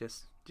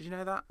Scientologist. Did you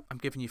know that? I'm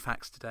giving you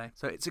facts today.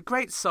 So it's a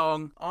great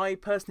song. I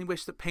personally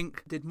wish that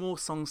Pink did more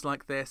songs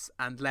like this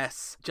and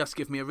less Just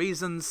Give Me a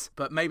Reasons,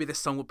 but maybe this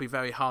song would be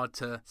very hard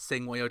to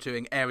sing while you're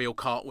doing aerial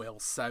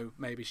cartwheels, so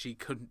maybe she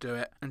couldn't do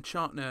it. And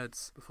chart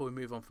nerds, before we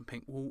move on from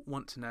Pink, will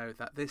want to know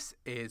that this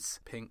is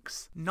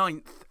Pink's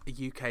 9th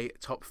UK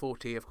Top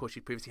 40. Of course,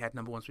 she previously had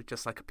number 1s with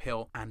Just Like a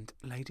Pill and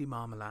Lady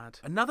Marmalade.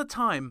 Another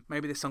time,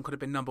 maybe this song could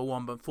have been number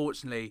 1, but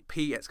unfortunately,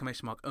 P!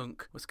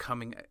 was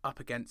coming up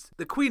against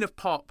the Queen of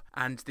Pop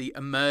and the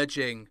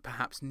emerging,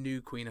 perhaps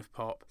new Queen of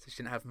Pop, so she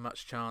didn't have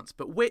much chance.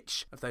 But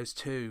which of those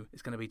two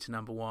is going to be to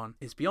number 1?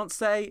 Is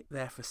Beyonce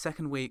there for a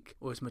second week,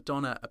 or is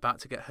Madonna about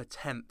to get her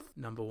 10th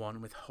number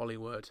 1 with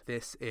Hollywood?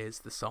 This is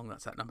the song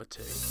that's at number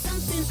 2.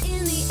 Something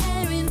in the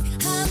air in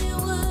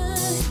Hollywood.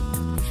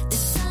 The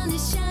sun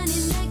is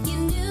shining like you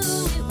knew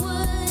it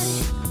would.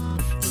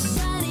 You're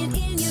riding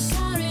in your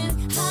car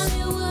in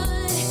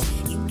Hollywood.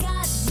 You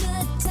got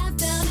the top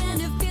down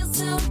and it feels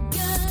so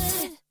good.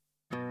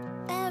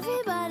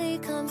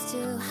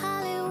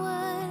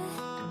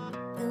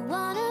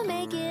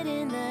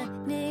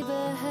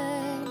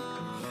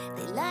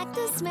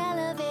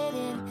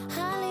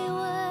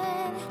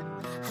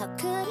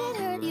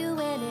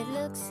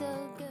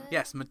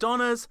 Yes,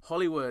 Madonna's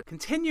Hollywood,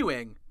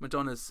 continuing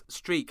Madonna's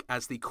streak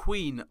as the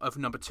queen of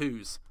number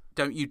twos.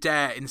 Don't you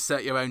dare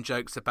insert your own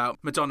jokes about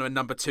Madonna and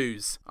number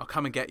twos. I'll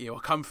come and get you. I'll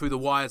come through the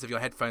wires of your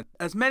headphones.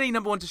 As many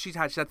number ones as she's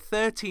had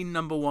 13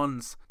 number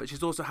ones, but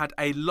she's also had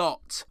a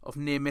lot of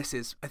near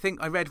misses. I think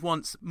I read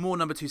once more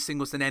number two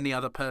singles than any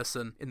other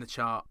person in the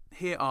chart.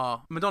 Here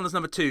are Madonna's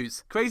number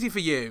twos. Crazy for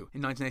You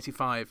in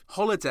 1985.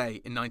 Holiday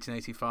in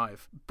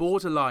 1985.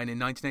 Borderline in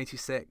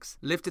 1986.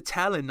 Live to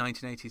Tell in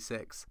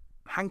 1986.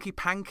 Hanky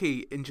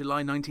Panky in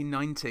July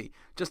 1990,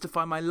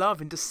 Justify My Love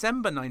in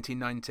December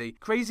 1990,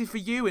 Crazy for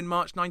You in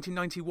March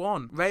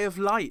 1991, Ray of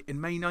Light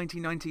in May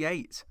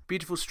 1998,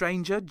 Beautiful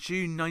Stranger,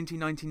 June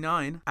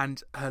 1999,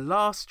 and her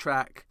last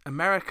track,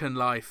 American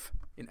Life,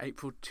 in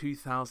April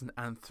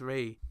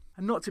 2003.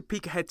 And not to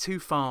peek ahead too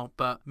far,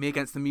 but Me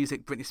Against the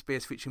Music, Britney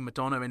Spears featuring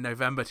Madonna in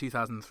November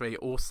 2003,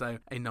 also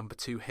a number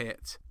two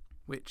hit,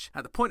 which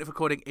at the point of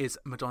recording is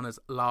Madonna's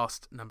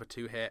last number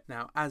two hit.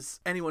 Now,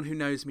 as anyone who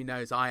knows me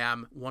knows, I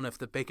am one of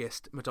the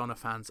biggest Madonna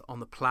fans on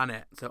the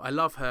planet. So I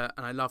love her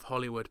and I love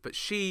Hollywood, but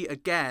she,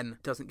 again,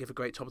 doesn't give a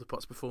great Top of the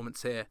Pops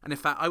performance here. And in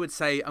fact, I would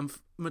say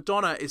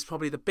Madonna is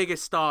probably the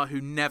biggest star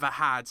who never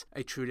had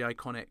a truly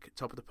iconic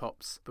Top of the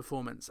Pops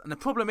performance. And the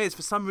problem is,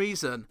 for some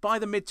reason, by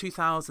the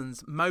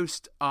mid-2000s,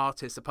 most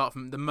artists, apart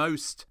from the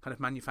most kind of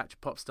manufactured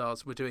pop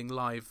stars, were doing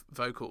live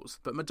vocals.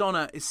 But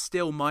Madonna is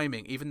still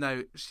miming, even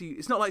though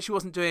it's not like she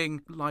wasn't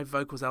doing live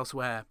vocals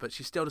elsewhere, but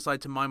she still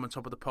decided to mime on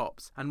Top of the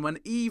Pops. And when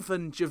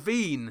even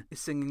Javine is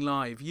singing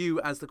live,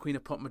 you, as the Queen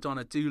of Pop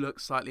Madonna, do look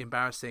slightly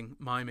embarrassing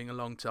miming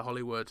along to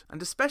Hollywood.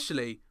 And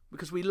especially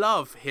because we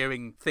love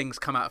hearing things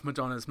come out of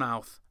Madonna's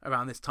mouth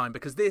around this time,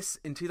 because this,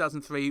 in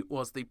 2003,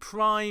 was the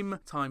prime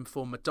time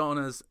for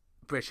Madonna's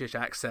British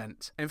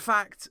accent. In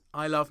fact,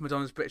 I love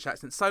Madonna's British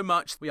accent so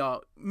much, we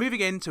are moving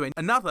into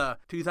another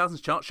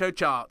 2000s chart show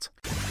chart.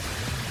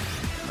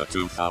 The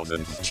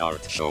 2000s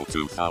chart show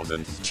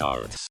 2000s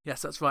chart.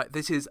 Yes, that's right.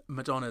 This is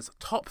Madonna's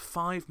top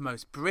 5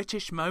 most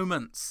British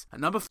moments.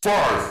 At number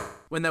 5,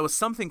 when there was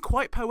something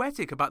quite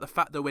poetic about the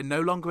fact that we're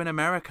no longer in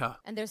America.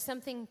 And there's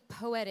something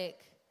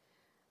poetic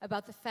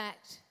about the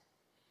fact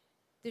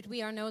that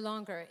we are no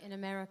longer in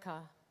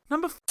America.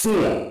 Number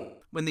 4,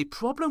 when the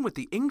problem with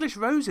the English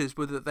Roses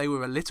was that they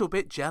were a little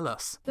bit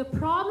jealous. The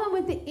problem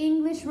with the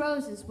English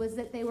Roses was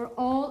that they were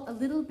all a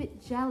little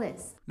bit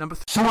jealous. Number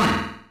 3,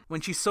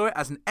 when she saw it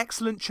as an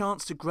excellent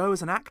chance to grow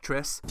as an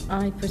actress.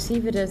 I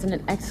perceive it as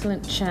an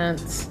excellent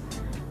chance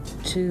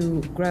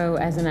to grow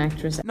as an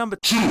actress. Number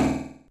 2,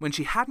 when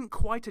she hadn't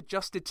quite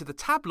adjusted to the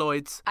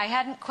tabloids. I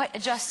hadn't quite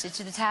adjusted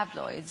to the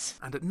tabloids.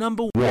 And at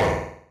number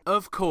 1,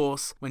 of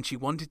course, when she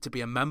wanted to be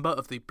a member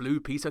of the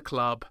Blue Peter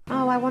Club.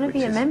 Oh, I want to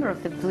be a member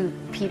of the Blue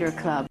Peter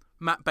Club.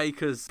 Matt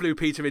Baker's Blue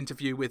Peter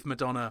interview with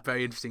Madonna.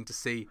 Very interesting to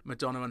see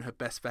Madonna on her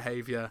best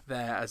behaviour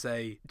there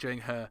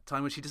during her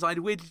time when she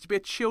decided weirdly to be a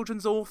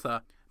children's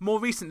author. More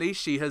recently,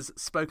 she has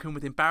spoken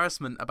with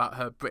embarrassment about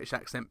her British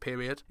accent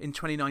period. In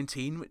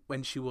 2019,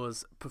 when she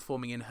was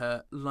performing in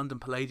her London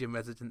Palladium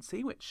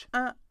residency, which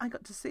I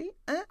got to see.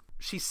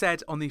 She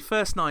said on the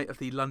first night of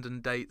the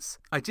London dates,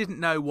 "I didn't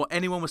know what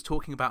anyone was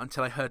talking about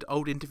until I heard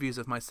old interviews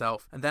of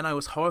myself, and then I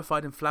was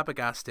horrified and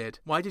flabbergasted.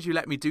 Why did you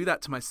let me do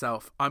that to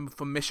myself? I'm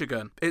from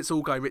Michigan. It's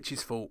all Guy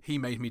Ritchie's fault. He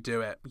made me do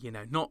it." You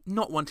know,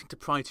 not wanting to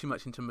pry too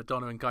much into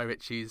Madonna and Guy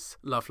Ritchie's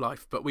love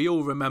life, but we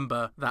all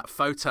remember that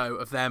photo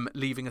of them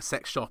leaving a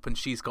sex shop and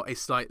she's got a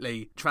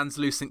slightly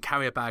translucent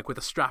carrier bag with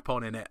a strap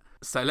on in it.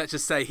 So let's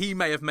just say he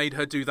may have made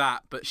her do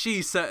that, but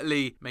she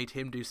certainly made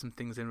him do some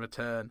things in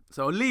return.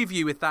 So I'll leave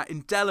you with that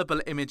indelible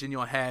image in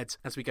your head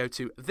as we go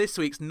to this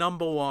week's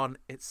number 1.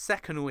 Its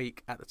second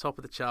week at the top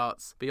of the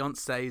charts,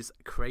 Beyonce's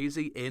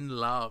Crazy in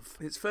Love.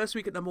 In its first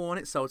week at number 1,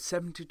 it sold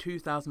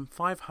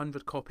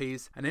 72,500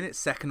 copies, and in its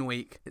second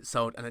week, it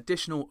sold an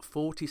additional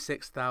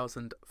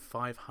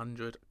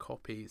 46,500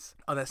 copies.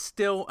 Are there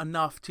still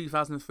enough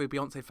 2003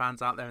 Beyonce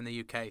fans out there in the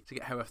UK to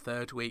get her a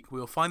third week?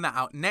 We will find that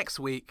out next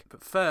week,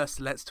 but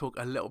first, let's talk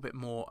a little bit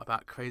more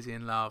about Crazy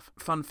in Love.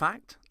 Fun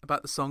fact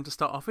about the song to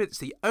start off with, it's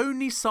the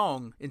only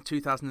song in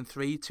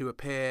 2003 to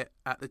appear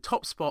at the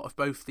top spot of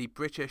both the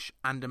British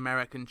and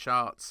American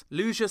charts.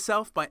 Lose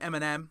Yourself by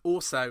Eminem,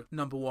 also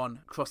number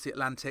 1 across the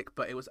Atlantic,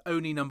 but it was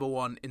only number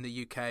 1 in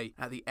the UK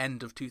at the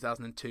end of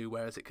 2002,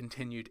 whereas it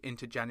continued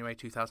into January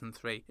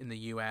 2003 in the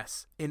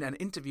US. In an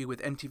interview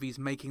with MTV's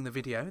Making the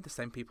Video, the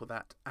same people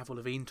that Avril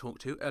Lavigne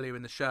talked to earlier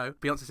in the show,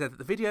 Beyonce said that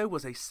the video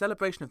was a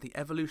celebration of the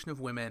evolution of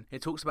women.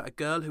 It talks about a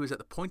girl who is at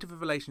the point of a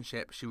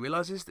relationship. She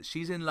realises that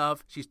she's in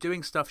love, she's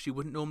doing stuff she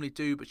wouldn't normally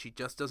do, but she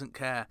just doesn't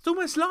care. It's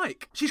almost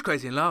like she's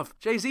crazy in love.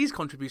 Jay-Z's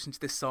contribution to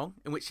this song,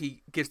 in which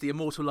he gives the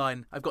immortal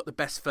line, "I've got the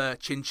best fur,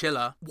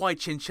 chinchilla." Why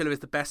chinchilla is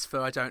the best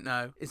fur, I don't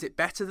know. Is it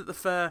better that the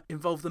fur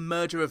involved the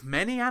murder of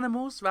many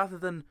animals rather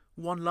than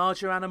one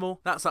larger animal?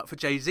 That's up for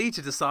Jay-Z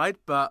to decide,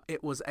 but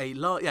it was a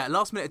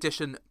last minute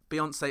addition.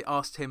 Beyonce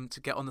asked him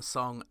to get on the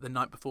song the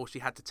night before she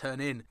had to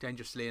turn in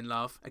Dangerously in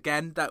Love.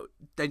 Again, that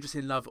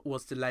Dangerously in Love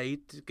was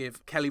delayed to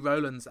give Kelly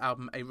Rowland's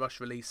album a rush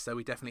release, so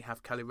we definitely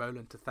have Kelly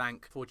Rowland to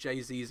thank for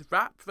Jay-Z's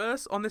rap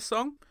verse on this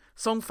song.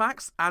 Song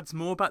Facts adds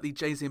more about the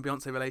Jay-Z and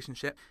Beyonce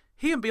relationship.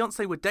 He and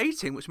Beyonce were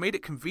dating, which made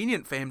it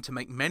convenient for him to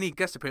make many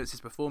guest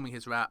appearances performing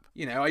his rap.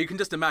 You know, you can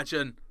just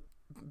imagine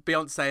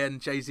Beyonce and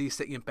Jay-Z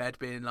sitting in bed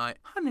being like,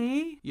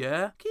 honey,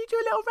 yeah, can you do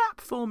a little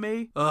rap for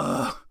me?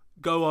 Ugh.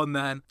 Go on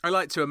then. I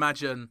like to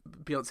imagine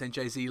Beyonce and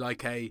Jay-Z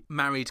like a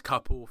married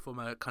couple from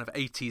a kind of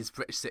 80s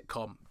British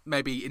sitcom,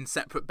 maybe in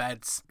separate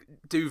beds,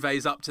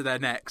 duvets up to their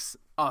necks,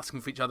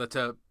 asking for each other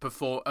to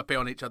appear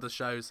on each other's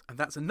shows. And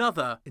that's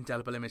another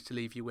indelible image to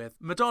leave you with.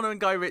 Madonna and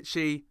Guy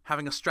Ritchie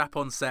having a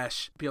strap-on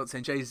sesh, Beyonce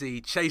and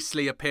Jay-Z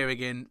chastely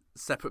appearing in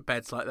separate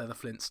beds like they're the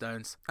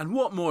Flintstones. And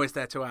what more is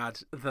there to add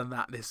than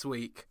that this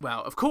week?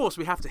 Well, of course,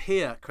 we have to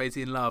hear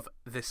Crazy in Love,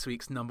 this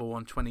week's number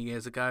one 20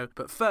 years ago.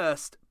 But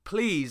first,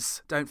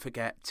 please don't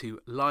forget to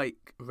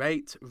like,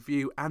 rate,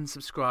 review and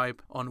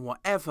subscribe on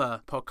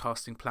whatever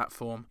podcasting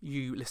platform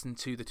you listen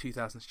to the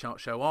 2000s chart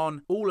show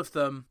on. All of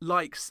them,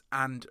 likes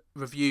and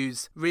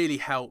reviews, really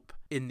help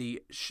in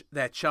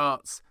their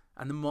charts.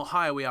 And the more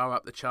higher we are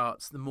up the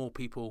charts, the more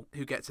people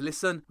who get to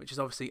listen, which is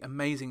obviously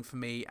amazing for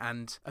me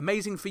and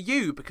amazing for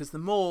you, because the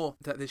more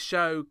that this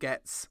show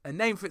gets a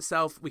name for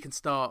itself, we can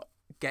start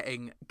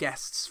getting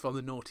guests from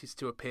the noughties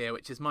to appear,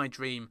 which is my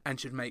dream and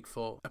should make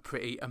for a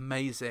pretty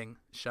amazing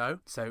show.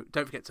 So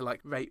don't forget to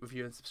like, rate,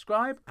 review and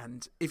subscribe.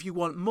 And if you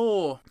want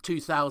more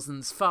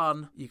 2000s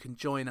fun, you can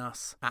join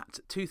us at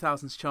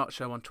 2000s Chart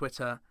Show on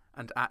Twitter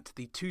and at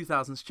the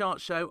 2000s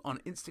Chart Show on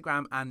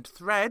Instagram and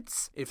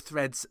Threads, if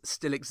Threads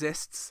still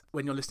exists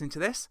when you're listening to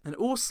this. And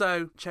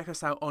also check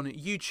us out on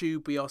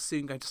YouTube. We are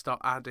soon going to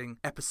start adding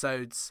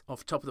episodes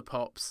of Top of the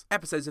Pops,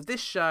 episodes of this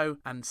show,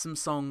 and some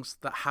songs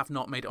that have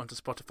not made it onto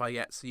Spotify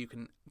yet, so you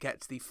can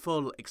get the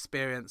full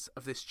experience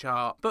of this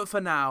chart. But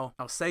for now,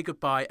 I'll say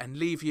goodbye and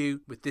leave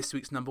you with this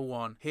week's number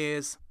one.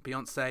 Here's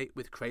Beyonce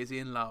with Crazy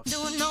in Love.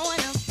 Doing no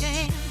one else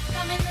can.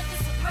 Got me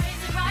looking so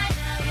crazy right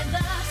now. Your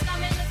love's got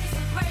me looking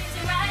so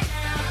crazy right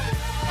now.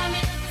 Got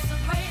me looking so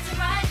crazy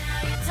right now.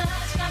 Your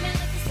touch got me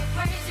looking so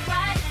crazy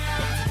right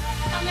now.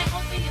 Got me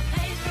hoping you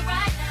page me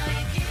right now.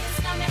 Your kiss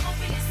got me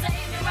hoping you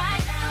save me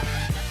right now.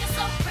 Looking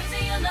so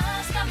crazy, your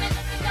love's got me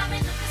looking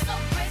so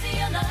crazy,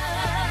 your love.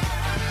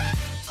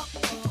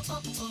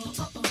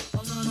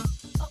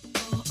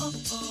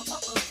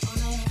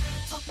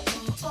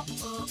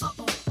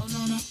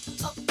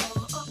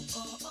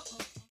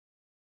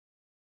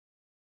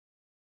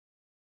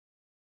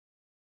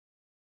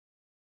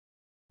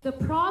 The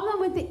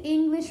problem with the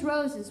English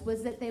roses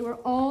was that they were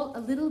all a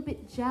little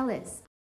bit jealous.